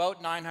raised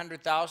about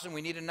 $900,000.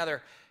 We need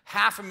another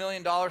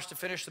 $500,000 to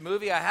finish the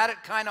movie. I had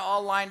it kind of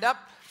all lined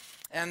up,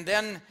 and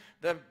then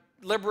the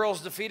Liberals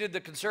defeated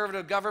the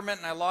Conservative government,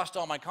 and I lost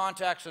all my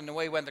contacts, and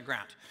away went the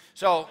grant.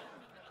 So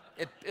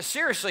it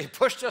seriously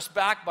pushed us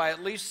back by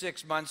at least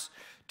 6 months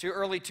to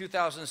early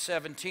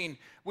 2017.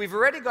 We've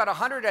already got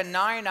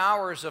 109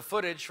 hours of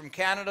footage from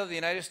Canada, the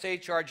United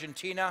States,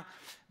 Argentina,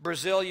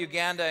 Brazil,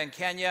 Uganda, and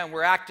Kenya, and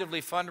we're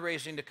actively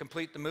fundraising to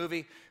complete the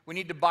movie. We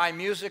need to buy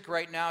music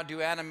right now,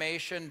 do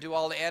animation, do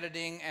all the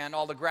editing, and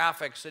all the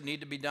graphics that need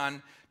to be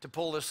done to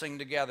pull this thing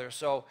together.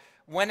 So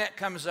when it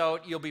comes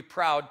out, you'll be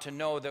proud to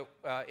know that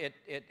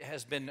it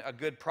has been a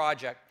good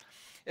project.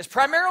 It's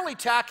primarily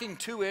tackling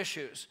two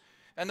issues,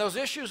 and those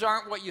issues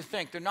aren't what you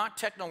think. They're not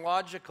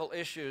technological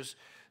issues.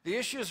 The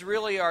issues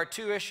really are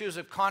two issues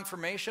of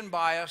confirmation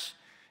bias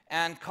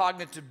and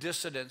cognitive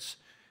dissonance.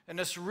 And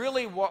it's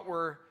really what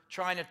we're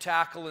trying to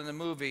tackle in the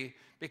movie,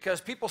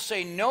 because people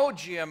say no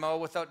GMO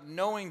without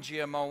knowing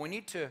GMO. We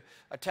need to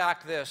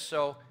attack this.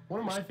 So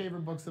one of my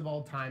favorite books of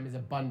all time is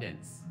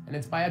Abundance, and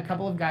it's by a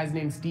couple of guys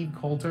named Steve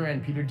Coulter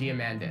and Peter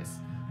Diamandis.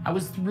 I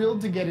was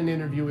thrilled to get an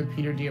interview with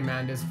Peter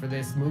Diamandis for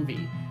this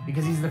movie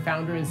because he's the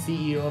founder and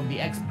CEO of the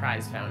X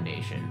Prize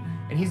Foundation.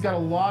 And he's got a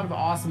lot of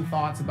awesome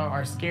thoughts about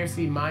our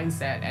scarcity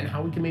mindset and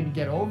how we can maybe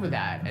get over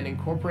that and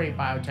incorporate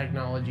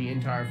biotechnology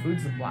into our food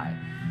supply.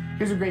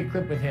 Here's a great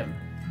clip with him.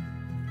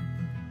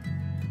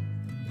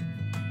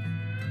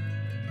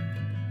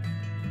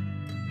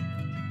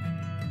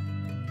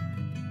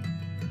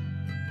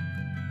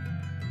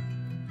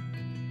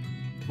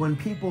 When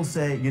people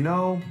say, you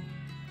know,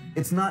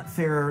 it's not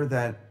fair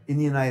that in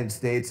the United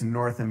States and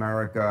North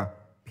America,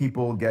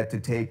 people get to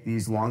take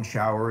these long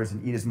showers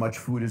and eat as much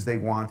food as they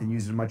want and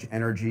use as much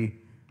energy.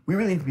 We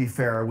really need to be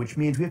fair, which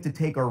means we have to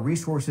take our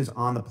resources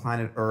on the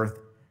planet Earth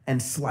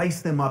and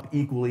slice them up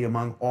equally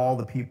among all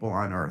the people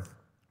on Earth.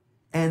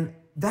 And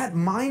that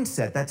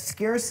mindset, that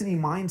scarcity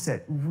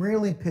mindset,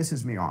 really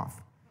pisses me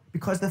off.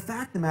 Because the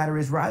fact of the matter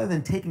is, rather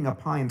than taking a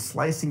pie and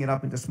slicing it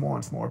up into smaller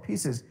and smaller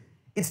pieces,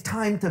 it's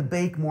time to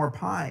bake more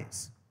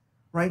pies,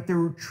 right?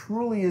 There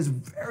truly is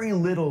very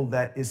little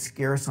that is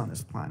scarce on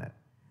this planet.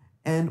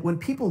 And when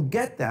people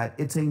get that,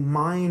 it's a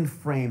mind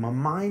frame, a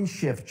mind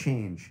shift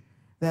change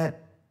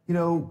that, you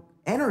know,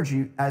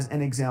 energy, as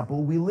an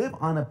example, we live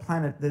on a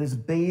planet that is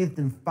bathed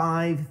in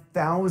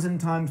 5,000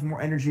 times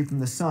more energy from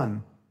the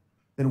sun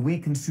than we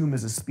consume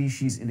as a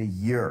species in a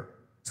year.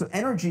 So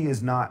energy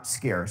is not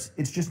scarce.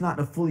 It's just not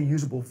in a fully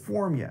usable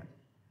form yet.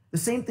 The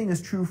same thing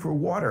is true for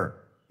water.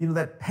 You know,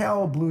 that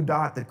pale blue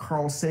dot that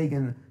Carl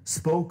Sagan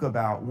spoke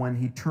about when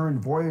he turned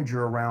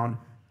Voyager around,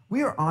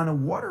 we are on a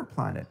water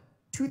planet.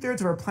 2/3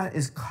 of our planet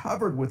is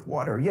covered with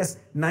water. Yes,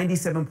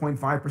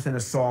 97.5%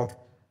 is salt,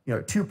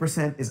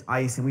 2% is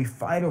ice, and we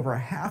fight over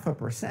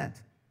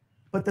 0.5%.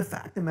 But the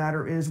fact of the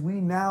matter is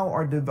we now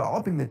are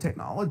developing the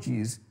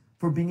technologies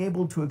for being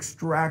able to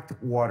extract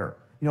water.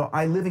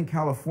 I live in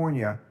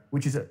California,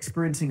 which is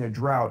experiencing a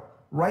drought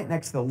right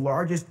next to the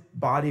largest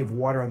body of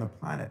water on the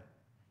planet.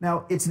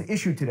 Now, it's an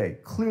issue today,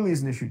 clearly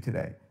is an issue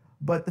today.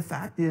 But the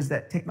fact is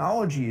that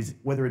technologies,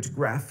 whether it's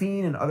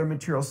graphene and other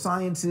material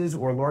sciences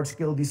or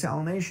large-scale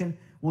desalination,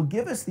 will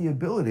give us the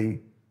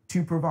ability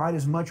to provide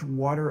as much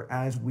water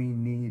as we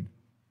need.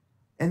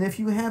 And if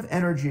you have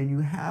energy and you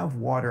have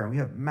water and we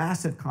have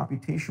massive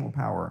computational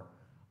power,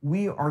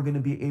 we are going to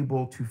be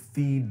able to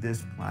feed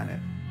this planet.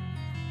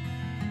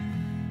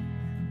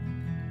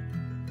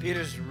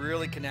 Peter's a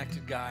really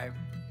connected guy,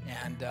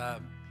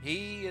 and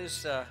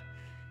he's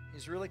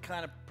really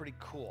kind of pretty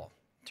cool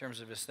in terms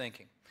of his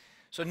thinking.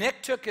 So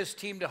Nick took his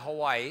team to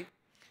Hawaii,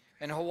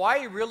 and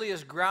Hawaii really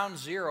is ground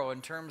zero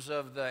in terms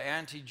of the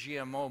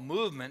anti-GMO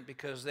movement,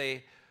 because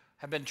they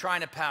have been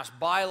trying to pass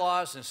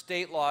bylaws and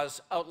state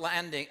laws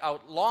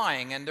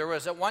outlawing, and there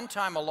was at one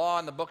time a law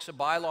in the books, a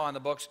bylaw in the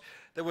books,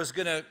 that was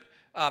going to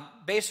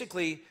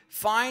basically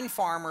fine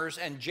farmers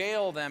and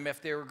jail them if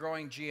they were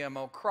growing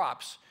GMO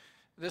crops.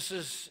 This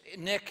is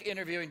Nick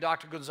interviewing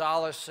Dr.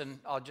 Gonzalez, and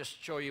I'll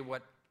just show you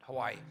what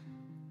Hawaii.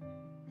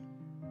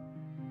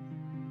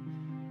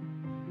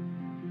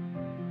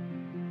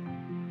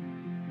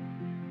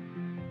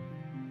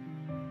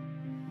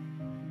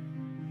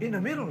 In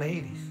the middle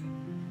 80s,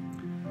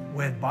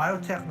 when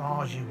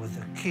biotechnology was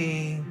the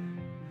king,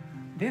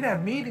 they'd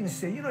have meetings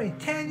say, in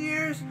 10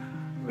 years,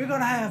 we're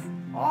gonna have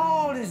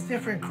all these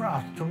different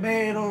crops,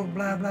 tomato,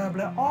 blah, blah,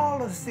 blah, all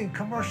of this thing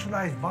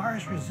commercialized,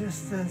 virus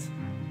resistance.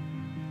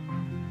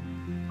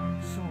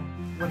 So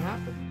what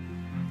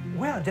happened?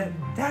 Well,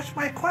 that's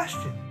my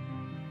question.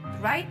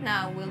 Right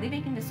now, we're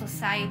living in a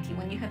society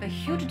when you have a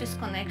huge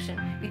disconnection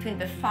between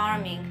the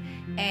farming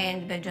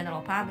and the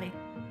general public.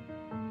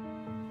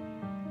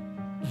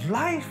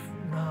 Life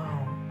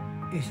now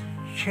is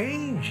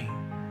changing,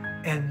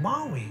 and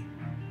Maui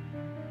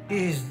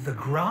is the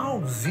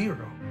ground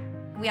zero.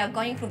 We are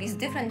going through these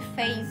different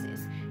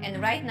phases,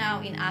 and right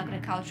now in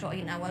agriculture,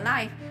 in our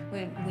life,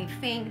 we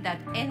think that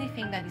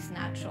anything that is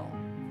natural,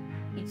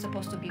 it's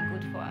supposed to be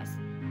good for us.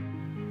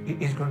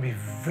 It is going to be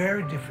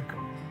very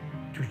difficult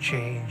to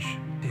change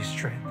this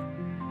trend.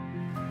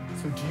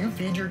 So do you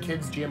feed your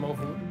kids GMO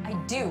food? I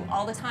do,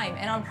 all the time,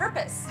 and on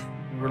purpose.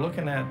 We're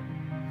looking at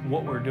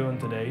what we're doing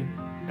today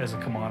as a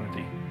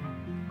commodity.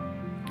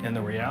 And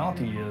the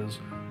reality is,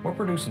 we're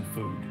producing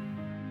food.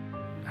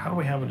 how do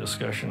we have a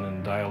discussion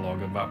and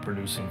dialogue about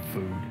producing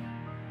food?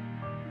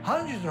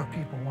 Hundreds of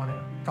people want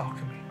to talk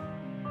to me,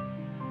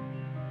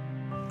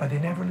 but they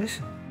never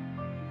listen.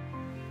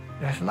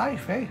 That's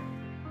life, eh?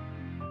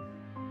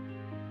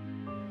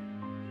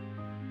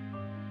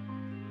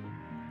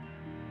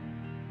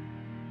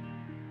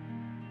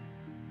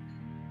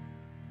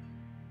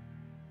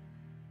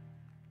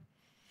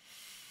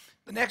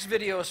 The next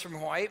video is from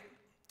Hawaii,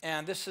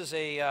 and this is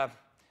a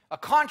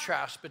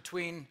contrast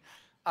between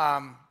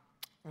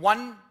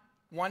one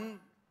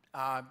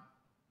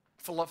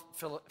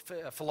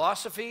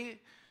philosophy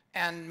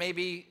and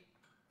maybe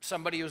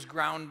somebody who's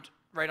ground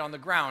right on the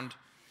ground.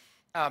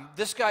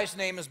 This guy's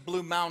name is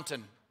Blue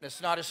Mountain.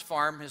 It's not his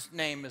farm. His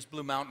name is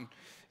Blue Mountain.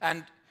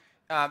 And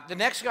the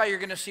next guy you're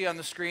going to see on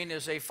the screen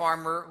is a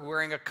farmer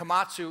wearing a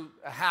Komatsu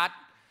hat.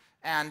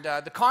 And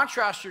the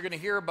contrast you're going to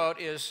hear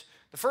about is,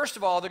 first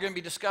of all, they're going to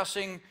be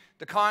discussing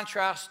the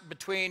contrast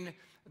between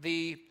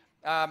the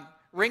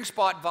ring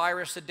spot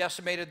virus that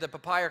decimated the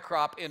papaya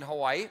crop in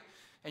Hawaii.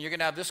 And you're going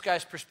to have this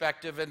guy's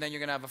perspective, and then you're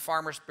going to have a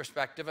farmer's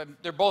perspective. And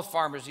they're both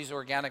farmers. He's an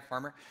organic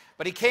farmer.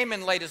 But he came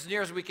in late. As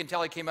near as we can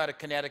tell, he came out of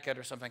Connecticut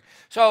or something.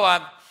 So,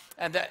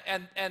 and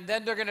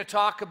then they're going to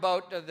talk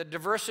about the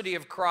diversity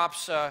of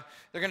crops. They're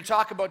going to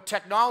talk about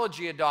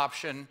technology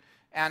adoption.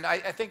 And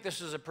I think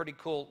this is a pretty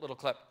cool little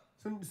clip.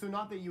 So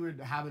not that you would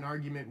have an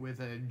argument with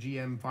a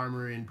GM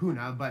farmer in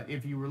Puna, but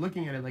if you were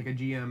looking at it like a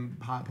GM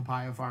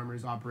papaya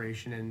farmer's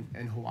operation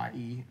in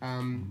Hawaii,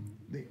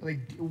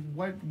 like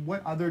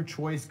what other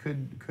choice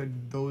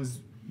could those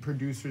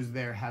producers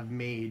there have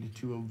made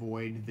to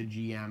avoid the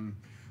GM?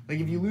 Like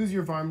if you lose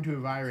your farm to a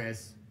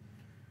virus,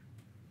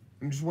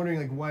 I'm just wondering,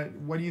 like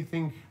what do you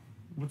think?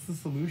 What's the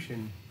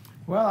solution?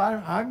 Well,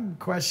 I'm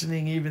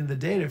questioning even the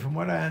data. From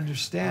what I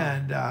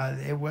understand,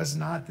 it was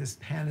not this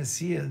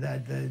panacea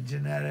that the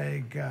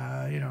genetic,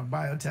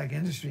 biotech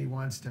industry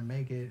wants to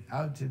make it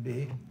out to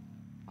be.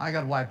 I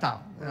got wiped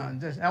out.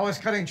 I was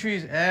cutting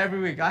trees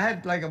every week. I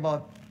had like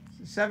about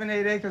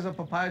 7-8 acres of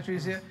papaya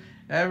trees here.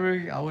 Every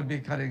week I would be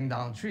cutting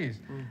down trees.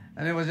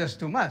 And it was just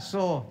too much.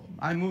 So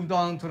I moved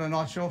on to the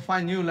North Shore,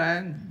 find new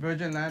land,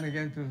 virgin land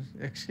again,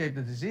 to escape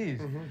the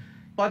disease.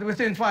 But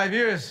within 5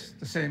 years,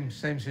 the same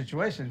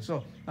situation.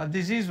 So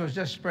disease was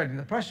just spreading.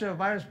 The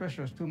virus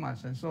pressure was too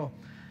much. And so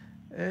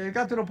it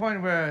got to the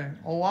point where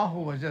Oahu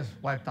was just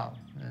wiped out.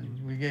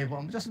 And we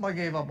just about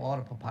gave up all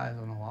the papayas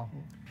on Oahu.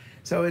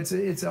 So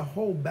it's a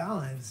whole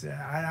balance.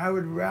 I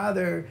would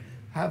rather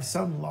have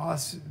some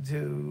loss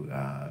to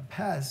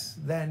pests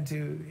than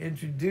to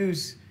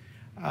introduce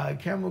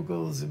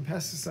chemicals and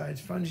pesticides,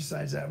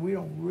 fungicides that we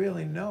don't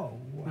really know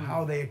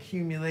how they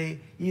accumulate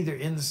either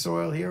in the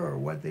soil here or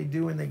what they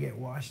do when they get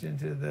washed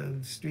into the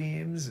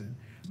streams. And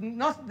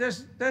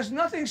there's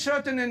nothing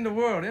certain in the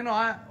world. You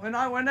know,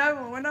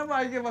 whenever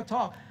I give a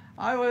talk,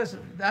 I always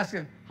ask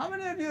them, how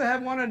many of you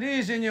have one of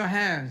these in your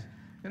hands?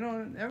 You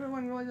know,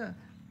 everyone goes,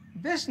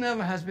 this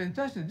never has been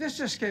tested. This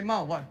just came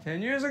out, what,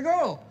 10 years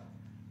ago?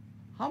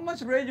 How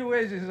much radio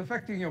waves is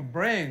affecting your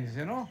brains,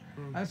 you know?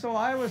 And so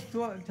I always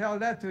tell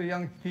that to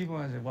young people,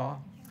 and I say,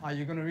 well, are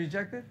you going to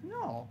reject it?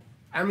 No.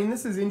 I mean,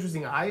 this is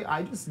interesting.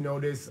 I just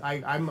noticed,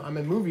 I'm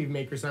a movie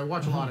maker, so I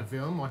watch a lot of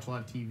film, watch a lot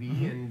of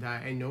TV, and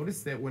I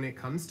noticed that when it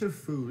comes to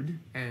food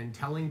and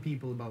telling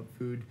people about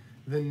food,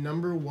 the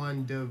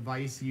 #1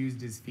 device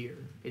used is fear,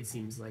 it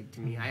seems like to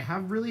me.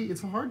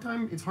 It's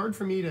hard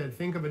for me to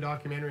think of a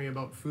documentary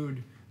about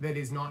food that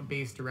is not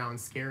based around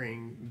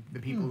scaring the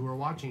people who are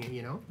watching it,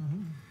 you know?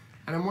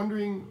 And I'm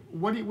wondering,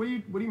 what do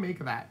you make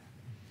of that?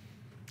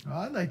 Well,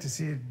 I'd like to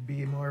see it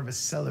be more of a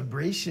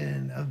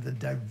celebration of the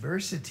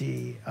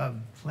diversity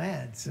of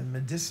plants and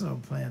medicinal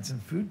plants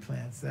and food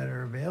plants that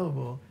are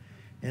available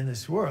in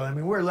this world. I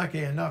mean, we're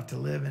lucky enough to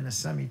live in a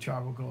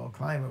semi-tropical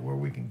climate where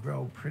we can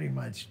grow pretty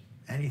much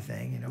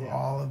anything. You know,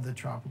 all of the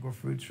tropical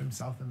fruits from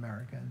South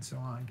America and so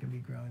on can be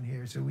grown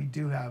here. So we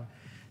do have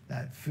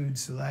that food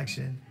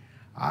selection.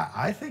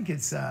 I think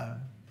it's a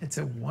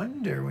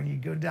wonder when you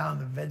go down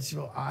the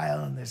vegetable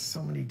aisle and there's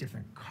so many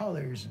different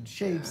colors and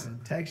shapes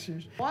and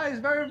textures. Hawaii is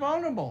very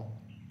vulnerable.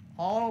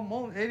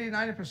 Almost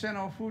 80–90% of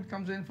our food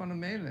comes in from the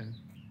mainland,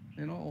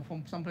 you know, or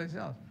from someplace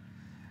else.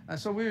 And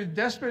so we're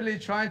desperately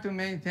trying to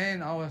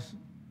maintain our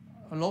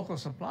local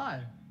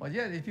supply. But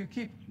yet, if you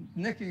keep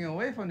nicking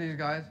away from these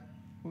guys,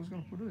 who's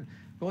going to produce?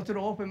 Go to the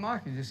open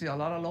market. You see a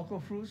lot of local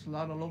fruits, a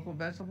lot of local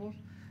vegetables,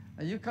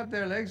 and you cut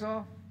their legs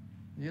off,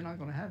 you're not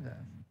going to have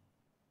that.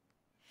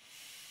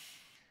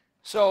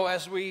 So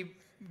as we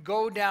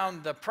go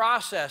down the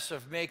process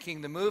of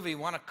making the movie,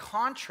 we want to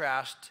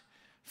contrast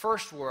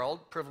first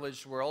world,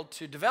 privileged world,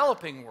 to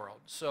developing world.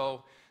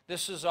 So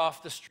this is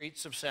off the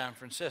streets of San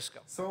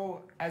Francisco.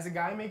 So as a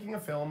guy making a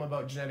film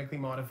about genetically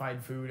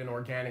modified food and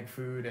organic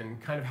food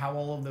and kind of how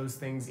all of those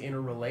things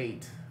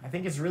interrelate, I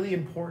think it's really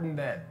important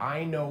that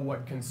I know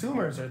what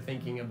consumers are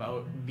thinking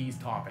about these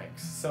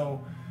topics.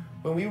 So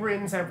when we were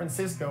in San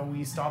Francisco,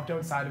 we stopped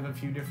outside of a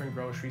few different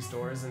grocery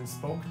stores and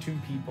spoke to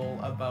people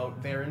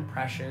about their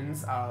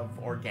impressions of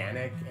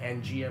organic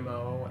and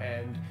GMO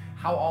and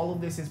how all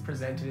of this is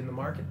presented in the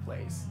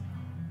marketplace.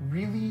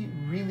 really,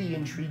 really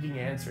intriguing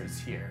answers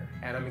here,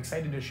 and I'm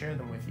excited to share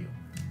them with you.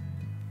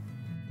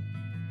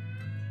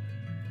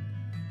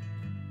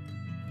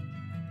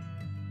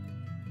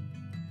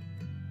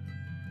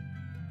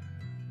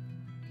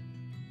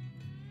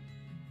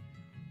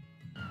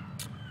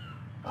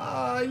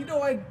 You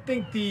know, I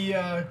think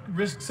the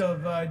risks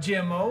of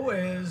GMO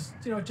is,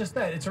 you know, just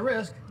that. It's a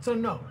risk. It's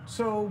unknown.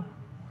 So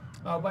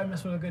why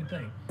mess with a good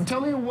thing?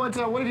 Tell me, what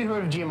have you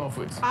heard of GMO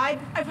foods?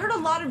 I've heard a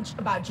lot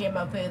about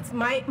GMO foods.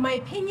 My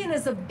opinion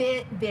is a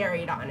bit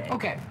varied on it.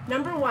 Okay.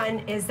 Number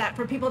one is that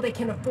for people that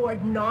can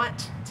afford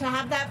not to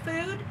have that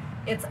food,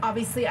 it's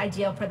obviously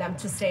ideal for them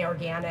to stay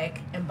organic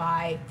and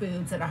buy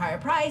foods at a higher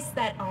price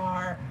that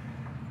are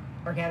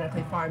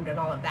organically farmed and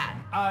all of that.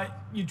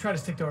 You try to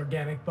stick to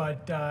organic,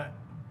 but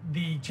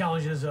the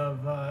challenges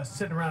of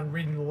sitting around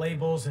reading the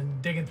labels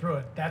and digging through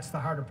it, that's the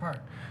harder part.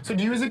 So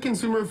do you as a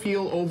consumer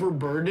feel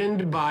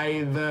overburdened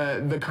by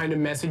the kind of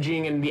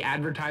messaging and the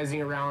advertising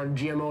around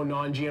GMO,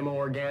 non-GMO,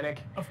 organic?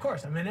 Of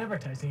course, I mean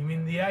advertising. I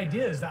mean, the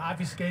idea is to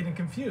obfuscate and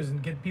confuse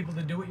and get people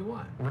to do what you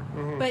want.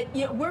 But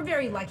you know, we're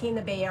very lucky in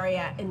the Bay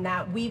Area in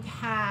that we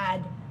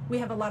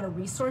have a lot of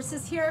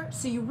resources here,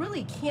 so you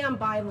really can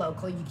buy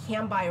local, you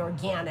can buy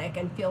organic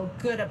and feel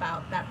good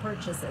about that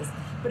purchases.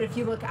 But if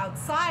you look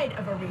outside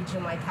of a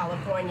region like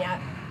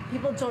California,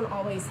 people don't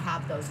always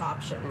have those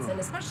options. And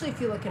especially if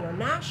you look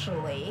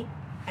internationally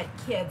at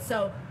kids.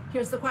 So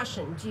here's the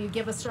question, do you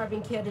give a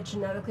starving kid a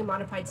genetically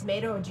modified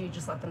tomato, or do you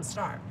just let them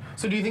starve?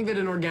 So do you think that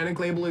an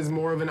organic label is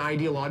more of an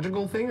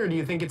ideological thing, or do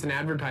you think it's an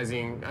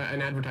advertising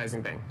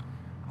thing?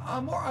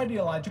 More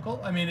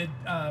ideological. I mean,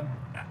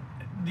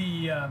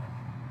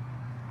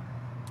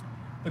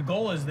 the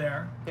goal is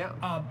there.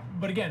 Yeah.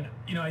 But again,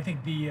 you know, I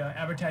think the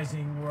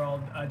advertising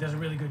world does a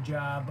really good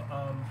job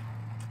of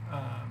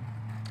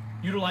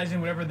utilizing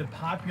whatever the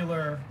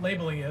popular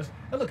labeling is.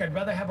 And look, I'd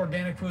rather have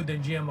organic food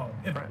than GMO.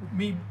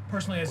 Me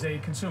personally as a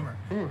consumer.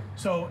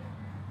 So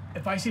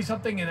if I see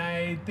something and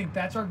I think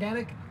that's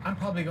organic, I'm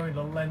probably going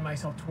to lend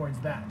myself towards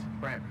that.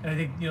 Right. And I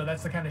think, you know,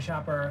 that's the kind of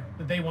shopper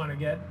that they want to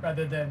get,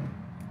 rather than,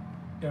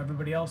 you know,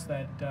 everybody else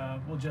that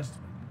will just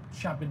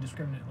shop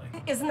indiscriminately.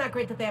 Isn't that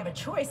great that they have a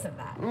choice of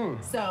that?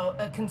 So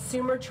a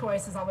consumer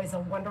choice is always a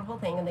wonderful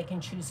thing, and they can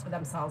choose for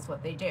themselves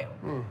what they do.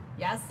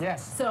 Yes?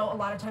 Yes. So a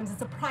lot of times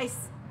it's a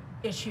price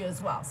issue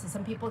as well. So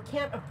some people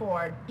can't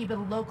afford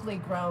even locally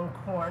grown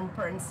corn,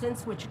 for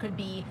instance, which could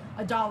be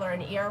 $1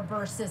 an ear,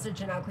 versus a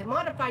genetically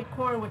modified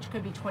corn, which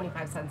could be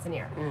 25 cents an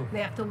ear.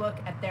 They have to look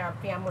at their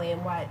family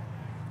and what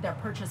their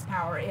purchase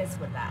power is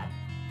with that.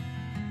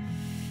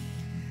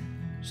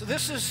 So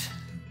this is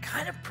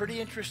kind of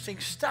pretty interesting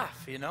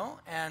stuff, you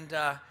know, and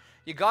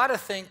you got to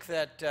think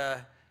that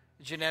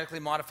genetically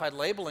modified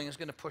labeling is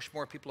going to push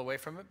more people away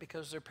from it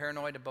because they're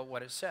paranoid about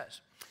what it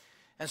says.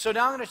 And so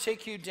now I'm going to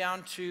take you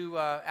down to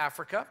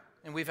Africa,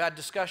 and we've had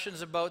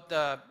discussions about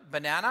the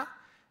banana,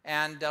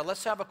 and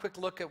let's have a quick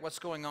look at what's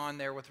going on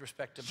there with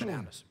respect to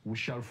bananas. We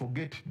shall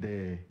forget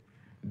the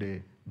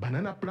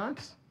banana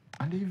plants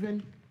and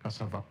even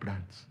cassava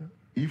plants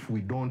if we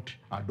don't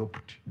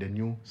adopt the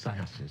new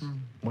sciences,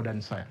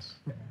 modern science.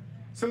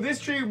 So this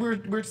tree,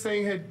 we're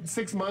saying, had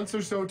 6 months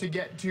or so to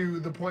get to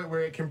the point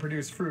where it can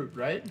produce fruit,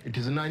 right? It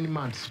is 9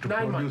 months to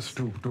produce,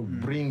 to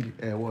bring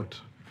what?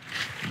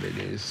 To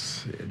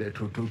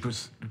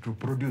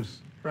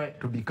produce, right?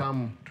 To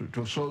become,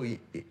 to show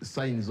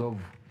signs of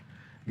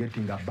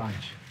getting a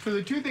bunch. So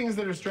the two things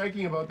that are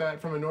striking about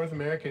that from a North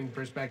American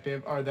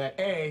perspective are that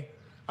A,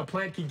 a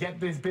plant can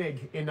get this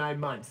big in 9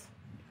 months.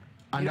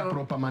 Under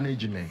proper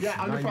management. Yeah,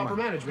 under proper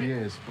management.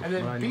 Yes. And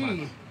then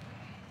B,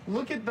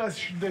 look at the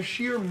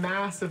sheer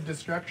mass of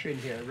destruction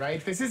here,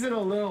 right? This isn't a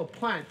little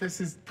plant. This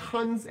is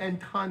tons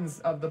and tons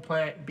of the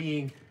plant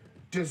being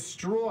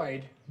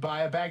destroyed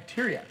by a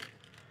bacteria.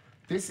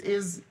 This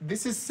is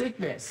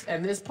sickness,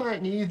 and this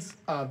plant needs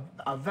a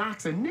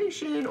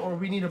vaccination, or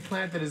we need a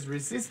plant that is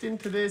resistant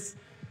to this.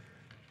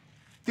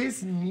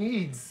 This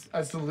needs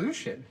a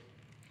solution.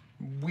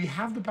 We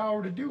have the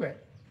power to do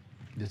it.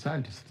 The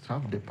scientists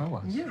have the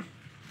powers. Yeah.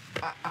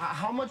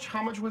 How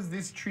much was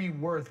this tree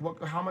worth?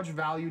 How much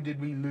value did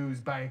we lose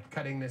by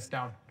cutting this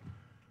down?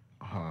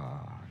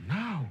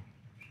 Now,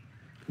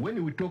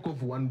 when we talk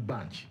of one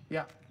bunch,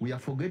 we are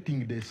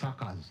forgetting the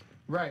suckers.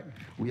 Right.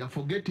 We are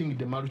forgetting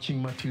the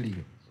mulching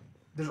material.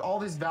 There's all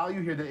this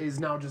value here that is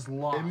now just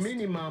lost. A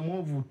minimum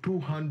of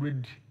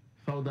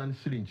 200,000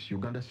 syringes,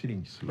 Uganda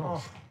syringes,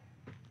 lost.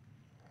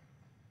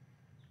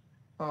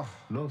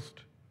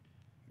 Lost.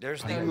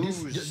 There's the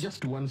ooze.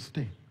 Just one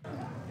step.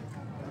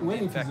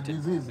 When it is a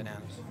disease,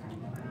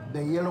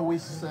 the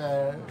yellowish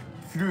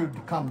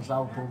fluid comes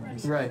out of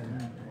this. Right.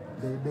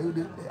 They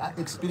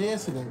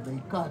experience it, they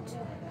cut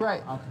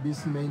at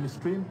this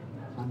mainstream,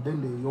 and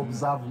then they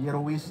observe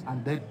yellowish,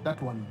 and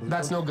that one.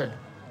 That's no good.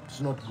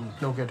 It's not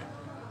good. No good.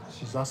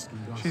 She's asking.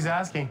 She's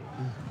asking.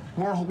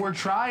 We're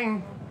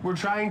trying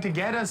to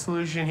get a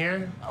solution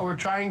here. We're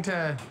trying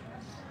to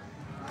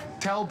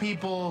tell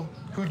people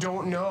who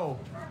don't know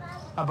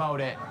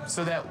about it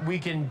so that we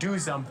can do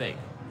something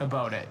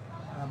about it.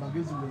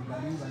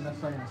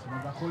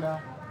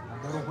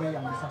 But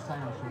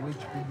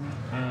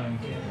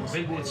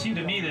it seemed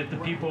to me that the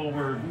people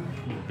were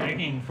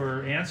begging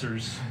for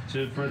answers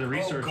for the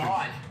researchers.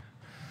 Oh,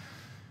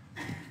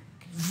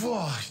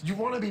 God. You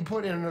want to be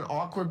put in an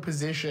awkward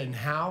position.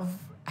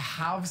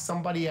 Have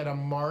somebody at a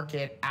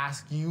market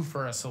ask you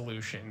for a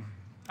solution.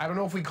 I don't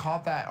know if we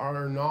caught that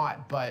or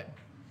not, but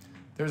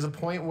there's a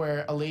point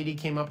where a lady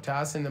came up to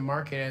us in the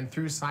market, and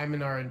through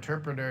Simon, our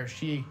interpreter,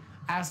 she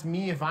asked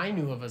me if I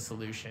knew of a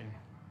solution.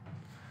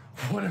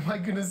 What am I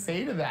going to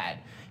say to that?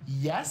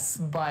 Yes,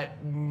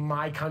 but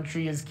my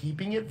country is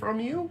keeping it from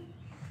you?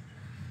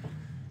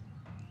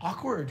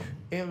 Awkward.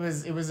 It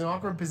was an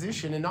awkward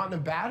position, and not in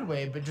a bad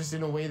way, but just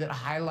in a way that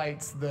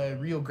highlights the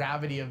real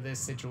gravity of this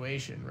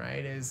situation,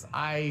 right? Is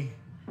I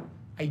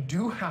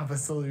do have a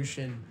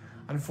solution.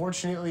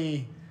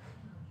 Unfortunately,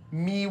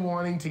 me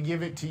wanting to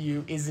give it to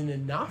you isn't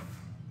enough.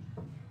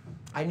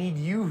 I need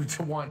you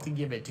to want to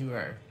give it to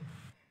her.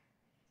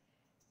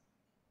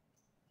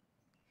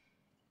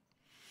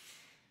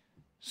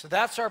 So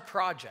that's our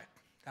project.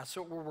 That's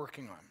what we're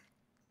working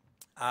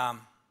on.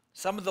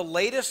 Some of the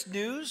latest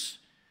news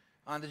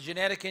on the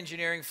genetic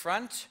engineering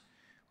front: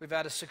 we've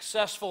had a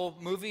successful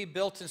movie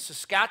built in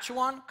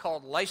Saskatchewan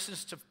called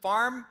License to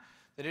Farm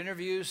that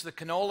interviews the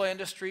canola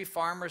industry,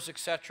 farmers,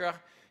 etc.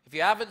 If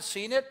you haven't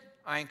seen it,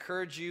 I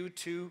encourage you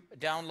to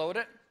download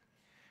it.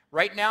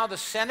 Right now, the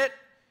Senate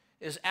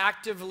is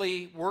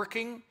actively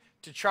working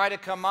to try to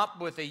come up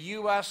with a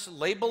U.S.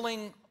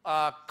 labeling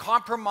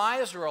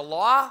compromise or a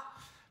law,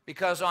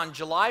 because on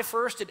July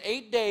 1st, in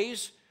 8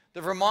 days,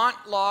 the Vermont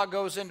law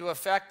goes into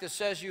effect that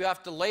says you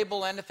have to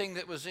label anything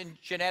that was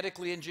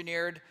genetically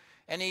engineered,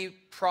 any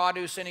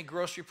produce, any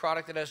grocery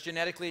product that has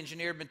genetically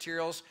engineered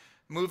materials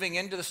moving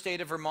into the state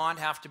of Vermont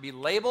have to be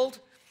labeled,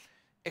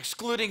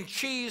 excluding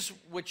cheese,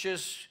 which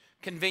is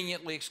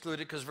conveniently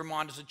excluded because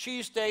Vermont is a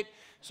cheese state,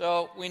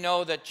 so we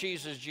know that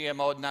cheese is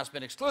GMO'd and that's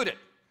been excluded.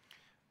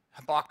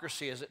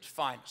 Hypocrisy is its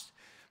finest.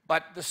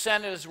 But the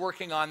Senate is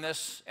working on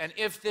this, and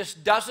if this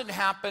doesn't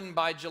happen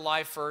by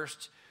July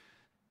 1st,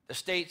 the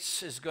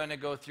states is going to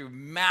go through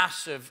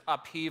massive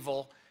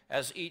upheaval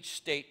as each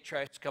state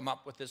tries to come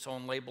up with its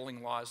own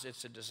labeling laws.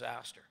 It's a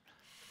disaster.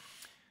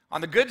 On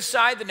the good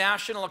side, the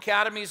National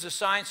Academies of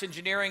Science,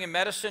 Engineering, and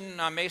Medicine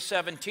on May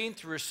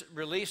 17th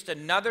released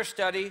another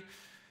study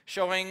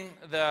showing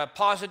the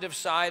positive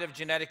side of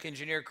genetic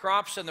engineered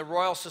crops, and the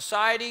Royal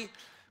Society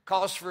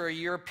calls for a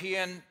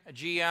European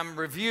GM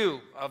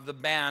review of the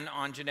ban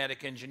on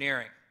genetic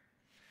engineering.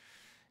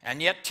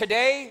 And yet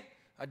today,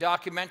 a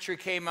documentary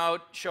came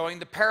out showing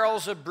the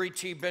perils of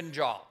Bt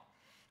brinjal.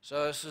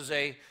 So this is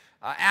an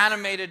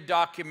animated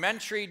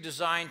documentary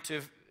designed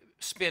to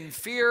spin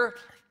fear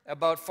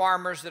about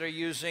farmers that are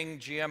using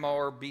GMO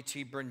or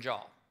Bt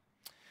brinjal.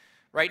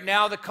 Right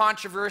now, the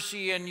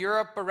controversy in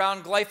Europe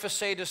around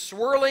glyphosate is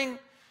swirling.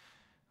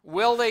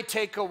 Will they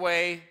take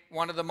away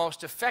one of the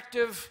most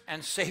effective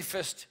and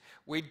safest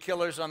weed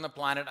killers on the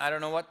planet? I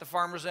don't know what the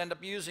farmers end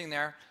up using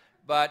there,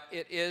 but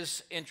it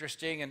is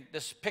interesting, and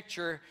this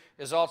picture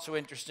is also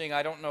interesting.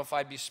 I don't know if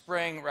I'd be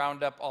spraying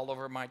Roundup all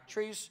over my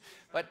trees,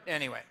 but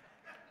anyway.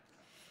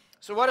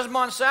 So what does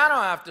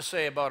Monsanto have to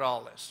say about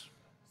all this?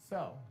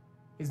 So,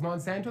 is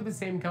Monsanto the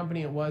same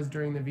company it was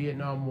during the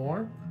Vietnam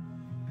War?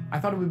 I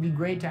thought it would be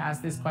great to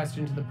ask this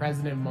question to the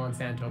president of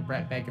Monsanto,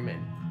 Brett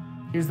Begeman.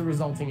 Here's the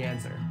resulting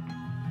answer.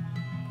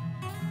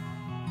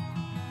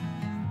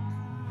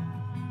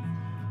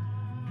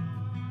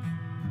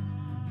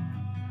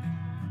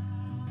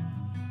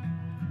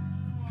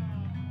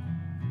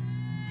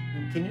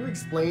 Can you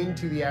explain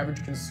to the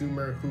average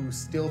consumer who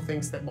still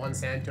thinks that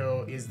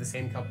Monsanto is the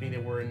same company they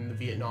were in the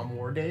Vietnam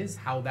War days,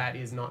 how that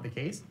is not the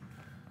case?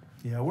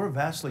 Yeah, we're a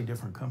vastly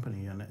different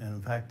company, and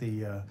in fact,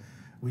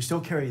 we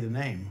still carry the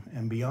name,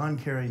 and beyond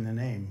carrying the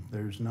name,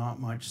 there's not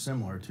much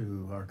similar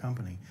to our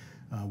company.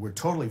 We're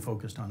totally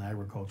focused on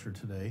agriculture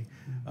today.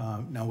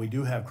 Now we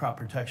do have crop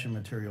protection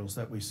materials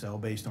that we sell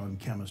based on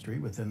chemistry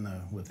within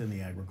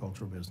the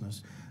agricultural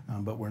business,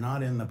 but we're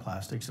not in the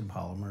plastics and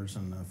polymers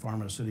and the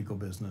pharmaceutical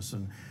business,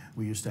 and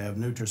we used to have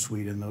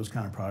NutraSweet and those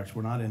kind of products.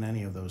 We're not in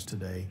any of those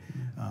today.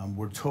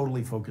 We're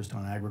totally focused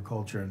on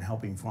agriculture and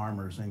helping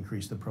farmers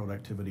increase the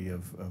productivity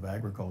of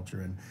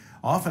agriculture. And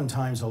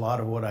oftentimes a lot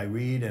of what I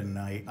read and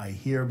I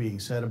hear being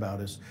said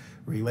about us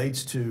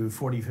relates to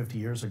 40, 50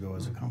 years ago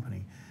as a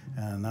company.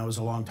 And that was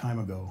a long time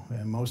ago.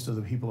 And most of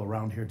the people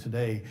around here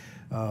today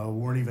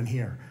weren't even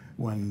here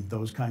when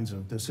those kinds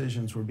of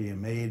decisions were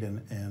being made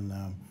and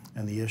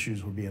the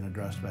issues were being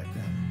addressed back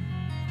then.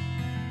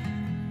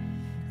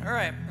 All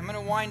right, I'm going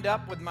to wind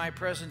up with my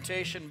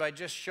presentation by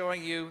just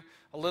showing you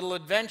a little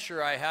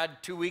adventure I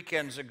had 2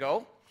 weekends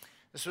ago.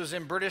 This was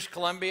in British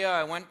Columbia.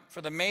 I went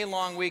for the May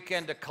long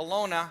weekend to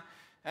Kelowna,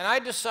 and I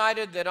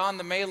decided that on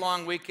the May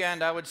long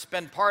weekend I would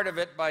spend part of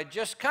it by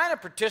just kind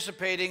of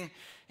participating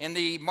in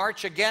the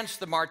march against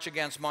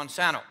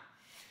Monsanto.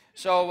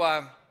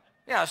 So,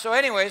 so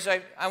anyways,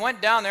 I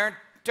went down there,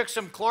 took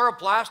some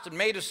chloroplast and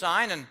made a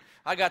sign, and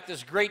I got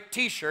this great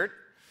t-shirt.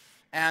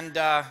 And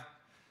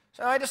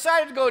so I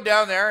decided to go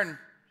down there and,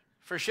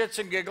 for shits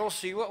and giggles,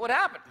 see what would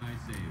happen.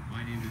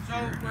 So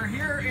we're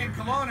here in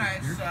Kelowna.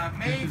 It's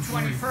May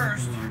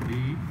 21st.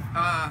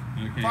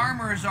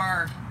 Farmers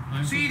are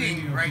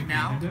seeding right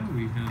now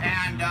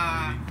and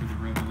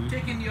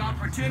taking the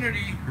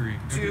opportunity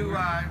to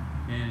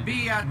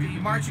be at the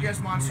March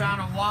Against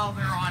Monsanto while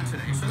they're on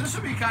today. So this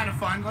will be kind of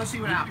fun. Let's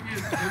see what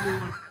happens.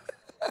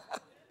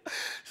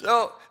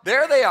 So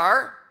there they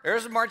are.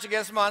 There's the March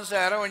Against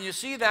Monsanto, and you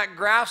see that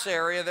grass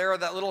area there,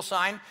 that little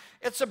sign.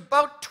 It's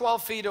about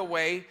 12 feet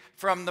away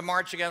from the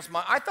March Against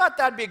Monsanto. I thought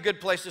that'd be a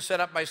good place to set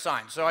up my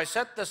sign. So I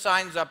set the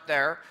signs up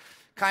there,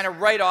 kind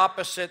of right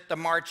opposite the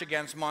March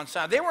Against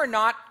Monsanto. They were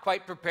not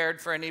quite prepared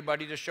for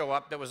anybody to show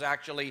up that was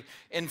actually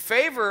in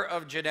favor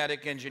of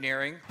genetic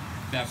engineering.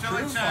 So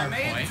it's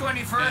May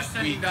 21st,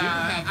 and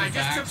I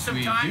just took some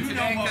time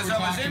today because I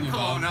was in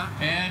Kelowna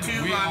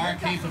to make up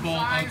some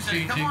signs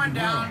and come on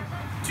down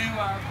to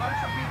a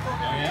bunch of people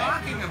that are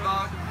talking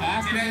about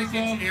genetic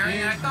engineering,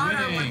 and I thought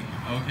I would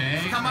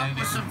come up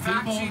with some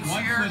fact sheets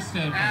here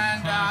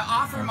and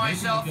offer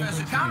myself as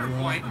a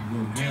counterpoint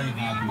to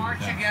the march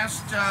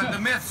against the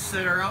myths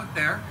that are out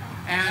there,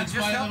 and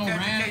just help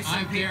educate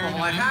some people.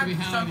 I've had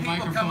some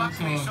people come up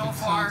to me so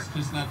far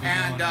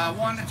and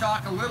want to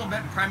talk a little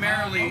bit,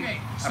 primarily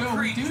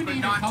preach but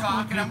not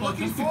talk, and I'm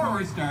looking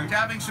forward to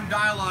having some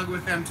dialogue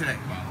with them today.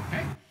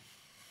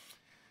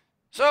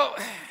 So,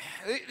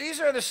 these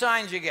are the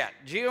signs you get.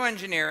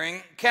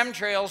 Geoengineering,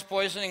 chemtrails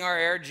poisoning our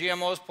air,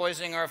 GMOs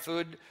poisoning our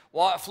food,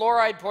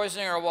 fluoride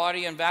poisoning our water,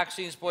 and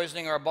vaccines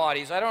poisoning our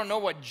bodies. I don't know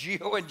what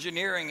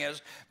geoengineering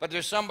is, but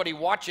there's somebody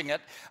watching it.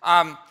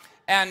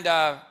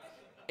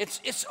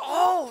 It's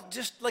all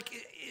just like,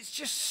 it's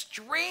just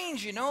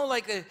strange, you know,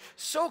 like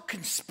so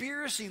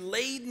conspiracy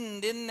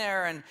laden in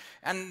there,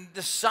 and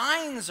the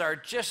signs are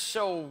just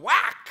so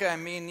whack. I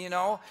mean,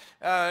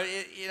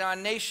 a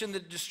nation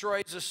that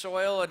destroys the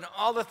soil and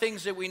all the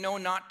things that we know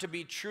not to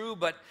be true,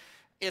 but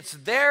it's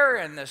there,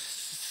 and the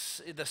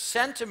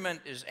sentiment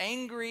is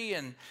angry,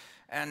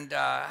 and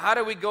how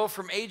do we go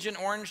from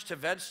Agent Orange to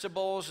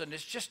vegetables, and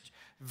it's just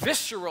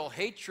visceral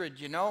hatred,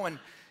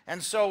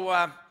 and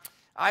so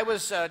I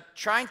was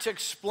trying to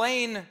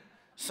explain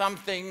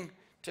something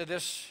to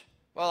this.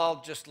 Well,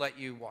 I'll just let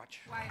you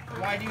watch.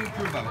 Why do you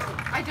approve of it?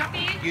 I don't.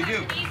 You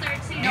do?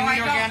 No, I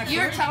organic don't.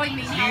 You're food? telling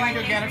me Do no, you I eat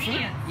organic agree.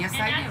 food? Yes,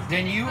 I do.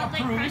 Then you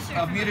approve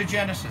of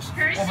mutagenesis.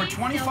 Over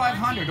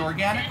 2,500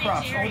 organic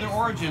crops owe their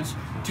origins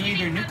to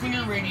either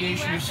nuclear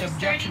radiation or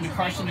subjection to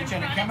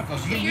carcinogenic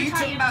chemicals. You're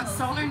talking about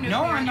solar nuclear.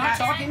 No, I'm not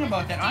talking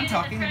about that. I'm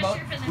talking about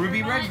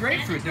ruby red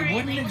grapefruit that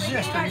wouldn't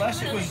exist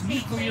unless it was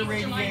nuclear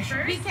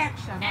radiation. We can't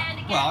shut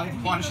up. Well, if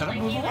you want to shut up,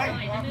 move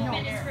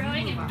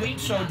away.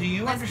 So do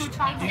you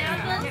understand?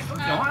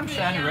 No, I'm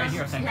standing right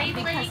here. Thank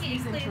you. But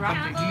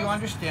do you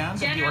understand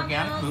that the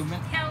organic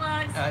movement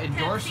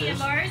endorses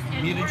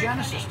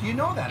mutagenesis? Do you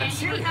know that? I'm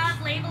serious. We have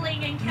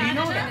labeling in Canada. Do you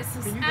know that?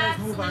 Can you guys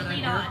move on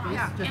here,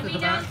 please? Just at the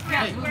back.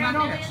 We're not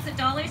millions of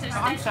dollars.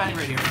 I'm standing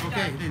right here.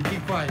 Okay, then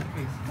keep quiet,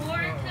 please. 4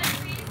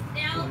 countries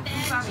now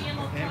ban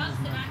GMO crops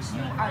that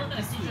actually grow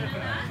them. Did you know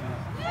that?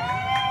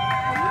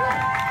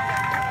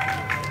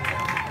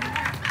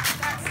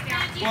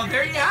 Well,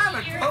 there you have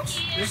it, folks.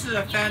 This is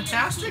a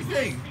fantastic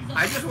thing.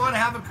 I just want to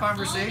have a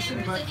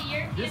conversation, but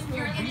this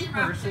little bee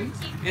person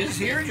is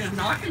here just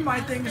knocking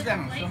my things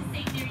down. So,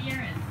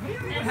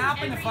 what would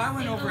happen if I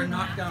went over and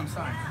knocked down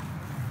signs?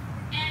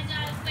 And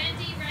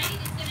Wendy Wright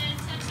is going to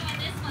touch on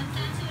this.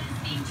 Monsanto is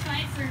being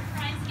tried for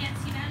crimes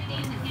against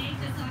humanity in The Hague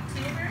this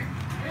October.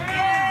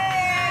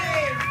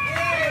 Yay!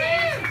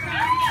 Yay!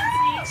 Crimes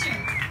against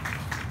nature.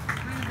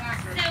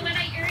 So what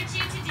I urge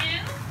you to do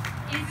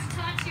is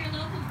talk to your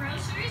local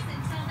grocers and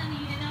tell them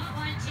you do not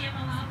want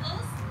GMO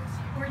apples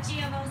or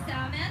GMO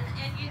salmon,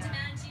 and you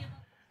demand GMO.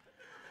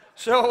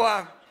 So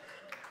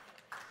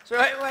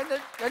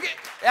it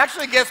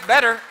actually gets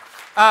better.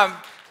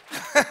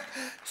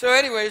 So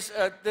anyways,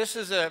 this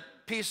is a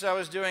piece I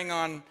was doing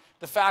on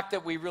the fact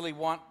that we really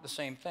want the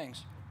same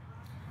things.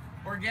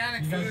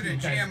 Organic food and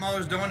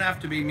GMOs don't have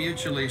to be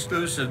mutually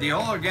exclusive. The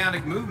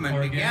all-organic movement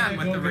began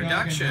with the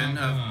reduction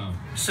of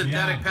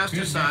synthetic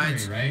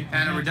pesticides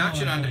and a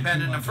reduction on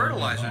dependent on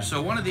fertilizers.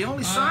 So one of the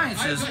only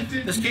sciences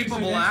that's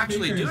capable of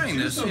actually doing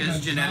this is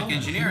genetic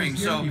engineering.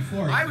 So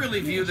I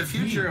really view the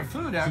future of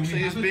food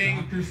actually as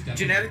being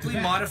genetically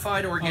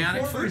modified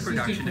organic food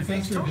production. It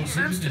makes total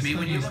sense to me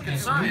when you look at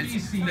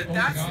science that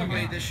that's the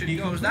way this should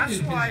go. That's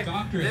why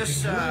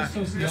this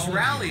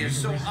rally is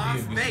so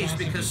off base,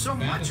 because so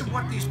much of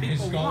what these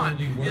people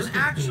want is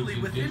actually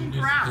within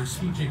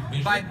grasp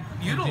by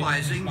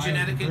utilizing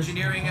genetic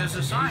engineering as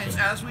a science,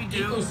 as we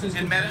do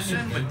in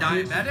medicine with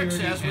diabetics,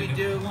 as we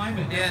do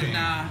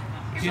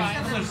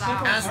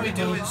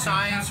in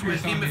science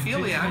with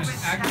hemophiliacs.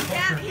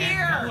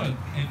 Agriculture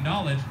and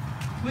knowledge.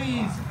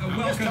 Please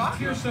welcome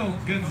Tirso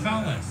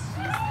Gonzalez. I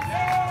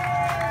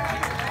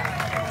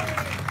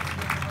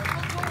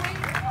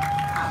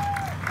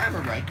have a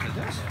right to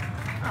this.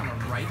 I have a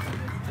right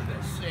to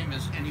this, same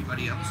as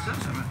anybody else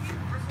does. I'm a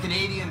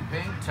Canadian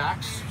paying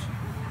tax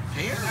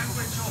payer. I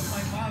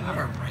have a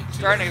right to.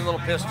 Starting to get a little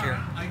pissed here.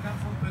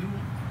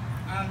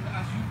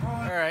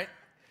 All right.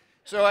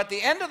 So at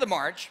the end of the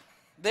march,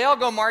 they all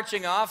go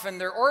marching off, and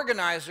their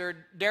organizer,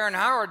 Darren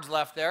Howard's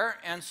left there,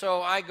 and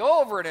so I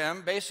go over to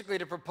him basically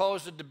to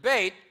propose a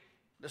debate.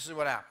 This is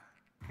what happened.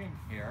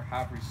 Here,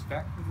 have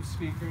respect for the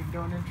speaker and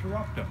don't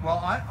interrupt him. Well,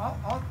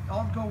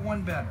 I'll go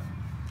one better.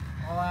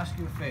 I'll ask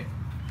you a favor.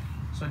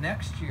 So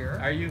next year...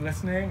 Are you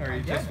listening, or are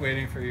you just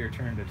waiting for your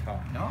turn to talk?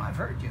 No, I've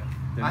heard you.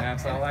 Then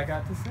that's all I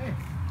got to say.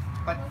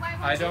 But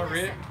I don't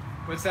read...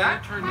 What's that?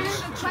 Why don't you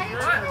listen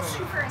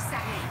for a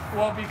second?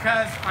 Well,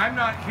 because I'm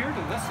not here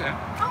to listen.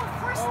 Oh, of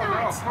course not.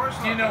 No, of course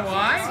not. Do you know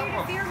why?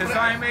 Because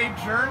I'm a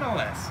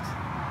journalist.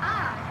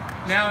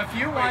 Now, if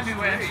you want to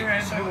enter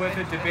into with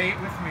a debate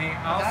with me,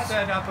 I'll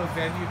set up a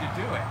venue to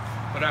do it.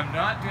 But I'm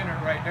not doing it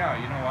right now.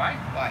 You know why?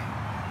 Why?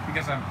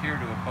 Because I'm here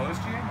to oppose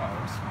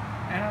GMOs,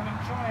 and I'm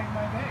enjoying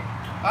my day.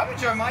 I'm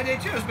enjoying my day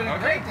too. It's been a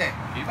great day.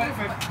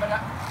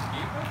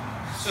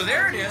 So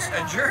there it is,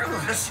 a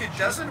journalist who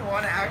doesn't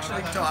want to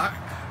actually talk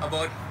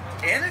about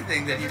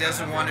anything that he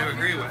doesn't want to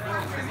agree with.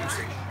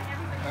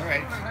 All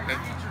right.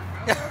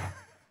 Good.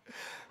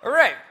 All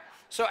right.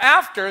 So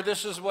after,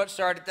 this is what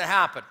started to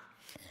happen.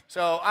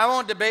 So I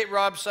won't debate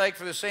Rob Saik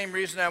for the same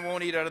reason I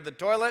won't eat out of the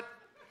toilet.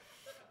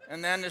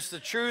 And then it's the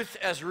truth,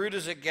 as rude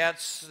as it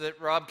gets,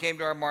 that Rob came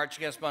to our march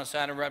against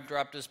Monsanto, Rob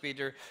dropped his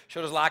speaker,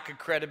 showed his lack of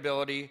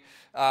credibility.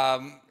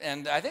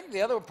 And I think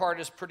the other part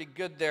is pretty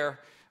good there.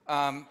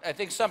 I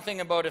think something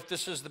about if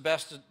this is the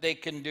best that they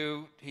can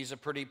do, he's a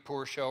pretty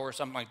poor show or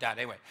something like that.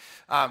 Anyway,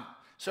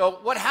 so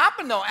what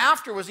happened though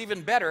after was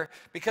even better,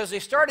 because they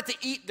started to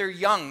eat their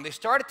young. They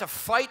started to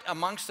fight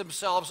amongst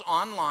themselves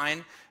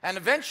online, and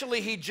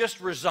eventually he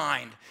just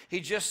resigned. He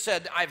just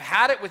said, I've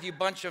had it with you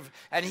bunch of,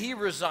 and he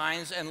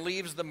resigns and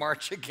leaves the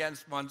march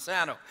against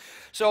Monsanto.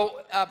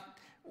 So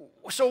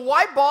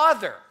why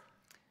bother?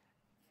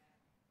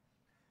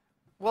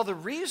 Well, the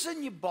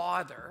reason you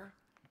bother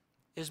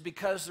is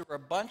because there were a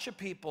bunch of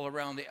people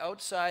around the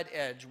outside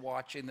edge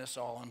watching this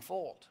all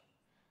unfold.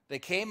 They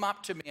came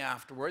up to me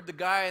afterward. The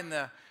guy in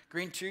the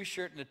green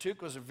t-shirt and the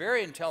toque was a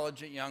very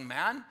intelligent young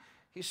man.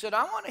 He said,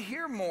 I want to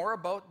hear more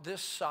about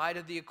this side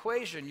of the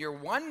equation. You're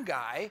one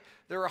guy,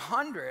 there are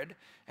 100,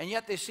 and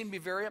yet they seem to be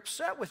very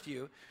upset with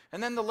you.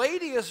 And then the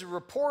lady is a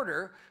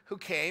reporter who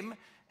came,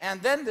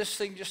 and then this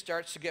thing just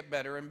starts to get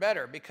better and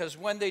better, because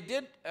when they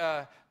did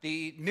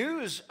the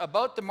news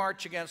about the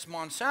march against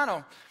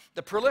Monsanto,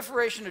 the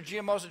proliferation of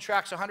GMOs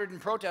attracts 100 in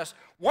protest.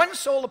 One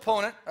sole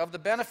opponent of the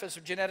benefits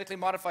of genetically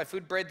modified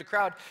food brayed the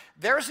crowd.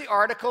 There's the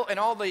article, and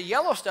all the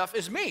yellow stuff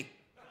is me.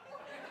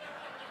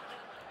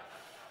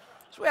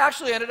 So we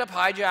actually ended up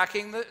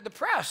hijacking the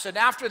press. And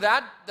after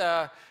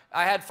that,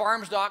 I had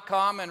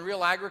farms.com and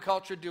Real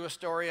Agriculture do a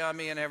story on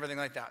me and everything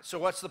like that. So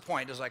what's the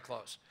point as I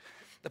close?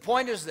 The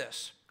point is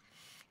this.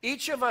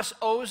 Each of us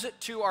owes it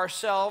to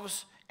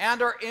ourselves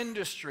and our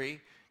industry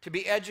to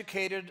be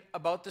educated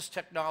about this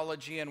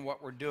technology and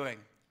what we're doing.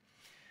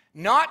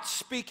 Not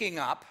speaking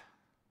up,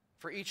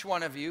 for each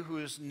one of you who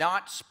has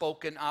not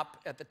spoken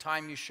up at the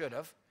time you should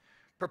have,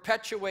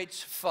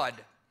 perpetuates FUD.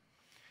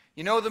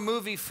 You know the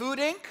movie Food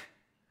Inc.?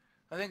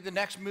 I think the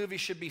next movie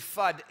should be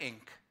FUD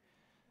Inc.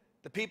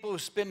 The people who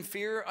spin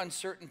fear,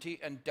 uncertainty,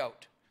 and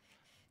doubt.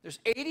 There's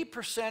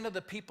 80% of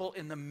the people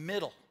in the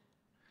middle.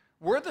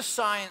 We're the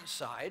science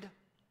side,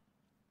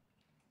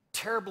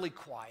 terribly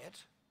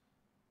quiet.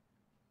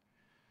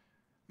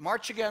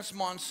 March against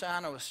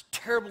Monsanto is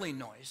terribly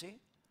noisy.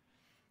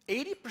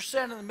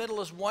 80% in the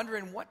middle is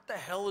wondering what the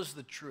hell is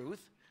the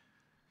truth,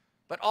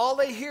 but all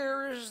they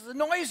hear is the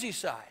noisy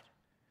side.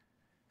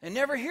 They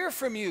never hear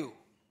from you.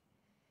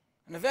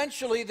 And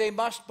eventually they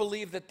must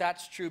believe that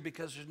that's true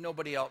because there's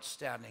nobody else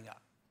standing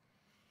up.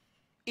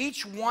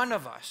 Each one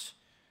of us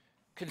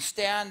can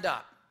stand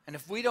up, and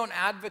if we don't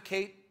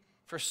advocate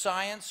for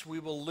science, we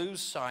will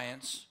lose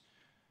science.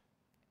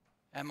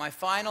 And my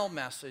final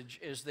message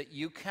is that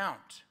you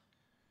count.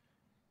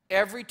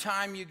 Every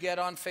time you get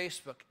on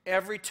Facebook,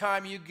 every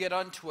time you get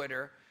on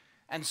Twitter,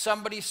 and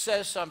somebody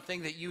says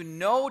something that you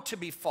know to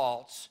be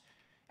false,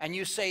 and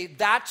you say,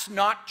 that's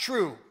not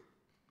true,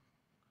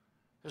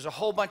 there's a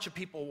whole bunch of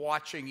people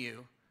watching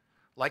you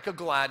like a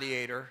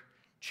gladiator,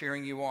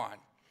 cheering you on.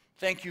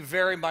 Thank you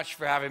very much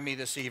for having me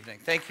this evening.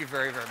 Thank you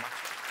very, very much.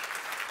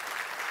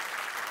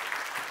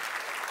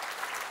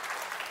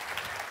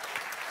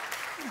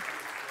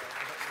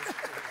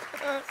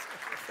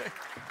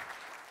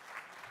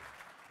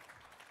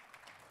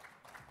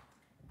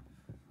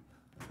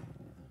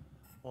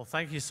 Well,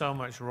 thank you so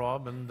much,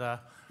 Rob. And there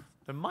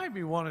might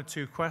be one or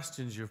two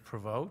questions you've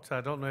provoked.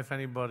 I don't know if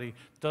anybody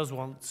does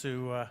want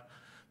to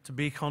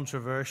be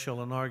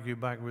controversial and argue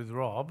back with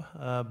Rob.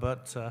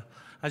 But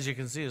as you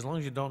can see, as long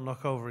as you don't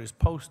knock over his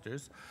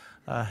posters,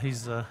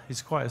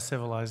 he's quite a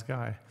civilized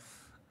guy.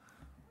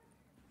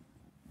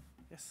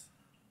 Yes.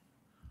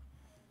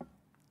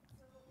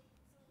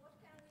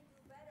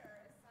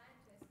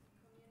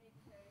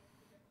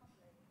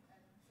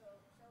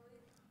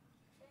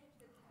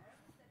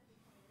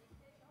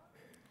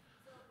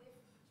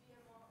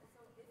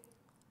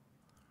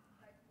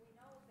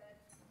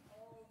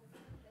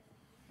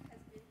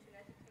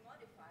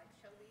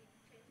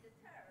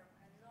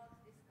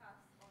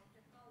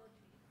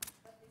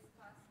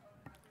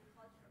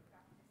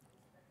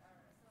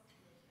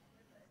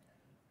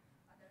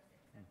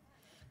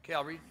 Okay,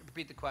 I'll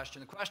repeat the question.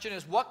 The question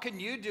is, what can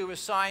you do as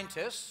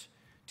scientists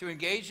to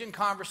engage in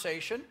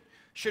conversation?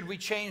 Should we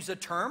change the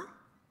term,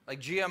 like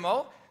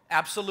GMO?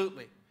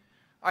 Absolutely.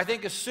 I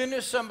think as soon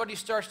as somebody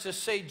starts to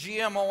say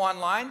GMO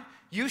online,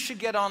 you should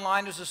get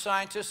online as a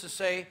scientist and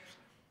say,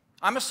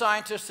 I'm a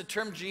scientist, the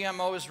term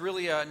GMO is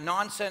really a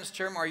nonsense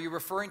term. Are you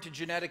referring to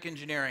genetic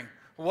engineering?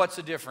 What's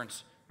the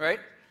difference, right?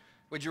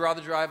 Would you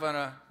rather drive on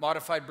a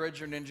modified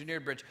bridge or an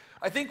engineered bridge?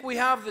 I think we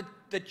have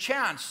the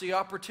chance, the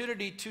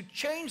opportunity to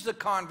change the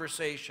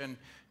conversation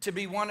to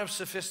be one of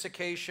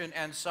sophistication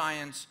and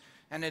science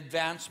and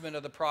advancement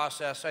of the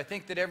process. I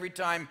think that every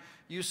time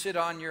you sit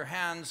on your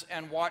hands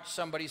and watch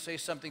somebody say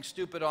something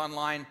stupid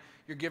online,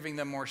 you're giving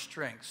them more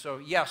strength. So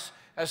yes,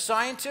 as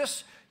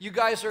scientists, you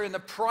guys are in the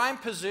prime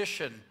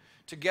position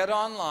to get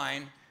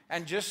online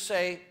and just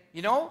say,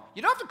 you know,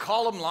 you don't have to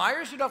call them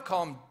liars, you don't have to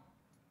call them,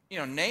 you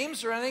know,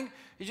 names or anything.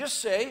 You just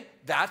say,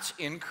 that's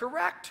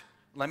incorrect.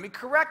 Let me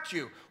correct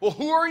you. Well,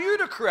 who are you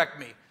to correct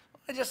me?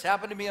 I just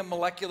happen to be a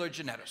molecular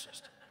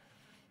geneticist.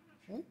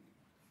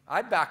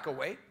 I'd back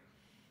away.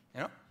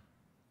 You know?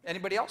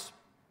 Anybody else?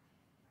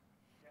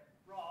 Yeah.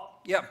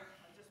 Rob? Yeah.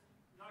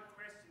 No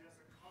question, as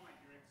a comment,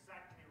 you're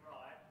exactly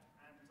right.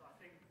 And I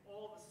think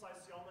all the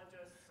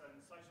sociologists and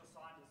social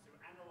scientists who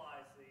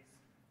analyse these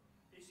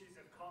issues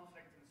of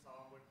conflict and so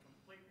on would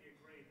completely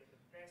agree that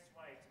the best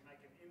way to make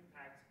an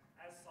impact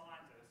as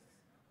scientists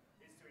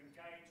is to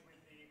engage with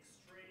the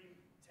extreme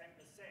 10%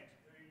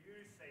 who you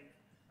think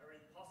are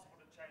impossible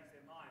to change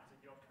their minds.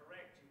 And you're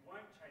correct, you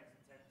won't change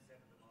the 10%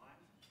 of the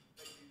minds,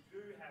 but you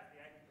do have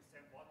the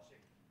 80% watching.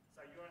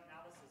 So your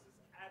analysis is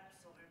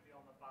absolutely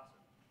on the button.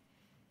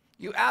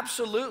 You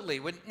absolutely.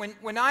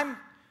 When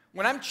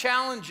I'm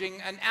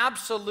challenging an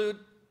absolute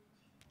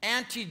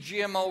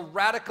anti-GMO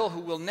radical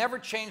who will never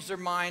change their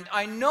mind,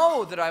 I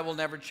know that I will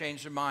never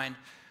change their mind.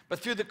 But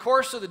through the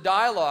course of the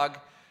dialogue,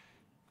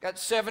 got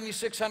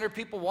 7,600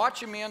 people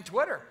watching me on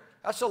Twitter.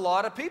 That's a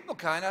lot of people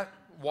kind of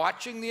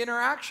watching the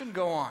interaction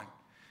go on.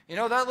 You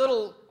know, that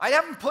little, I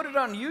haven't put it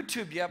on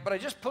YouTube yet, but I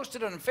just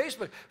posted it on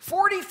Facebook.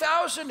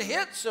 40,000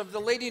 hits of the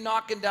lady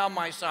knocking down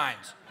my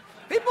signs.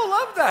 People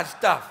love that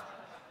stuff.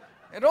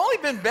 It'd only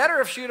been better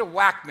if she'd have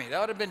whacked me. That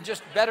would have been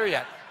just better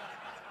yet.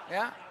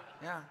 Yeah,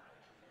 yeah.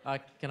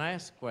 Can I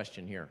ask a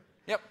question here?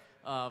 Yep.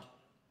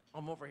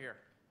 I'm over here.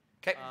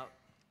 Okay.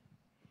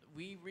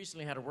 We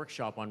recently had a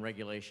workshop on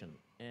regulation,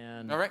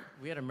 and all right.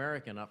 We had an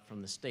American up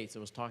from the States that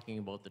was talking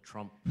about the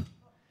Trump,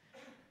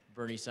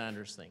 Bernie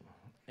Sanders thing.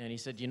 And he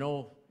said, you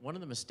know, one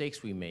of the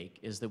mistakes we make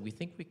is that we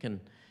think we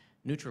can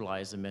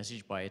neutralize the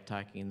message by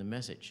attacking the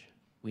message.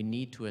 We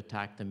need to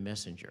attack the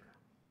messenger.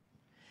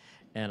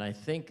 And I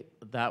think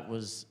that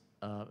was,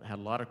 had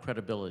a lot of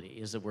credibility,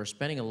 is that we're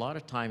spending a lot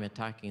of time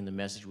attacking the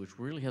message, which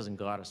really hasn't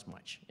got us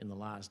much in the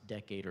last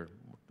decade or,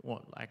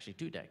 well, actually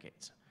 2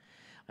 decades.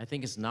 I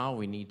think it's now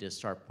we need to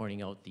start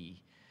pointing out the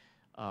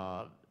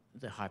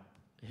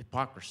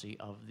hypocrisy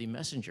of the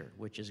messenger,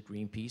 which is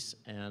Greenpeace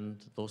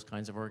and those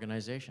kinds of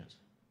organizations.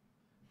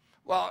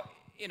 Well,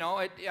 you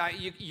know,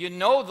 you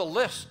know the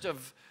list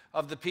of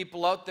the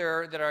people out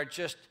there that are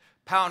just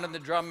pounding the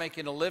drum,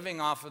 making a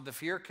living off of the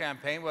fear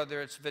campaign,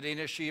 whether it's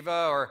Vedina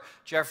Shiva or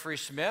Jeffrey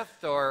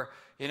Smith or,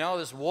 you know,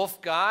 this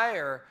Wolf guy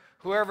or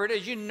whoever it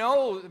is. You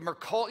know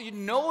Merkel, you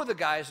know the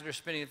guys that are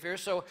spinning the fear,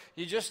 so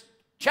you just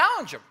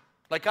challenge them,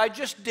 like I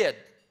just did.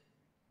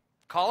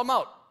 Call them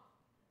out.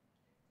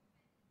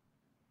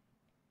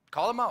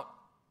 Call them out.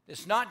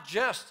 It's not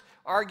just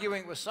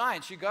arguing with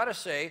science. You got to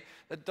say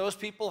that those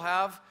people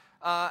have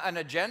an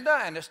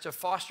agenda, and it's to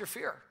foster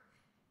fear.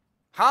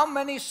 How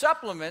many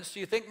supplements do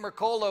you think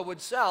Mercola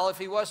would sell if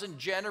he wasn't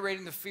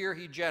generating the fear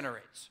he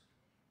generates?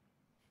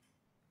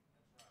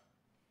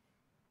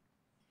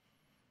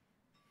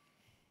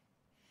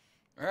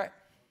 All right.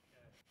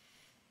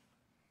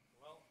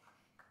 Well,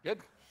 good.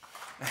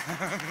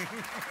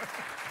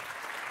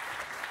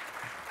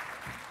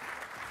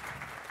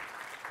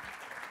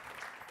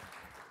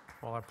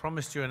 Well, I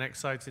promised you an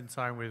exciting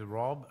time with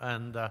Rob,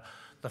 and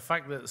the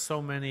fact that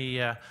so many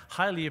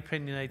highly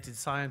opinionated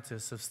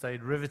scientists have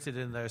stayed riveted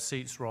in their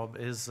seats, Rob,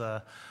 is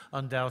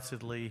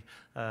undoubtedly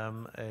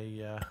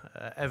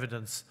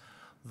evidence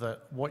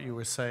that what you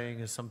were saying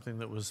is something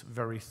that was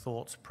very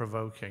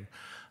thought-provoking.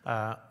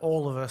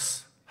 All of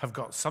us have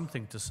got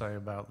something to say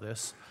about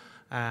this,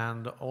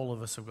 and all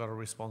of us have got a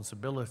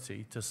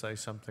responsibility to say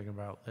something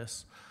about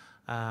this.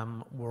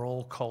 We're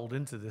all called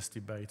into this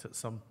debate at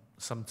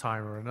some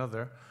time or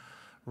another.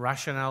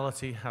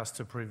 Rationality has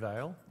to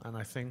prevail, and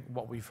I think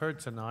what we've heard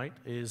tonight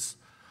is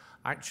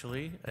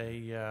actually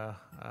an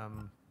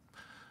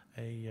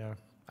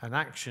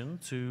action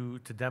to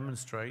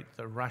demonstrate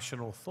that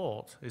rational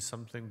thought is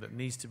something that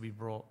needs to be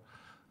brought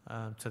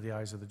to the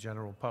eyes of the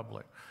general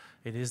public.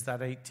 It is that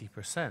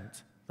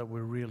 80% that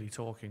we're really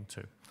talking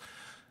to.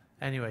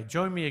 Anyway,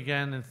 join me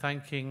again in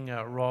thanking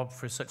Rob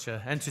for such an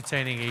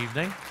entertaining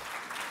evening.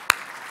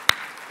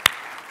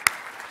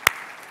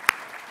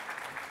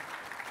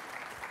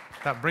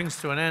 That brings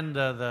to an end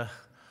the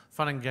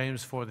fun and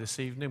games for this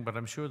evening, but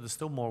I'm sure there's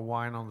still more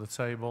wine on the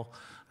table,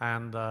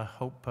 and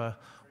hope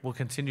we'll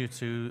continue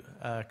to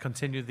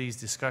continue these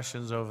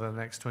discussions over the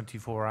next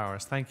 24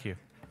 hours. Thank you.